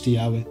us, Master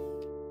Yahweh,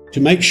 to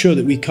make sure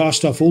that we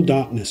cast off all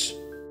darkness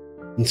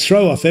and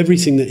throw off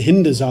everything that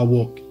hinders our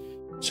walk,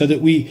 so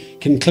that we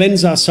can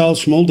cleanse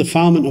ourselves from all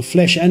defilement of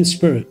flesh and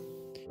spirit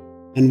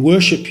and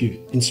worship you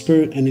in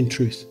spirit and in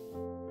truth.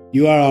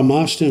 You are our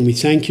Master, and we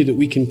thank you that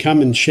we can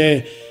come and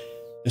share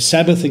a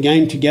Sabbath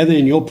again together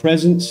in your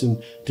presence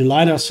and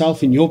delight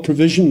ourselves in your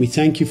provision. We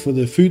thank you for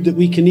the food that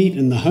we can eat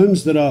and the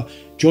homes that are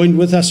joined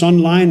with us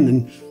online,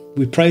 and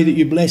we pray that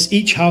you bless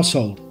each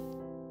household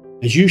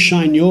as you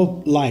shine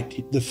your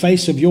light, the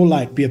face of your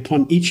light be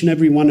upon each and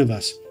every one of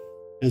us.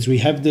 As we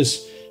have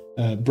this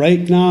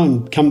break now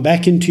and come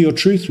back into your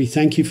truth, we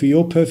thank you for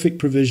your perfect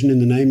provision in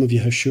the name of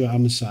Yahushua our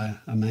Messiah.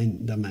 Amen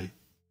and amen.